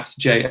I'm at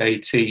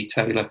JAT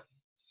Taylor.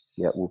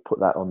 Yeah, we'll put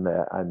that on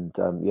there. And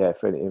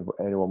if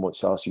anyone wants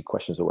to ask you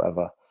questions or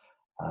whatever,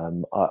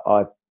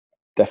 I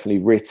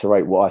definitely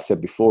reiterate what I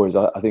said before. Is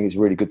I think it's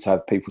really good to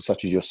have people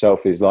such as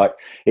yourself. Is like,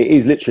 it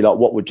is literally like,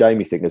 what would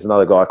Jamie think? There's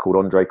another guy called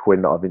Andre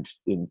Quinn that I've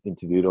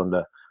interviewed on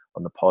the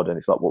pod, and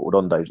it's like, what would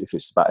Andre, if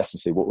it's about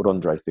S&C, what would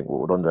Andre think?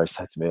 What would Andre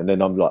say to me? And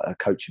then I'm like, a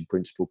coaching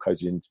principle,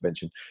 coaching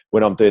intervention.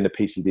 When I'm doing the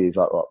PCD, is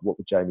like, right, what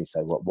would Jamie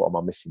say? What am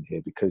I missing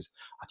here? Because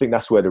I think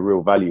that's where the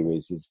real value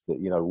is that,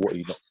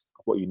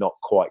 what you're not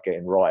quite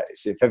getting right.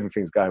 It's, if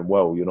everything's going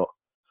well, you're not.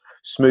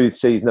 Smooth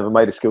seas never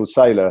made a skilled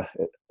sailor,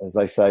 as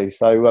they say.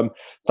 So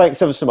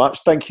thanks ever so much.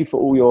 Thank you for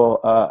all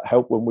your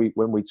help when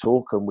we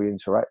talk and we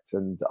interact,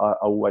 and I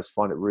always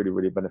find it really,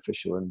 really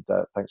beneficial. And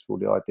thanks for all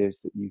the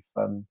ideas that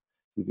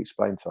you've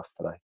explained to us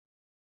today.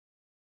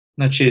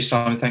 No, cheers,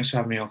 Simon. Thanks for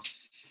having me on.